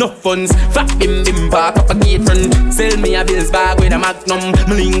fast, trap no funds. Fat bim bim, park up a gate front. Sell me a bills bag with a magnum.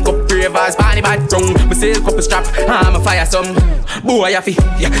 Me link up ravers, bunny bad tongue. Me sell couple strap, I'm a fire some. Boy, I feel,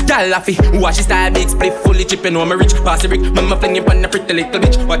 yeah, gal I feel. Watch his style, big split, fully chipping on my rich. Pass the brick, mama fling it on the pretty little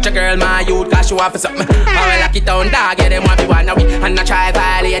bitch. Watch a girl, my youth, cause she want for something. I lock it down, dog, yeah, them want me one a week. And I try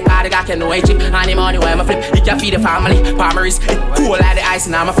violate, cause the guy can know it cheap. And the money where my flip, he can feed the family. Palmeries, it cool like the ice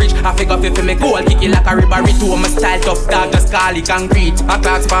in my fridge. I figure if me goal, kick it like a ribbery too. My style tough, dog, just call it concrete. I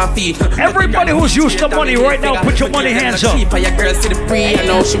class for feet. Everybody who's used to money right now, put your money hands up. Cheap, your girl see the free, I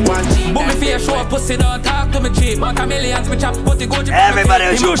know she want cheap. But me fear show pussy, don't talk to me cheap. But a millions, me chop, put it go to everybody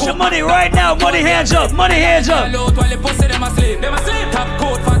who's used to money right now, money hands up, money hands up.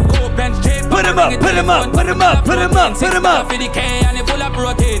 Put him up, put him up, put him up, put him up, put him up.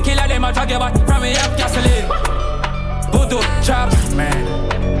 Killer them a talk about from me up gasoline. Voodoo chop,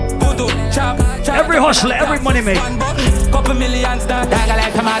 voodoo chop. Every hustler, every money maker. Couple millions done. Dog a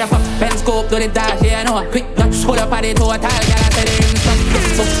like a motherfucker. Pen scope do the dash, yeah, no. Quick touch, pull up at the total. Girl, I said it in some.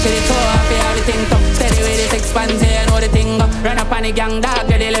 Look to the toe, I feel everything top. Steady with it expands, yeah, know the thing go. Run up on the gang, dog,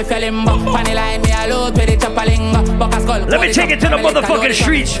 get the left your limbo. Funny line, me a load with the chopper lingo. Buck a skull. Let me take it to the motherfucking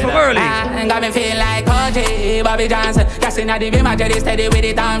streets from early. Got me feel like OJ, Bobby Johnson. Casting at the beam, I just steady with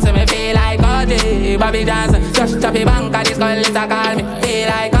the dance. Me feel like OJ, Bobby Johnson. Just chop it bank, this girl is a call me. Feel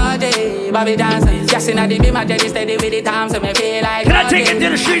like OJ. Bobby Johnson. Just in the beam, my jelly steady with the time, so me feel like. Can I take it to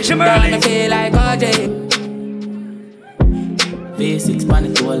the streets of Merlin? Me feel like OJ. V6 pan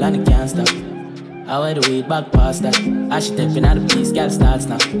it all and it can't stop. I wear the weed back past that. I should step in at the piece, girl starts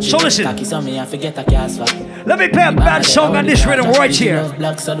now. So listen. Cocky so me, I forget a gas for. Let me play a bad song on this rhythm right here.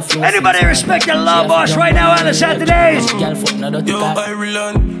 Anybody respect the love boss right now on the Saturdays? Yo,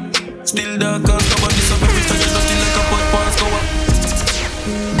 Ireland. Still dark and stubborn. This up every time you dirty like a pot pants go up.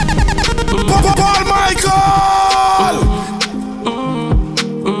 Paul Michael!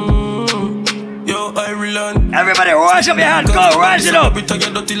 Yo, Ireland. Everybody rise up your hand, go, rise it up. Every time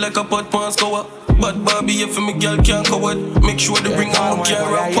you dirty like a pot pants go up. But Barbie, if me girl can't cover it, make sure they bring out care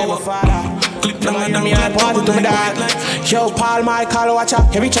power. Clip them and them I party to my dog. Yo, Paul Michael, watch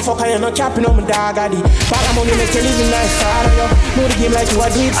out. You reach a fuck and you're not capping on my dog, Addy. Back I'm only make you live in nice style, yo. Know the game like you are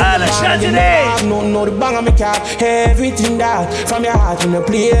deep. No, the bang on me cap. Everything that from your heart when you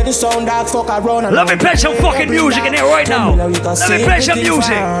play the sound that fuck around. Let me play some fucking music in here right now. Let me play some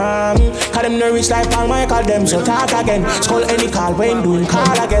music. Cause them no reach like Paul Michael, them so talk again. Skull any call when doing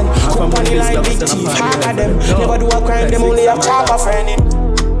call again. Company like big teeth, hard at them. Never do a crime, them only have chopper friend.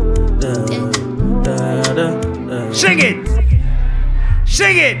 Sing it!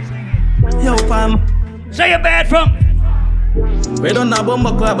 Sing it! Yo, Pam. Say it bad from. We don't know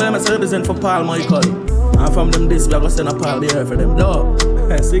Bumbo Club, but I'm a represent for Paul Michael. And from them this, we are going to send a Paul there for them. No,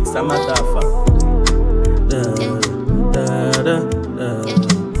 6 a matter of fact.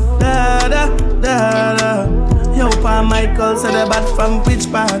 Yo, Paul Michael said they're bad from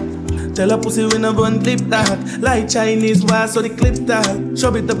which part? Tell a pussy we never want clip that. Like Chinese war, so the clip that.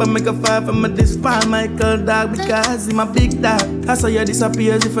 Show it up and make a fire from a this Paul Michael dog because he my big dog. I saw you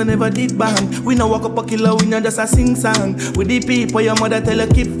disappear as if I never did bang. We no walk up a killer, we not just a sing song. With the people your mother tell you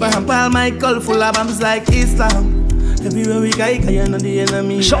keep fam. Paul Michael full of bombs like Islam. Everywhere we go, you're not the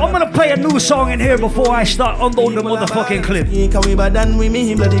enemy. So I'm gonna play a new song in here before I start unloading the motherfucking clip.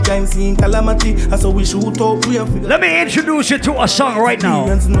 Let me introduce you to a song right now.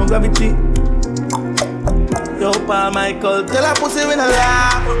 Yo, Paul Michael, tell a pussy when I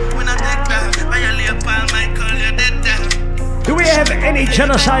laugh, when I take that. When you leave Paul Michael, you're dead there. Do we have any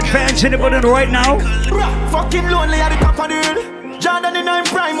genocide fans in the building right now? Fucking lonely at the top of the hill. Jordan in I'm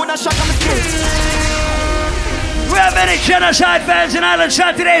prime when I shot on the skill. Do we have any genocide fans in Island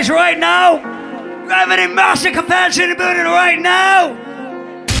Saturdays right now? Do we have any massacre fans in the building right now?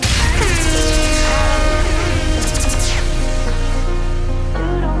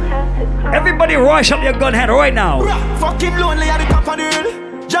 Everybody rise up your gun hand right now. Fucking lonely at the top of the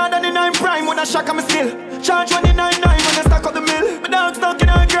hill. Jordan in I'm prime when I shock on my skill. Charge 29.9 when I stack up the mill. My dog stuck in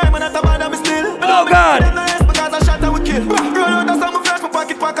a crime and I top of me still. Oh God. Because I shot and we kill. Roll out of some flash, my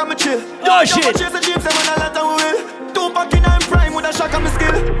pocket pack and me chill. Oh shit. Chase the jeeps and when I let them will. 2 pack in I'm prime when I shock on my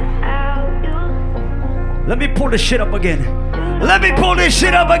skill. Let me pull this shit up again. Let me pull this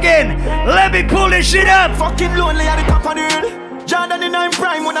shit up again. Let me pull this shit up. Fucking lonely at the top of the hill. Jordan in I'm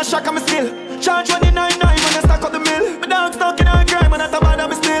prime when I shock on my skill. Charge 29.9 when I stack up the mill. My dog stuck in a crime and I top of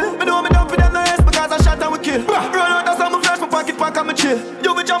me still. Me know me dump with them no ass because I shot and we kill. Roll out of some flash, my pocket pack and me chill.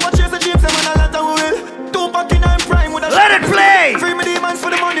 You be jump and chase the jeeps and when I let them will. 2 pack in I'm prime when I let it play. Free me demons for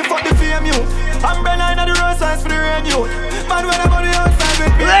the money, fuck the fame you. I'm Ben Line at the road signs for the rain you. Man when I'm on the outside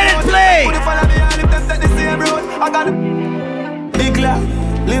with me. Let it play. Put the follow me and if them take the same road. I got it. Big life,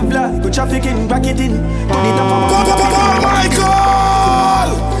 live life, go trafficking, back it in. Put it up on Michael.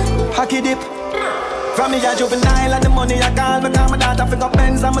 Hockey dip. From me a juvenile and the money I call. Me call my daughter for got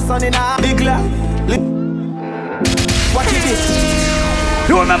Benz and my son in a big life. What it is?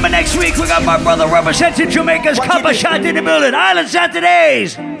 You remember next week we got my brother representing Jamaica's Copper Shot in the building. Island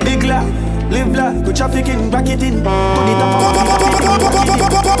Saturdays. Big life, live life, go trafficking, back it in. Put it up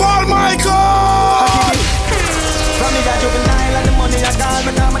on Michael. From me a juvenile and the money I call.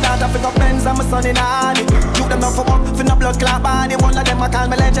 Me call my daughter for got Benz and my son in a you them not for work, for no blood clot body. One of them I call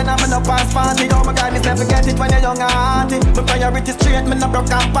me legend and me no pass party. Oh my God, me never forget it when you're young and hearty. My priority straight, me no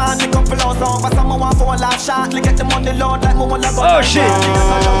broke up party. Couple hours over, someone want for a laugh shortly. Get the money load like me wanna go. Oh shit! She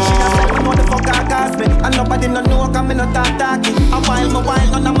a say me know the fuck I cost me. And nobody no know cause me no talking. A while,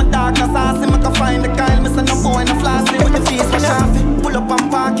 none of my dark no saucy. Me can find the Kyle, me say no boy no flossy. With the face for sharpie, pull up and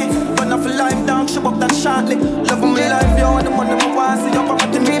park it. Run off a life down, she up that shortly. Love my life, yo, the money me want. See your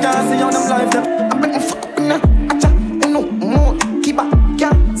property, me dance, see how them life them. I'm betting fuck up in the acha, no more. Keep up,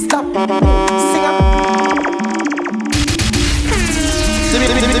 can't stop. Sing up.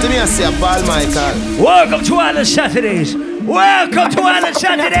 Let me say Paul Michael. Welcome to Island Saturdays. Welcome to Island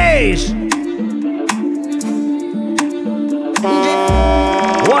Saturdays.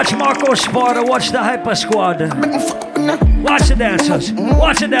 Watch Marco Sparta, watch the Hyper Squad. Watch the dancers.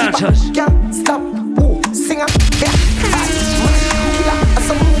 Watch the dancers. Can't stop. Ooh, sing up. Yeah. Killer.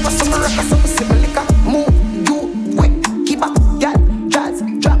 Some move, some rock, some simulika. Move, you, wait, keep up, girl. Jazz,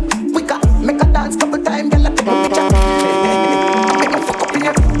 drop, quicker. Make a dance couple times, girl. Take a picture. Make a fuck up in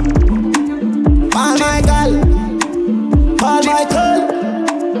ya. All my girl. All my girl.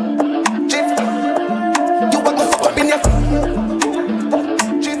 You want to fuck up in ya.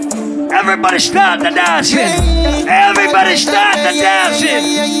 Everybody start the dancing. Everybody start the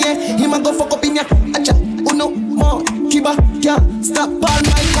dancing. He might go fuck up in ya. Acha, uno, more, kiba, can't stop. All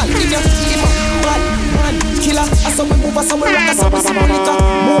my girl in ya. Him a bad man, killer. As some move, as some rock, as some simulika.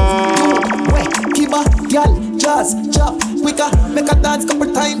 Move, you, wet, kiba, girl, jazz, chop, quicker. Make a dance couple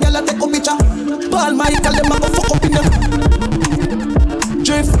times, girl, take a picture. All my girl, them a go fuck up in ya.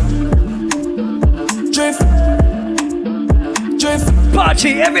 Drift, drift.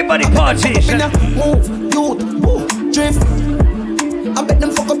 Party, everybody parties. Move, youth, move, drift. I bet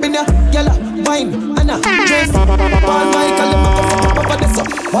them fuck up in ya, yalla, wine, Anna, drift. All my girl, them a go fuck up over this.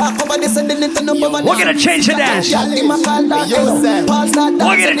 Walk over this and then turn up over this. We're gonna change the dance. We're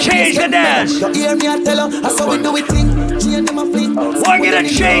gonna change the dance. You hear me, I tell her, I saw we do it clean. Change them a fleet. We're gonna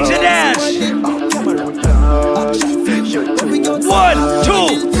change the dance. 1,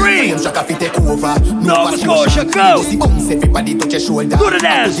 2, 3. Nova Scotia, go. Do the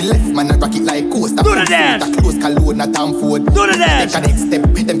dance. Do the dance. Do the dance. Take a next step,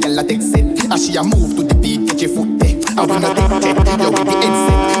 them gyal a take set. As she a move to the beat, get your foot there. I wanna take jet, yo with the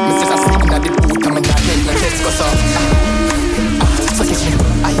headset. Me just a swing at the boot, I'm not letting the chest go so. So catch me,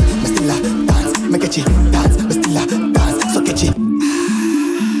 aye, me still a dance. Me catch you, dance, me still a dance. So catch you.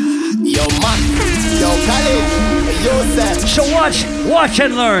 Yo man, yo college, yo Sam. So watch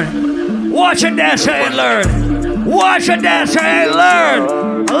and learn. Watch a dancer and learn. Watch a dancer and learn.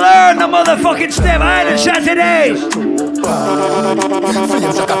 Learn the motherfucking step. Island Saturdays. Flames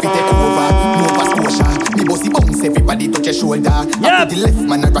shock off it take over. Nova Scotia, me bossy bounce, everybody touch your shoulder. Up to the left,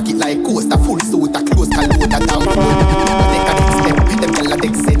 man, I rock it like coaster. Full suit, a close calogne, a damn fool. Take a next step, them gyal a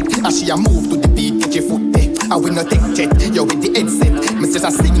take set. As she a move to the beat, get your foot there. I will not take jet, yo with the headset. Me just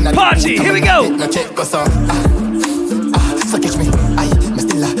a sing at party, here we go. No check, go so. So catch me, aye, me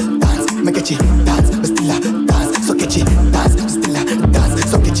still a dance. Me catch you, dance, me still a dance. So catch you, dance, me still a dance.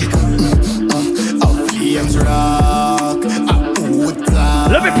 So catch you, our flames rock.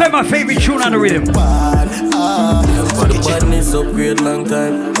 Let me play my favorite tune on the rhythm. Badness upgrade long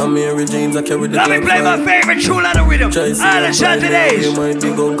time. I'm Mary James, I carry the Let me play my favorite tune on the rhythm. Island Saturdays. My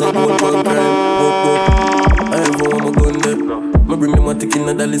big uncle one crime. I have home a gun there. I bring them a tick in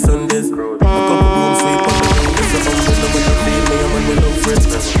the Dali Sundays. A couple room sweep on the ground. This is something that when you feel me, I'm with no friends.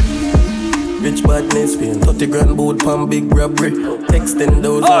 Rich badness, paying 30 grand boat pan big robbery. Texting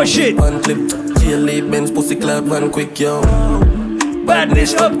those oh shit pan clip. GLA Benz pussy clap van quick yo.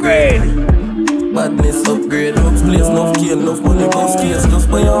 Badness upgrade. Badness upgrade. Looks place enough key, enough money bounce case. Just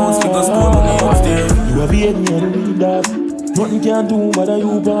buy your house because store money upstairs. You have hate me and read that. Nothing can do but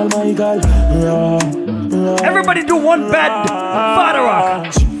you ball my girl. Everybody do one bad Fada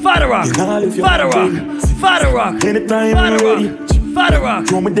rock. Fada rock. Fada rock. Fada rock. Anytime Fada rock. Fada rock.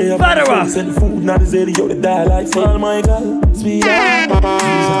 Fada rock. Send food, not as you the die like all my girl. Sweet I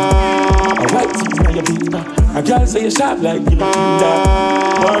white teeth now you beat that. A girl say you sharp like guillotine.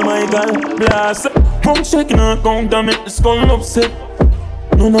 All my girl blast. Pump shaking her count to make the skull upset.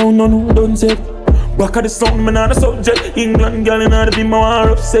 No, don't say. Back at the sound, man, on the subject. England girl in the be my war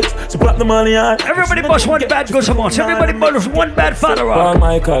of sex. She pop the money hard. Everybody bust one bad goes once. Everybody bust one bad Fada rock. All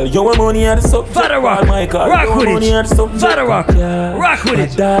my call, yo, I'm money at the subject. Fada rock. Rock with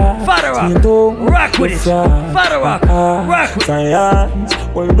it. Fada rock. Rock with it. Fada rock. Rock with it. Fada rock. Rock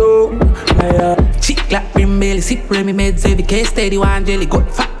with it. Chick like brim belly, sip Remy meds every case steady one jelly. Got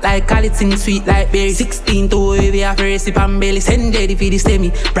fat like Khalid, sing sweet like berry. 16 to heavy after recipe and belly. Send Jedi for the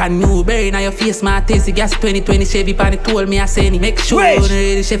semi. Brand new berry, now your face my tasty. Gas 2020 Chevy pan it told me I send it. Make sure you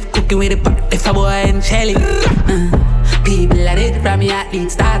ready chef cooking with the pot. If a boy and Shelly. People are ready from me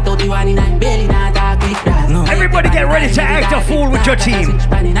athlete. Start out the one in nine belly, not talk with grass. Everybody get ready to act a fool with your team.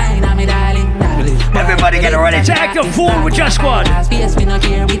 Everybody get ready to act a fool with your squad. 1, 2,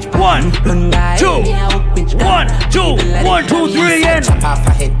 1, 2, 1, 2, 3 again. Chop off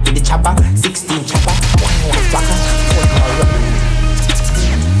her head with the chopper, 16 chopper, one like waka,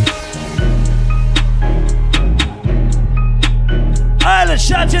 Island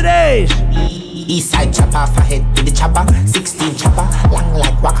Saturdays. Eastside chop off her head with the chopper, 16 chopper, long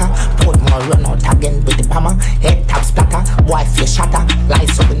like waka, Portmore run out again with the palmer, head top splatter, matter. Boy, face shatter.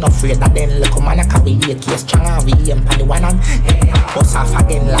 Lies so we not afraid that then look man a carry the case strong and we aim pan the one and bust off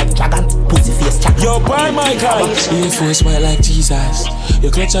again like dragon. Pussy face chatter. Yo, boy, Michael. You force white like Jesus.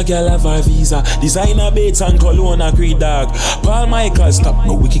 You clutch a girl have her visa. Designer baits and cologne a creed dog. Paul Michael, stop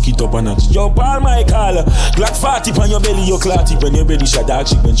no we kick it up a notch. Yo, Paul Michael. Glock 40 on your belly, you clotty. When you're ready, shot dog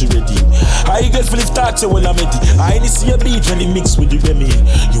shit when you ready. I get flip start when I'm ready. I only see a beat when it mix with the Remy.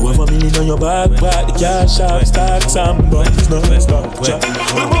 You have $1 million on your back, the cash up, stack some buttons, no stop.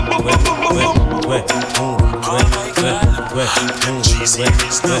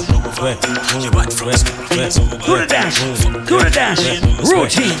 Do the dance, do the dance,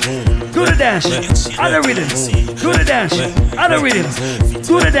 routine, do the dance, other rhythm, do the dance, other rhythm,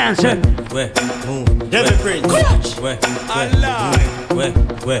 do the dance.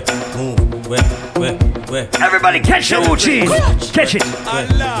 Everybody catch the routine, catch it,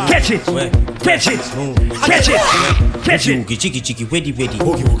 catch it, catch it, catch it, catch it. Jiggy jiggy ready ready.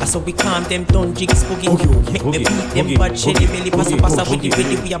 That's how we calm them down jiggy spooky. Make me beat them bad jelly belly. Passa with the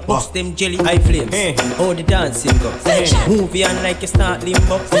ready we a bust them jelly. High flames, all the dancing go. Movie on like a start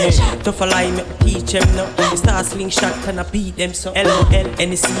limbo. Tough a lie me teach them now. The star slingshot can I beat them so. LOL,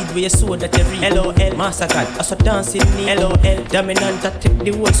 any seed where you sow that you reap. LOL, massacre, I saw dancing me. LOL, dominant I take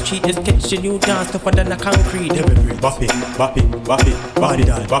the whole street. Just catch the new dance tougher than a concrete. Bop it, bop it, bop it, body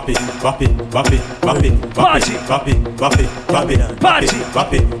down. Bop it, bop it, bop it, bop it, bop it, bop it, bop it, bop it, bop it,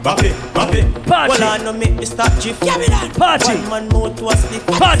 bop it, bop it, bop it. Well, I know make me start drift. Party. One man more to a slip.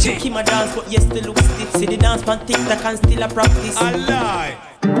 Party. Keep my dance, but yes, still look stiff. See the dance pan TikTok and still a practice. I lie.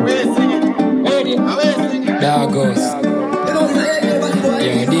 There goes.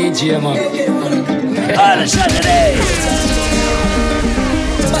 Yo, DJ man. All the Saturdays.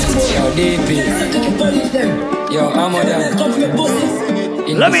 Yo, DP. Yo, I'm on them.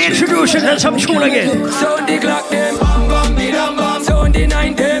 Let me introduce you to some tune again. Sound the clock them. Bam bam bidam bam. Sound the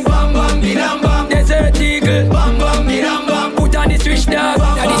 9 them. Bam bam bidam bam. Desert Eagle. Bam bam bidam bam. Put on the switch dog.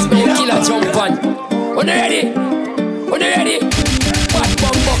 Now this man killer jump on. When you ready? When you ready? Bad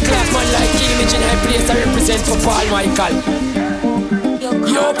bumbo clap man like image in high place I represent for Paul Michael.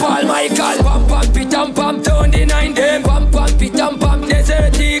 Yo Paul Michael. Bam bam pitam bam. Sound the 9 them. Bam bam pitam bam.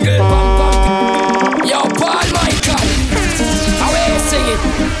 Desert Eagle. Bam bam. Yo Paul Michael. Sing it.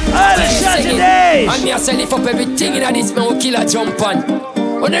 All the Saturdays. And me a sell it up everything in this man who kill a jump on.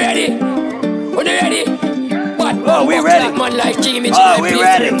 When you ready? When you ready? But oh, we ready. Man like King Image oh, we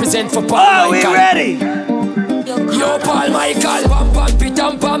ready. Represent for Paul oh, Michael. we ready. Yo Paul Michael. Pam pam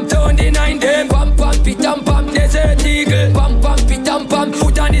pitam pam. Turn the 9 them. Pam pam pitam pam. Desert Eagle. Pam pam pitam pam.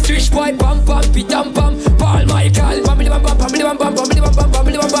 Put on the switch boy. Pam pam pitam pam. Paul Michael. Pam pam pam pam pam pam pam pam pam pam pam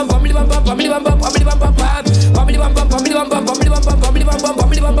pam pam pam pam pam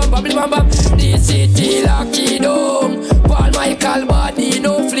pam pam. The city lock it down. Paul Michael body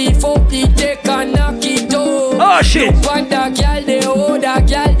no flip up the deck and knock it down. Oh shit. Look on that girl they hold that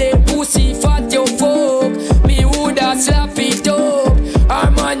girl they pussy fat your fuck. Me woulda slap it up.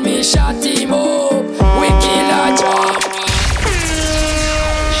 Our man me shot him up. We kill a jump.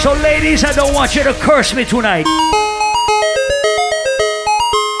 So ladies, I don't want you to curse me tonight.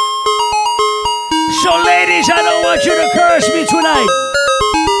 So ladies, I don't want you to curse me tonight.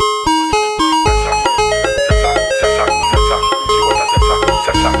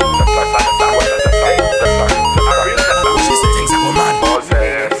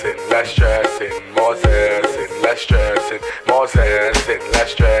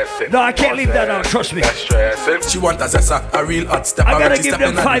 No, I can't leave that out, trust me. She want a zessa, a real hot step. I gotta give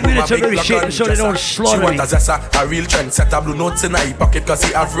them 5 minutes of irritation so they don't slaughter me. She want a zessa, a real trend setter. Blue notes in her pocket cause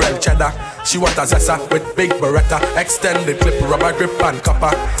he have real cheddar. She want a zessa with big beretta, extended clip, rubber grip and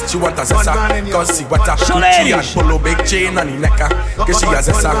copper. She want a zessa cause she wetter. Gucci and polo, big chain on the necker. Cause she a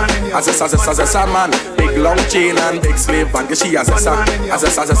zessa, zessa man. Big long chain and big slave band. Cause she a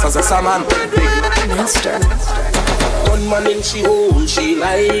zessa man. Big monster. One man in she hole, she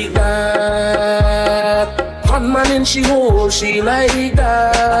like that. One man in she hole, she like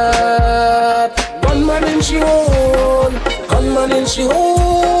that. One man in she hole, one man in she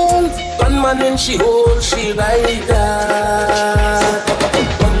hole, one man in she hole, she like that.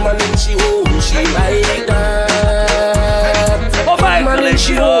 One man in she hole, she like that. One man in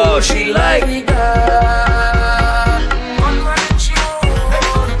she hole, she like that.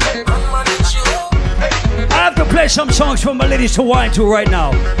 Play some songs for my ladies to wine to right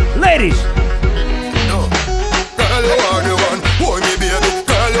now. Ladies. No. Girl, you are the one. Boy, me baby.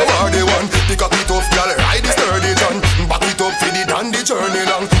 Girl, you are the one. Pick up it off, girl. Ride the sturdy gun. Back it up for the dandy journey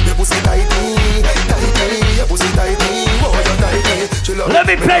long. Your pussy tighty, tighty. Your pussy tighty. Oh, you tighty. She Let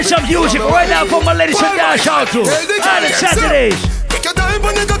me play some music right now for my ladies and Dancehall too. On Saturdays. Take your time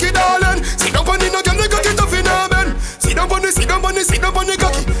on the cocky, darling. Sit down on the no girl, the cocky tough in her bed. Sit down on the, sit down on the, sit down on the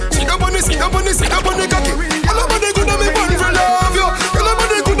cocky. Sit down on the, sit down on the, sit down on the cocky. All over the good of me bun for love you. All over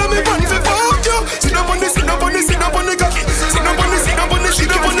the good of me bun for fuck you. Sit down on the, sit down on the, sit down on the cocky. Sit down on the, sit down on the, sit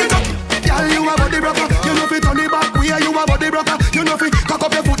down on the cocky. Girl, you a body broker. You know fi turn it back. We are you a body broker. You know fi cock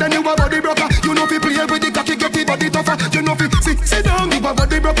up your foot and you a body broker. You know fi play with the cocky, get the body tougher. You know fi sit down, you a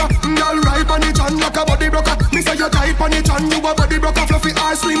body broker. Girl, right on the chan like a body broker. Me say you tight on the chan, you a body broker. Fluffy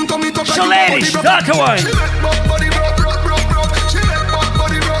ass slim, tummy tuck like so ladies, start to one. She make body broke. She make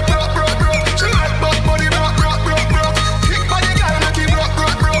body broke. She make body broke. Kick body girl, make it broke.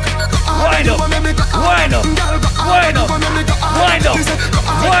 Wind up, wind up, wind up, wind up, wind up,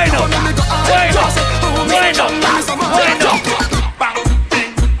 wind up, wind up, wind up. Bang,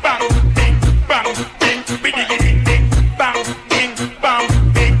 ding, bang, ding, bang, ding, biddy ding, ding, bang, ding, bang,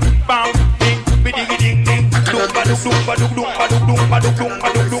 ding, bang, ding, biddy ding, ding. Dum ba dum ba dum dum ba dum dum ba dum dum ba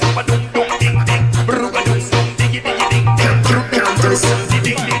dum dum ba dum dum ding ding. Bru ba dum dum diggy diggy ding ding. Bru ba dum dum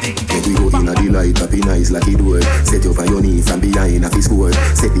ding ding ding. Make we go in a delight, happy nice like it would. Set you on your knee from behind a fist score.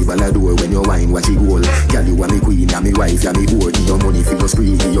 Set the ball a door when you wine, watch it goal. Girl, you are me queen, and me wife, and me whore. Give your money for your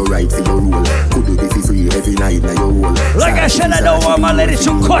spree, give your right for your rule. Could do this for free every night, now your whole. Like I said, I don't want my ladies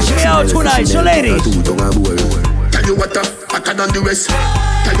to cuss me out tonight, so ladies. Tell you what, hotter than the rest.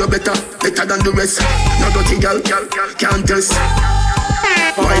 Tell you better than the rest. No dirty girl, can't test.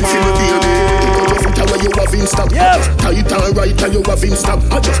 Wine for me, baby. Pick up your foot away, you have in stock. Tight and right, tell you have in stock.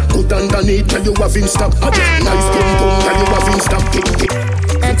 I just put underneath, tell you have in stock. I just nice pum pum, tell you have in stock.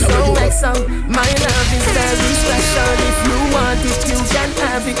 XOXO, my love is very special. If you want it, you can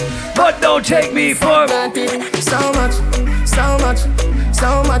have it. But don't take me for granted.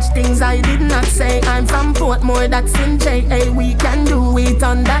 So much things I did not say. I'm from Portmore, that's in JA. We can do it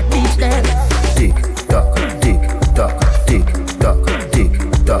on that beach there. Tick tock, tick tock, tick tock, tick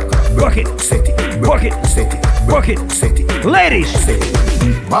tock. Rock it, set it, rock it, set it, rock it, set it. Ladies,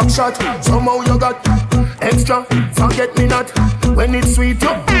 back shot, somehow you got extra. Forget me not when it's sweet.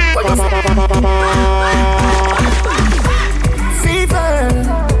 You fever,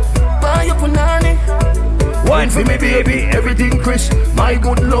 buy your punani. Wine for me, baby, everything crisp. My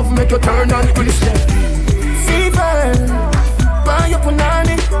good love make you turn and crisp. Fever, buy your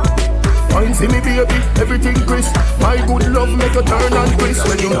punani. Wine for me, baby, everything crisp. My good love make you turn and crisp.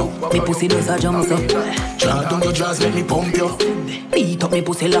 When you know me pussy does a jump so. Draw down your jaws, let me pump you. Beat up me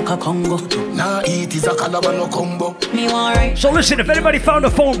pussy like a Congo. Nah, eat is a calabar no combo. Me want. So listen, if anybody found a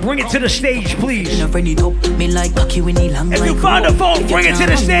phone, bring it to the stage, please. Me like cocky when he long. If you found a phone, bring it to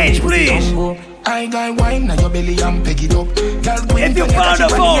the stage, please. I got wine now your belly and peg it up. If you found a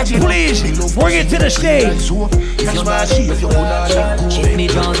phone, please bring it to the stage. Keep me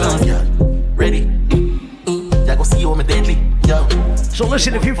down, ready. Ya go see you me deadly. So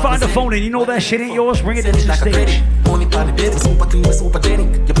listen, if you find a phone and you know that shit ain't yours, bring it to the stage. Only party baby, super clean, super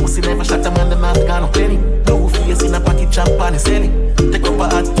dating. Your pussy never shut a man, the mouth got no penny. No face in a pocket, jump on the selling. Take up a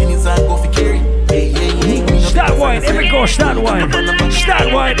hot guineas and go for carry. Start wine, every girl start wine.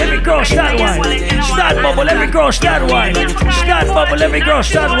 Start wine, every girl start wine. Start bubble, every girl start wine. Start bubble, every girl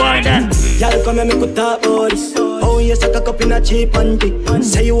start wine. Y'all come and make we talk about this. Oh, you suck a cup in a cheap panty.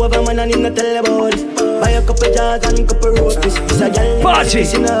 Say you have a man and him not tell about this. Buy a couple jars and couple roasties. Party,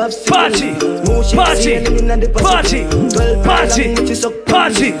 party, party, party,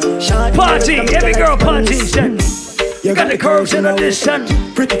 party, party. Every girl party. You got the curves in this son.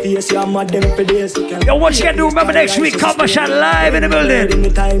 Pretty face, you're mad them for days. Yo, what you gonna do? Remember next week, Cover Shot live in the building. In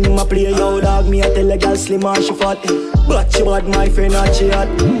the time I play yo dog, me I tell a girl slim and she fat. But she bad, my friend, and she hot.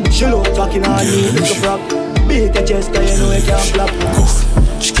 She look talking on me, look a frog. Beat the chest, you know you can't flap.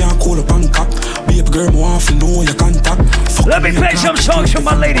 She can't call up and cock. Baby girl, me want to know your contact. Let me play some songs for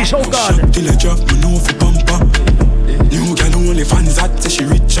my ladies, oh God. Till I drop me know for bumper. New girl only fans that say she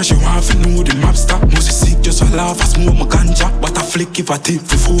rich and she want to know the map stop. Must sick just a laugh and smoke my ganja. But I flick if I tip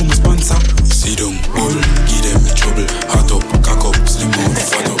before my sponsor. Sit down, roll, give them trouble. Hot up, cock up, slim out,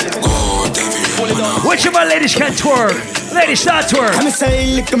 fat up. God, every which of my ladies can twerk? Ladies, start twerk. I'm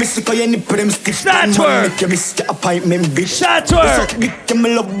say, look at me, so you need them stiff. Start twerk. Make you miss your appointment, bitch. Start twerk. Bitch, I'm a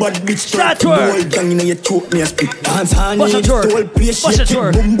love bad bitch. Start twerk. Whole gang, you know you choke me a spit. Dance on bust a twerk. Bust a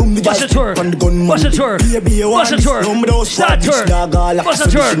twerk. Bust a twerk. Bust a twerk. Bust a twerk. Start twerk. Bust a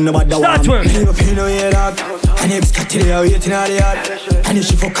twerk. Start twerk. You know you dog. And it's got you waiting out the yard. And if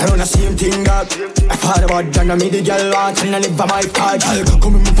she fuck around the same thing, dog. I thought about John and me, the girl wants and I live by my car. Girl,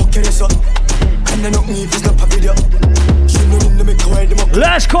 come in, me fuck your ass up. And I know me if it's not a video.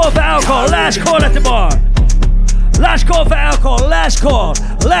 Last call for alcohol, last call at the bar. Last call for alcohol. Last call.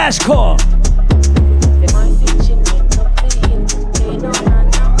 Last call.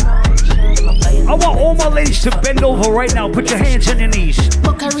 I want all my ladies to bend over right now. Put your hands on your knees.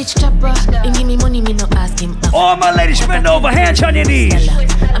 Book a rich chopper and give me money, me no ask him. All my ladies bend over. Hands on your knees.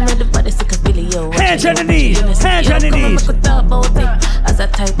 I'm ready for the sick of video. Hands on your knees. Hands on your knees. Talk about it. As I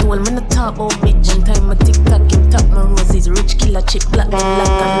type tool, me no talk about bitch. One time my TikTok in top my roses. Rich killer chick, black and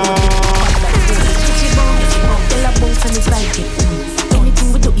loaded.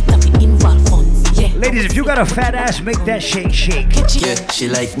 Anything we do, it have to involve funds. Yeah. Ladies, if you got a fat ass, make that shake shake. Yeah, she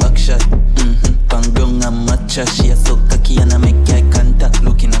like backshot. Pangong and matcha. She a so cocky and I make eye contact.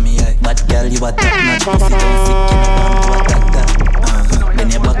 Looking at me eye. Bad girl, you a top notch. Pussy down sick, you know want to attack that. Then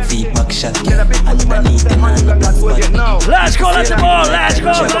your back feet backshot. Underneath the man, the black spot. Let's go, let's go, let's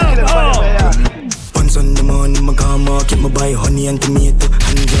go, let's go. Once on the morning, my car market, my buy honey and tomato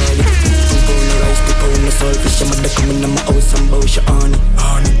and garlic. 2 pound of rice, 2 pound of saltfish. I'm at coming in my house and bow she honey.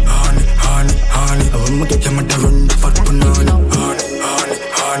 Honey. I want to get your mother run the fat banana.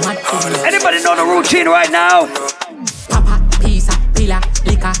 Honey. Anybody know the routine right now? Papa, pizza, pila,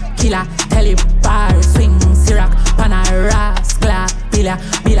 liquor, killer, telly, bar, swing, syrup, panara, skla, bila,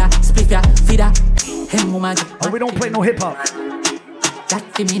 spliffia, fida. Hey, woman. Oh, we don't play no hip hop. That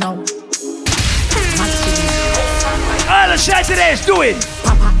for me now. Alright, let's try today. Let's do it.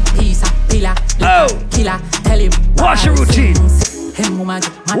 Papa, pizza, pila, liquor, killer, telly, watch the routine. Hey, woman.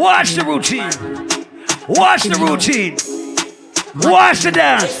 Watch the routine. Watch the routine. Watch the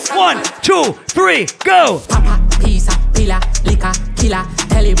dance. 1, 2, 3, go. Papa, pizza, pila, liquor, killer,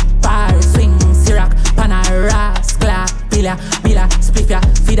 telly, bar, swing, syrup, panara, skla, bila, spliffia,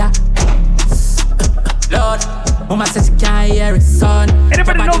 fida. Lord, mama says she can't hear it, son.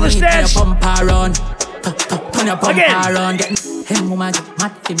 Anybody know the steps? Turn your bumper around. Turn your bumper around. Hey, mama,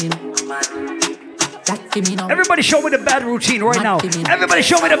 mad for me. Everybody show me the bad routine right now. Everybody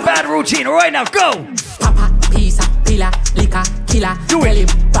show me the bad routine right now. Go. Papa, pizza, pila, liquor, killer, do it.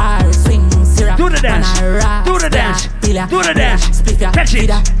 Bar, swing, syrup, do the dance. Do the dance. Do the dance. Catch it.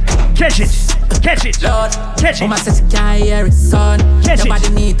 Catch it. Catch it. Lord, catch it. Mama says she can't hear it, son. Catch your it.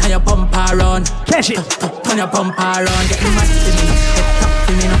 body need turn your bumper around. Catch it. Turn your bumper around. Get mad for me now. Get top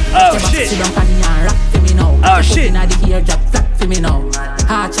for me now. Oh shit. Sit down and rock for me now. Oh shit. Inna the ear drop flat for me now.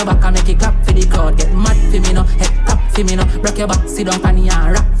 Heart your back and make it clap for the crowd. Get mad for me now. Head top for me now. Rock your back, sit down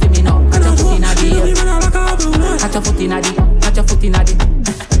and rock for me now. Catch your foot inna the ear. Catch your foot inna the. Catch your foot inna the.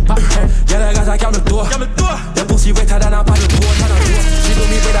 Yeah, I got a camel door. The pussy wetter than a paddle boat. She do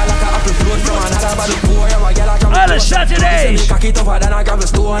me better like a apple float from another bottle pour. Yeah, I get a camel door. All the Saturdays. Cock it tougher than a gravel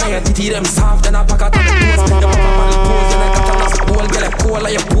stone. Yeah, titty them soft than a pack of tomatoes. The papa paddle pose, then I catch a massive pole. Get a pole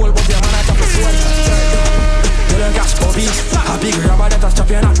like a pole, but your man a chop a sword. You don't catch puppies. A big rubber that a chop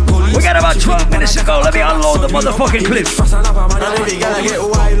your neck. We got about 12 minutes to go. Let me unload the motherfucking clip. Baby girl, I get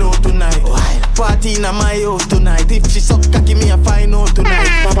wild out tonight. Party in my house tonight. If she suck cocky, me a find out tonight.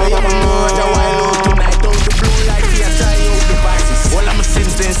 I have no other wild out tonight. Down the blue light, see I try out devices. All I'm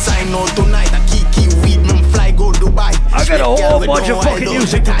sins then sign out tonight. I kiki weed, me fly go Dubai. I got a whole bunch of fucking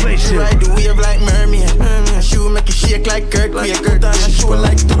music to play still. Ride the wave like mermaid. Shoe make it shake like earthquake. And show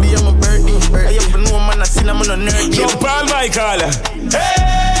like today I'm a birdie. I have no man I seen I'm on a nerd. So Paul Michael.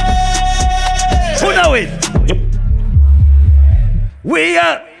 Hey! Who know it? We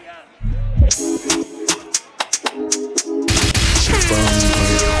are.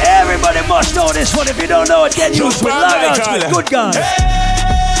 Everybody must know this one. If you don't know it, get used to it. Log on to it. Good God.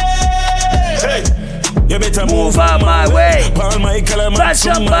 Hey. You better move out my way. That's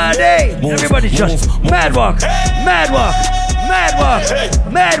somebody. Everybody just mad walk. Mad walk. Mad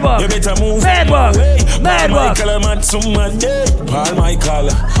walk. Mad walk. You better move mad walk. Mad walk. Paul Michael.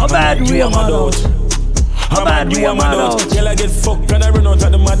 I'm mad we are mad out. I'm mad you are mad out. Girl I get fucked and I run out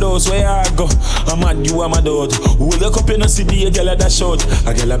of the mad house. Where I go? I'm mad you are mad out. Hold up in a CD, a girl I dash out.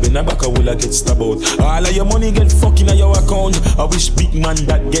 A girl I been a back, I will I get stabbed out. All of your money get fucking in your account. I wish big man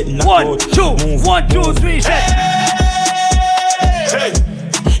that get knocked out. 1, 2, 3, set. Hey.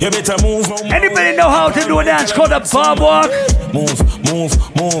 You better move. Anybody know how to do a dance called a bob walk? Move.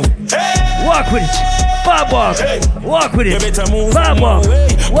 Hey. Walk with it. Bob walk. Hey. Walk with it. You better move. Bob walk.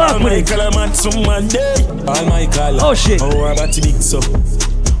 Walk with it. All my color. Oh shit. Oh, I'm about to big so.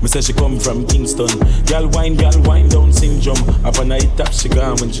 Me say she come from Kingston. Girl wine down syndrome. Up on night top she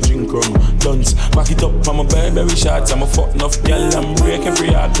gone when she drink rum. Dunce, back it up from a Burberry shots. I'm a fuck enough girl and break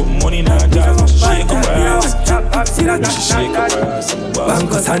every heart. Put money in her jars. She shake up her ass. She shake up her ass.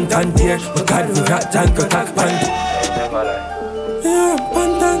 Banco Santander, we got the rat and go tack pan. Yeah,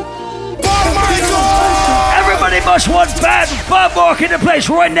 pantan. Somebody must want bad walk in the place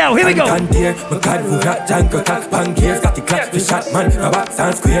right now. Here we go. Got the clutch for shot man. No box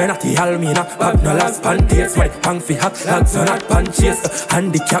and square, not the almina. Pop no last panties. Money pang fi hack. Lads on not punches.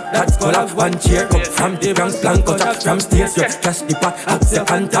 Handicap that's call up one chair. Come from the Bronx, Blanco chat from stairs. You cash the pot, ask your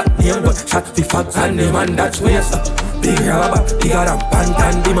contact name. But shot the facts and the man that's waste. Big rubber, bigger than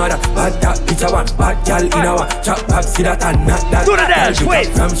pantan the mother. Bad that bitch a one, bad gal in a one. Chop back, see that and not that. Do the dance, wait.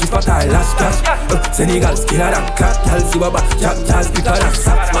 From she spot her last cash. Senegal skiller than clap. Gal see baba, chop jazz bigger than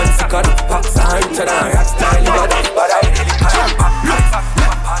sax. Man sicker than pops and each other. Rock style, bigger than but I really can't.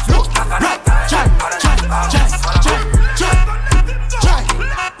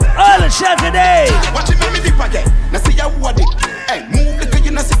 All Saturday. Watch it make me dip again. Now see how what it. Hey, move the girl,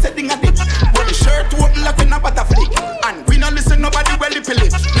 you know see setting a dip. Wear the shirt open like a butterfly. And we don't listen nobody well the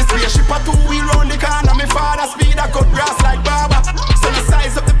pillage. This spaceship a two-wheel round the corner. My father speed a cut grass like barber. So the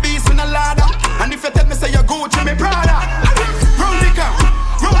size of the beast in a ladder. And if you tell me say you go to me Prada. Round the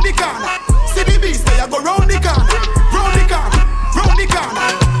corner. See the beast, say you go round the corner. Round the corner.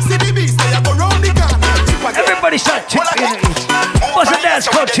 See the beast, say you go round the corner. Everybody start chipping it. What's a dance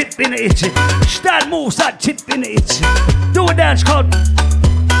called chipping it? Start move, start chipping it. Do a dance called.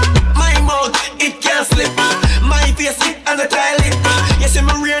 My mouth, it can't slip. My face, it and the toilet. Yes, I'm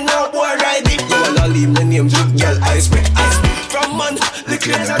a real now, boy, ride it. You wanna leave my name, just girl, I spit. From man, the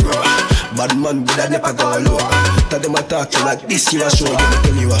clears are grow. Bad man, but I never go low. Tell them I talk to you like this, you a show. You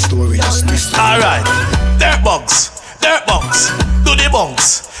tell you a story, just this. Alright, dirt bunks. Do the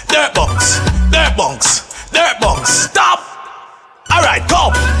bunks. Dirt bunks. Stop. Alright,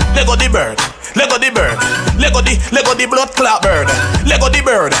 come. Lego the bird. Lego the blood clot bird. Lego the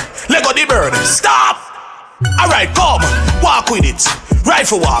bird. Stop. Alright, come. Walk with it.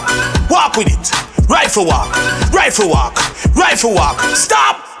 Rifle walk. Walk with it. Rifle walk.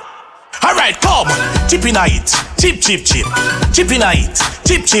 Stop. Alright, come. Chip in it. Chip. Chip in it.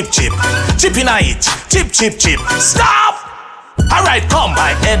 Chip. Stop. Alright, come.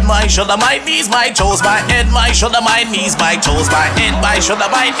 My head, my shoulder, my knees, my toes. My head, my shoulder, my knees, my toes. My head, my shoulder,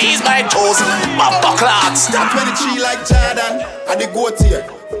 my knees, my toes. Bumper clots. Stop 23 like Jordan. I the goat here.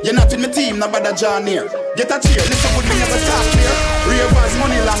 You're not with my team, no bother John here. Get a cheer, listen good me never talk here. Ravers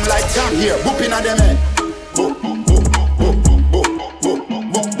money long like John here. Whooping at them head.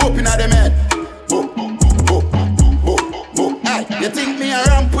 Whooping at them head. You think me a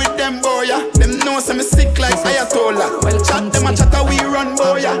ramp with them boy, yeah? Them know some sick like Ayatollah. Well, chat them a chatter we run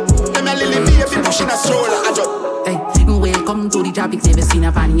boy, yeah? Them a lily baby pushing a stroller. Hey, welcome to the tropics. Never seen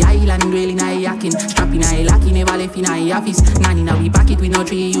a funny island, really nice yakin. Strapping a lucky, never left in a office. Nanny now we pack it with no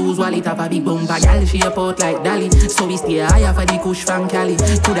tree use wallet. Have a big bumper, gal she a port like Dali. So we stay higher for the kush from Cali.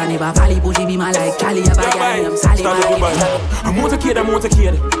 Coulda never valley, but she be my like Cali. Have a gal, I'm Sally. I'm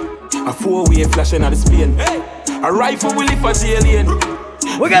motorcade. A four-way flashing at the Spain. A rifle will lift a tail lane.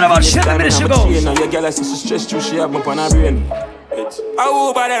 We got about 7 minutes to go. Now your girl has to stress through, she have up on her brain.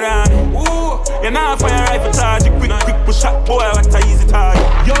 Oh, by that run. Ooh, you're not fire rifle charge. Quick, push up, boy, what a easy target.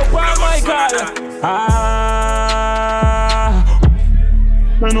 Yo, Paul Michael.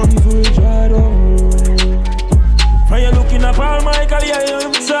 Man, on the way, when you're looking at Paul Michael, yeah, you're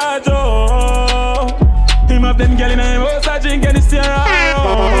in charge, oh. Him have them girl in a house, I drink and it's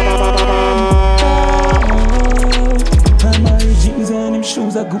and him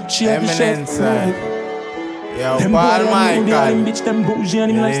shoes are Gucci. Eminence, yo, Paul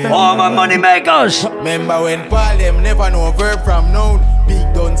Michael. All my money makers. Remember when Paul them never know verb from noun.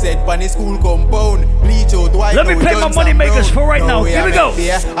 Big done said pan the school compound. Bleach out white. Let me pay my money makers for right now. Here we go.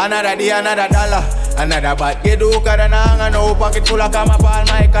 Another day, another dollar. Another bad get do karananga. No pocket full of kama Paul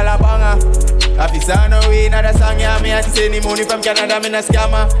Michael a banger. Officer no way, another song ya me had to send the money from Canada, me na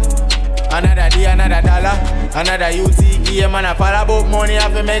scammer. Another day, another dollar. Another UC game and a follow about money.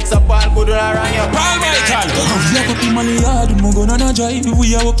 Have to make some Paul good around you. Paul Michael. We a copy money hard, we go on a drive.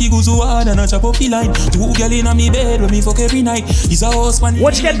 We a walk go so hard and a chop up the line. Two girl in a me bed when me fuck every night. He's a house man.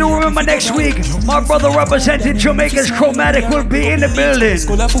 What you can do, remember next week, my brother representing Jamaica's Chromatic will be in the building.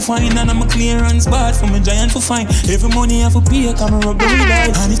 Scholar for fine and I'm a clearance bad from a giant for fine. Every money I for pay, I come rub the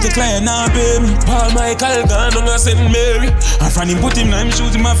light. And if the client not pay me, Paul Michael gone on a St. Mary. I find him put him now, him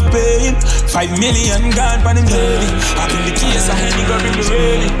shoot him off pay him. 5 million gone for him daily. I bring the case, I hand him go bring the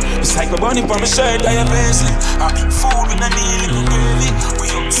railing. The cycle bunny for my shirt, I a pencil. I big food with a nail in the gravy.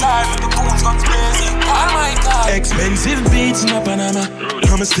 We outside with the goons guns crazy. Oh my God. Expensive beats in a Panama.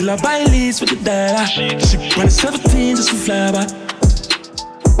 I'm still a buy lease with the dollar. Ship on the 17 just for fly back.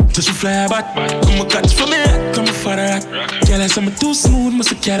 Just to fly back. Come a catch for me, come a father that. Girl, I say me too smooth,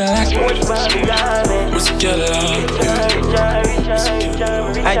 must a Cadillac. Must a Cadillac.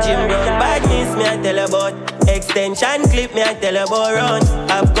 I gym run badness, me I tell about. Extension clip, me I tell about run.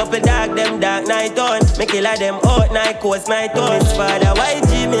 Have couple dark, them dark night on. Me killer them out, night coast, night on. Miss father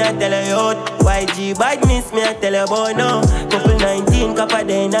YG, me I tell you out. YG badness, me I tell you about now. Couple 19, copper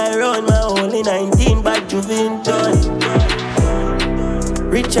then I run. My only 19, bad Juventus.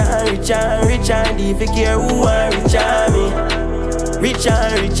 Rich and rich and rich and if you care who are rich and me. Rich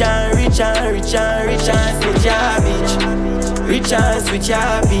and rich and rich and rich and rich and switch your bitch. Rich and switch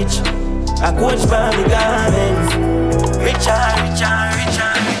your bitch. I coach for me garments. Rich and rich and rich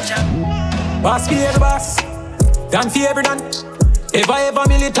and rich and. Boss for every boss, done for every done. Ever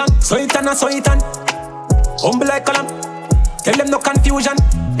militant, so it and so it and. Humble like column, tell them no confusion.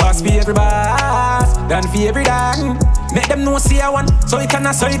 Boss for every boss, done for every done. Make them know see I want, so it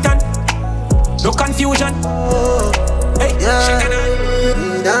and so it and. No confusion. Hey,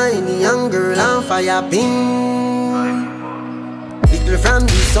 yeah. Tiny young girl on fire pin. Little from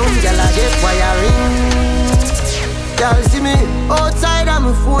the sun, girl I get wiring. Girl see me outside and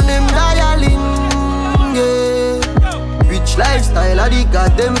my phone them dialing. Yeah. Rich lifestyle I the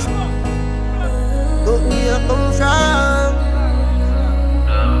goddamn. Don't me a come from.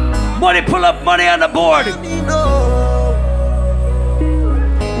 Money pull up, money on the board.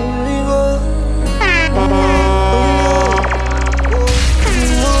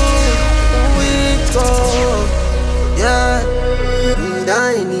 Yeah,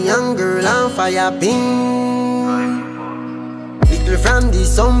 tiny young girl on fire pin. Little from the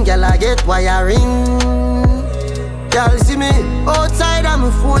sun, girl I get wiring. Girl see me outside and my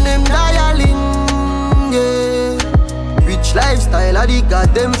phone them dialing. Yeah, rich lifestyle I the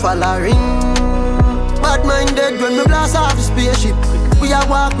goddamn following. Bad minded when me blast off the spaceship. We a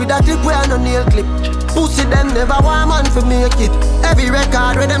walk with a tip, we a no nail clip. Pussy them never want man for make it. Every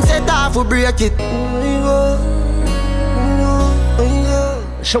record where them set off we break it.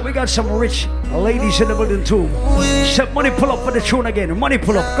 So we got some rich ladies in the building too. Set money pull up for the tune again. Money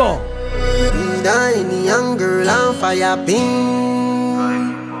pull up, go. Tiny young girl on fire pin.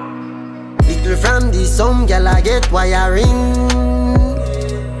 Little from the sun, girl I get wiring.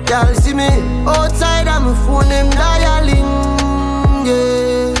 Girl see me outside and my phone them dialing.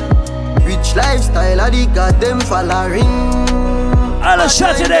 Yeah, rich lifestyle I the goddamn following. On a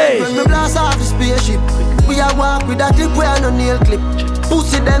Saturday when me blast off the spaceship. We a walk with a tip, we a no nail clip.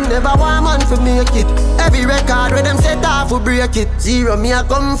 Pussy them never want man for make it. Every record where them set off we break it. Zero me a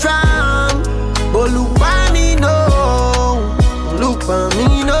come from, but look for me no. Look for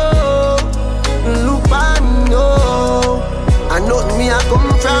me no. Look for me no. I know me a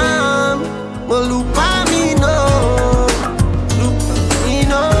come from, but look for me no. Look for me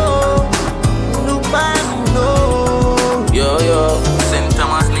no. Look for me no. Yo, St.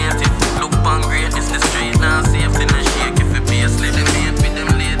 Thomas native. Look on greatness, the street now safety no shake. If you pay a slip, them hate with them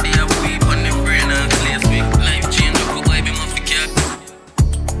lady a weep on the brain and class week. Life change, look who I be off the cat.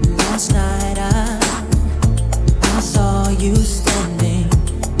 Last night I saw you standing,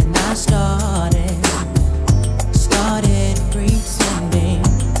 and I started pretending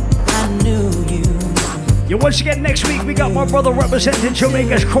I knew you. Yeah, once again next week we got my brother representing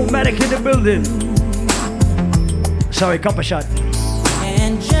Jamaica's Chromatic in the building. Sorry, cup of shot.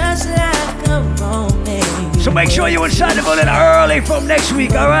 And just like a romance. So make sure you're inside the building early from next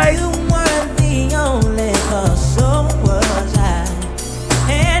week, alright? You weren't the only cause, so was I.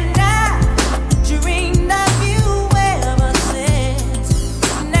 And I dreamed of you ever since.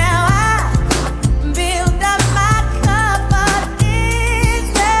 Now I build up my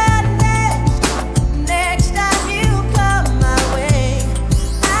confidence. Next time you come my way,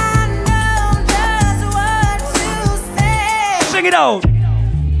 I know just what to say. Sing it out.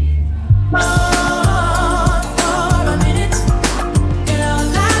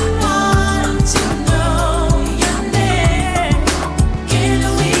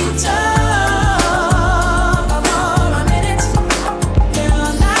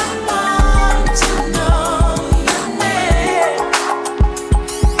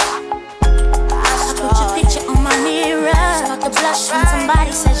 When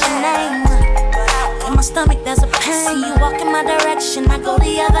somebody says your name, in my stomach there's a pain. See you walk in my direction, I go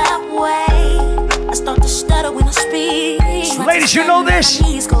the other way. I start to stutter when I speak. Ladies, you know this?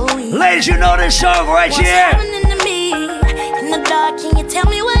 Ladies, you know this song right here. What's happening to me? In the dark, can you tell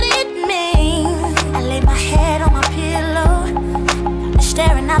me what it means? I lay my head on my pillow,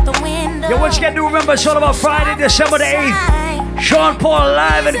 staring out the window. Yo, what you got to remember, it's all about Friday, December the 8th. Sean Paul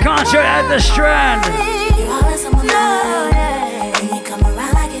live in concert at the Strand.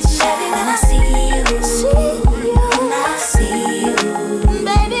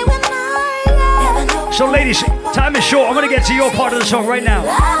 Baby, when I So ladies, time is short. I'm gonna get to your part of the song right now.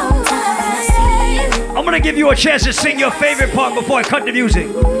 I'm gonna give you a chance to sing your favorite part before I cut the music.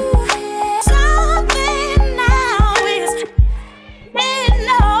 something now is in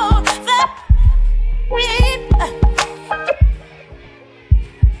over.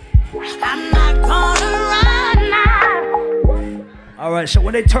 I'm not gonna run now. All right. So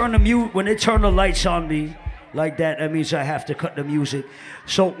when they turn the lights on me like that, that means I have to cut the music.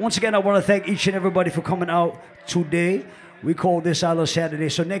 So once again, I want to thank each and everybody for coming out today. We call this Isla Saturday.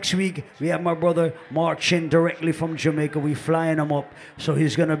 So next week, we have my brother marching directly from Jamaica. We flying him up. So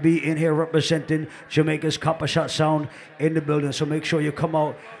he's going to be in here representing Jamaica's Copper Shot Sound in the building. So make sure you come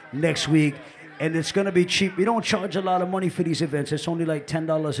out next week. And it's going to be cheap. We don't charge a lot of money for these events. It's only like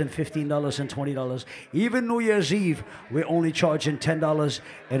 $10 and $15 and $20. Even New Year's Eve, we're only charging $10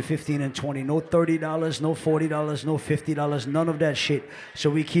 and $15 and $20. No $30, no $40, no $50, none of that shit.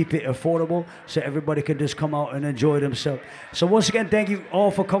 So we keep it affordable so everybody can just come out and enjoy themselves. So once again, thank you all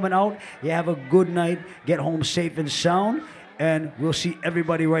for coming out. You have a good night. Get home safe and sound. And we'll see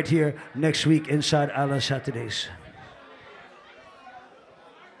everybody right here next week inside Isla Saturdays.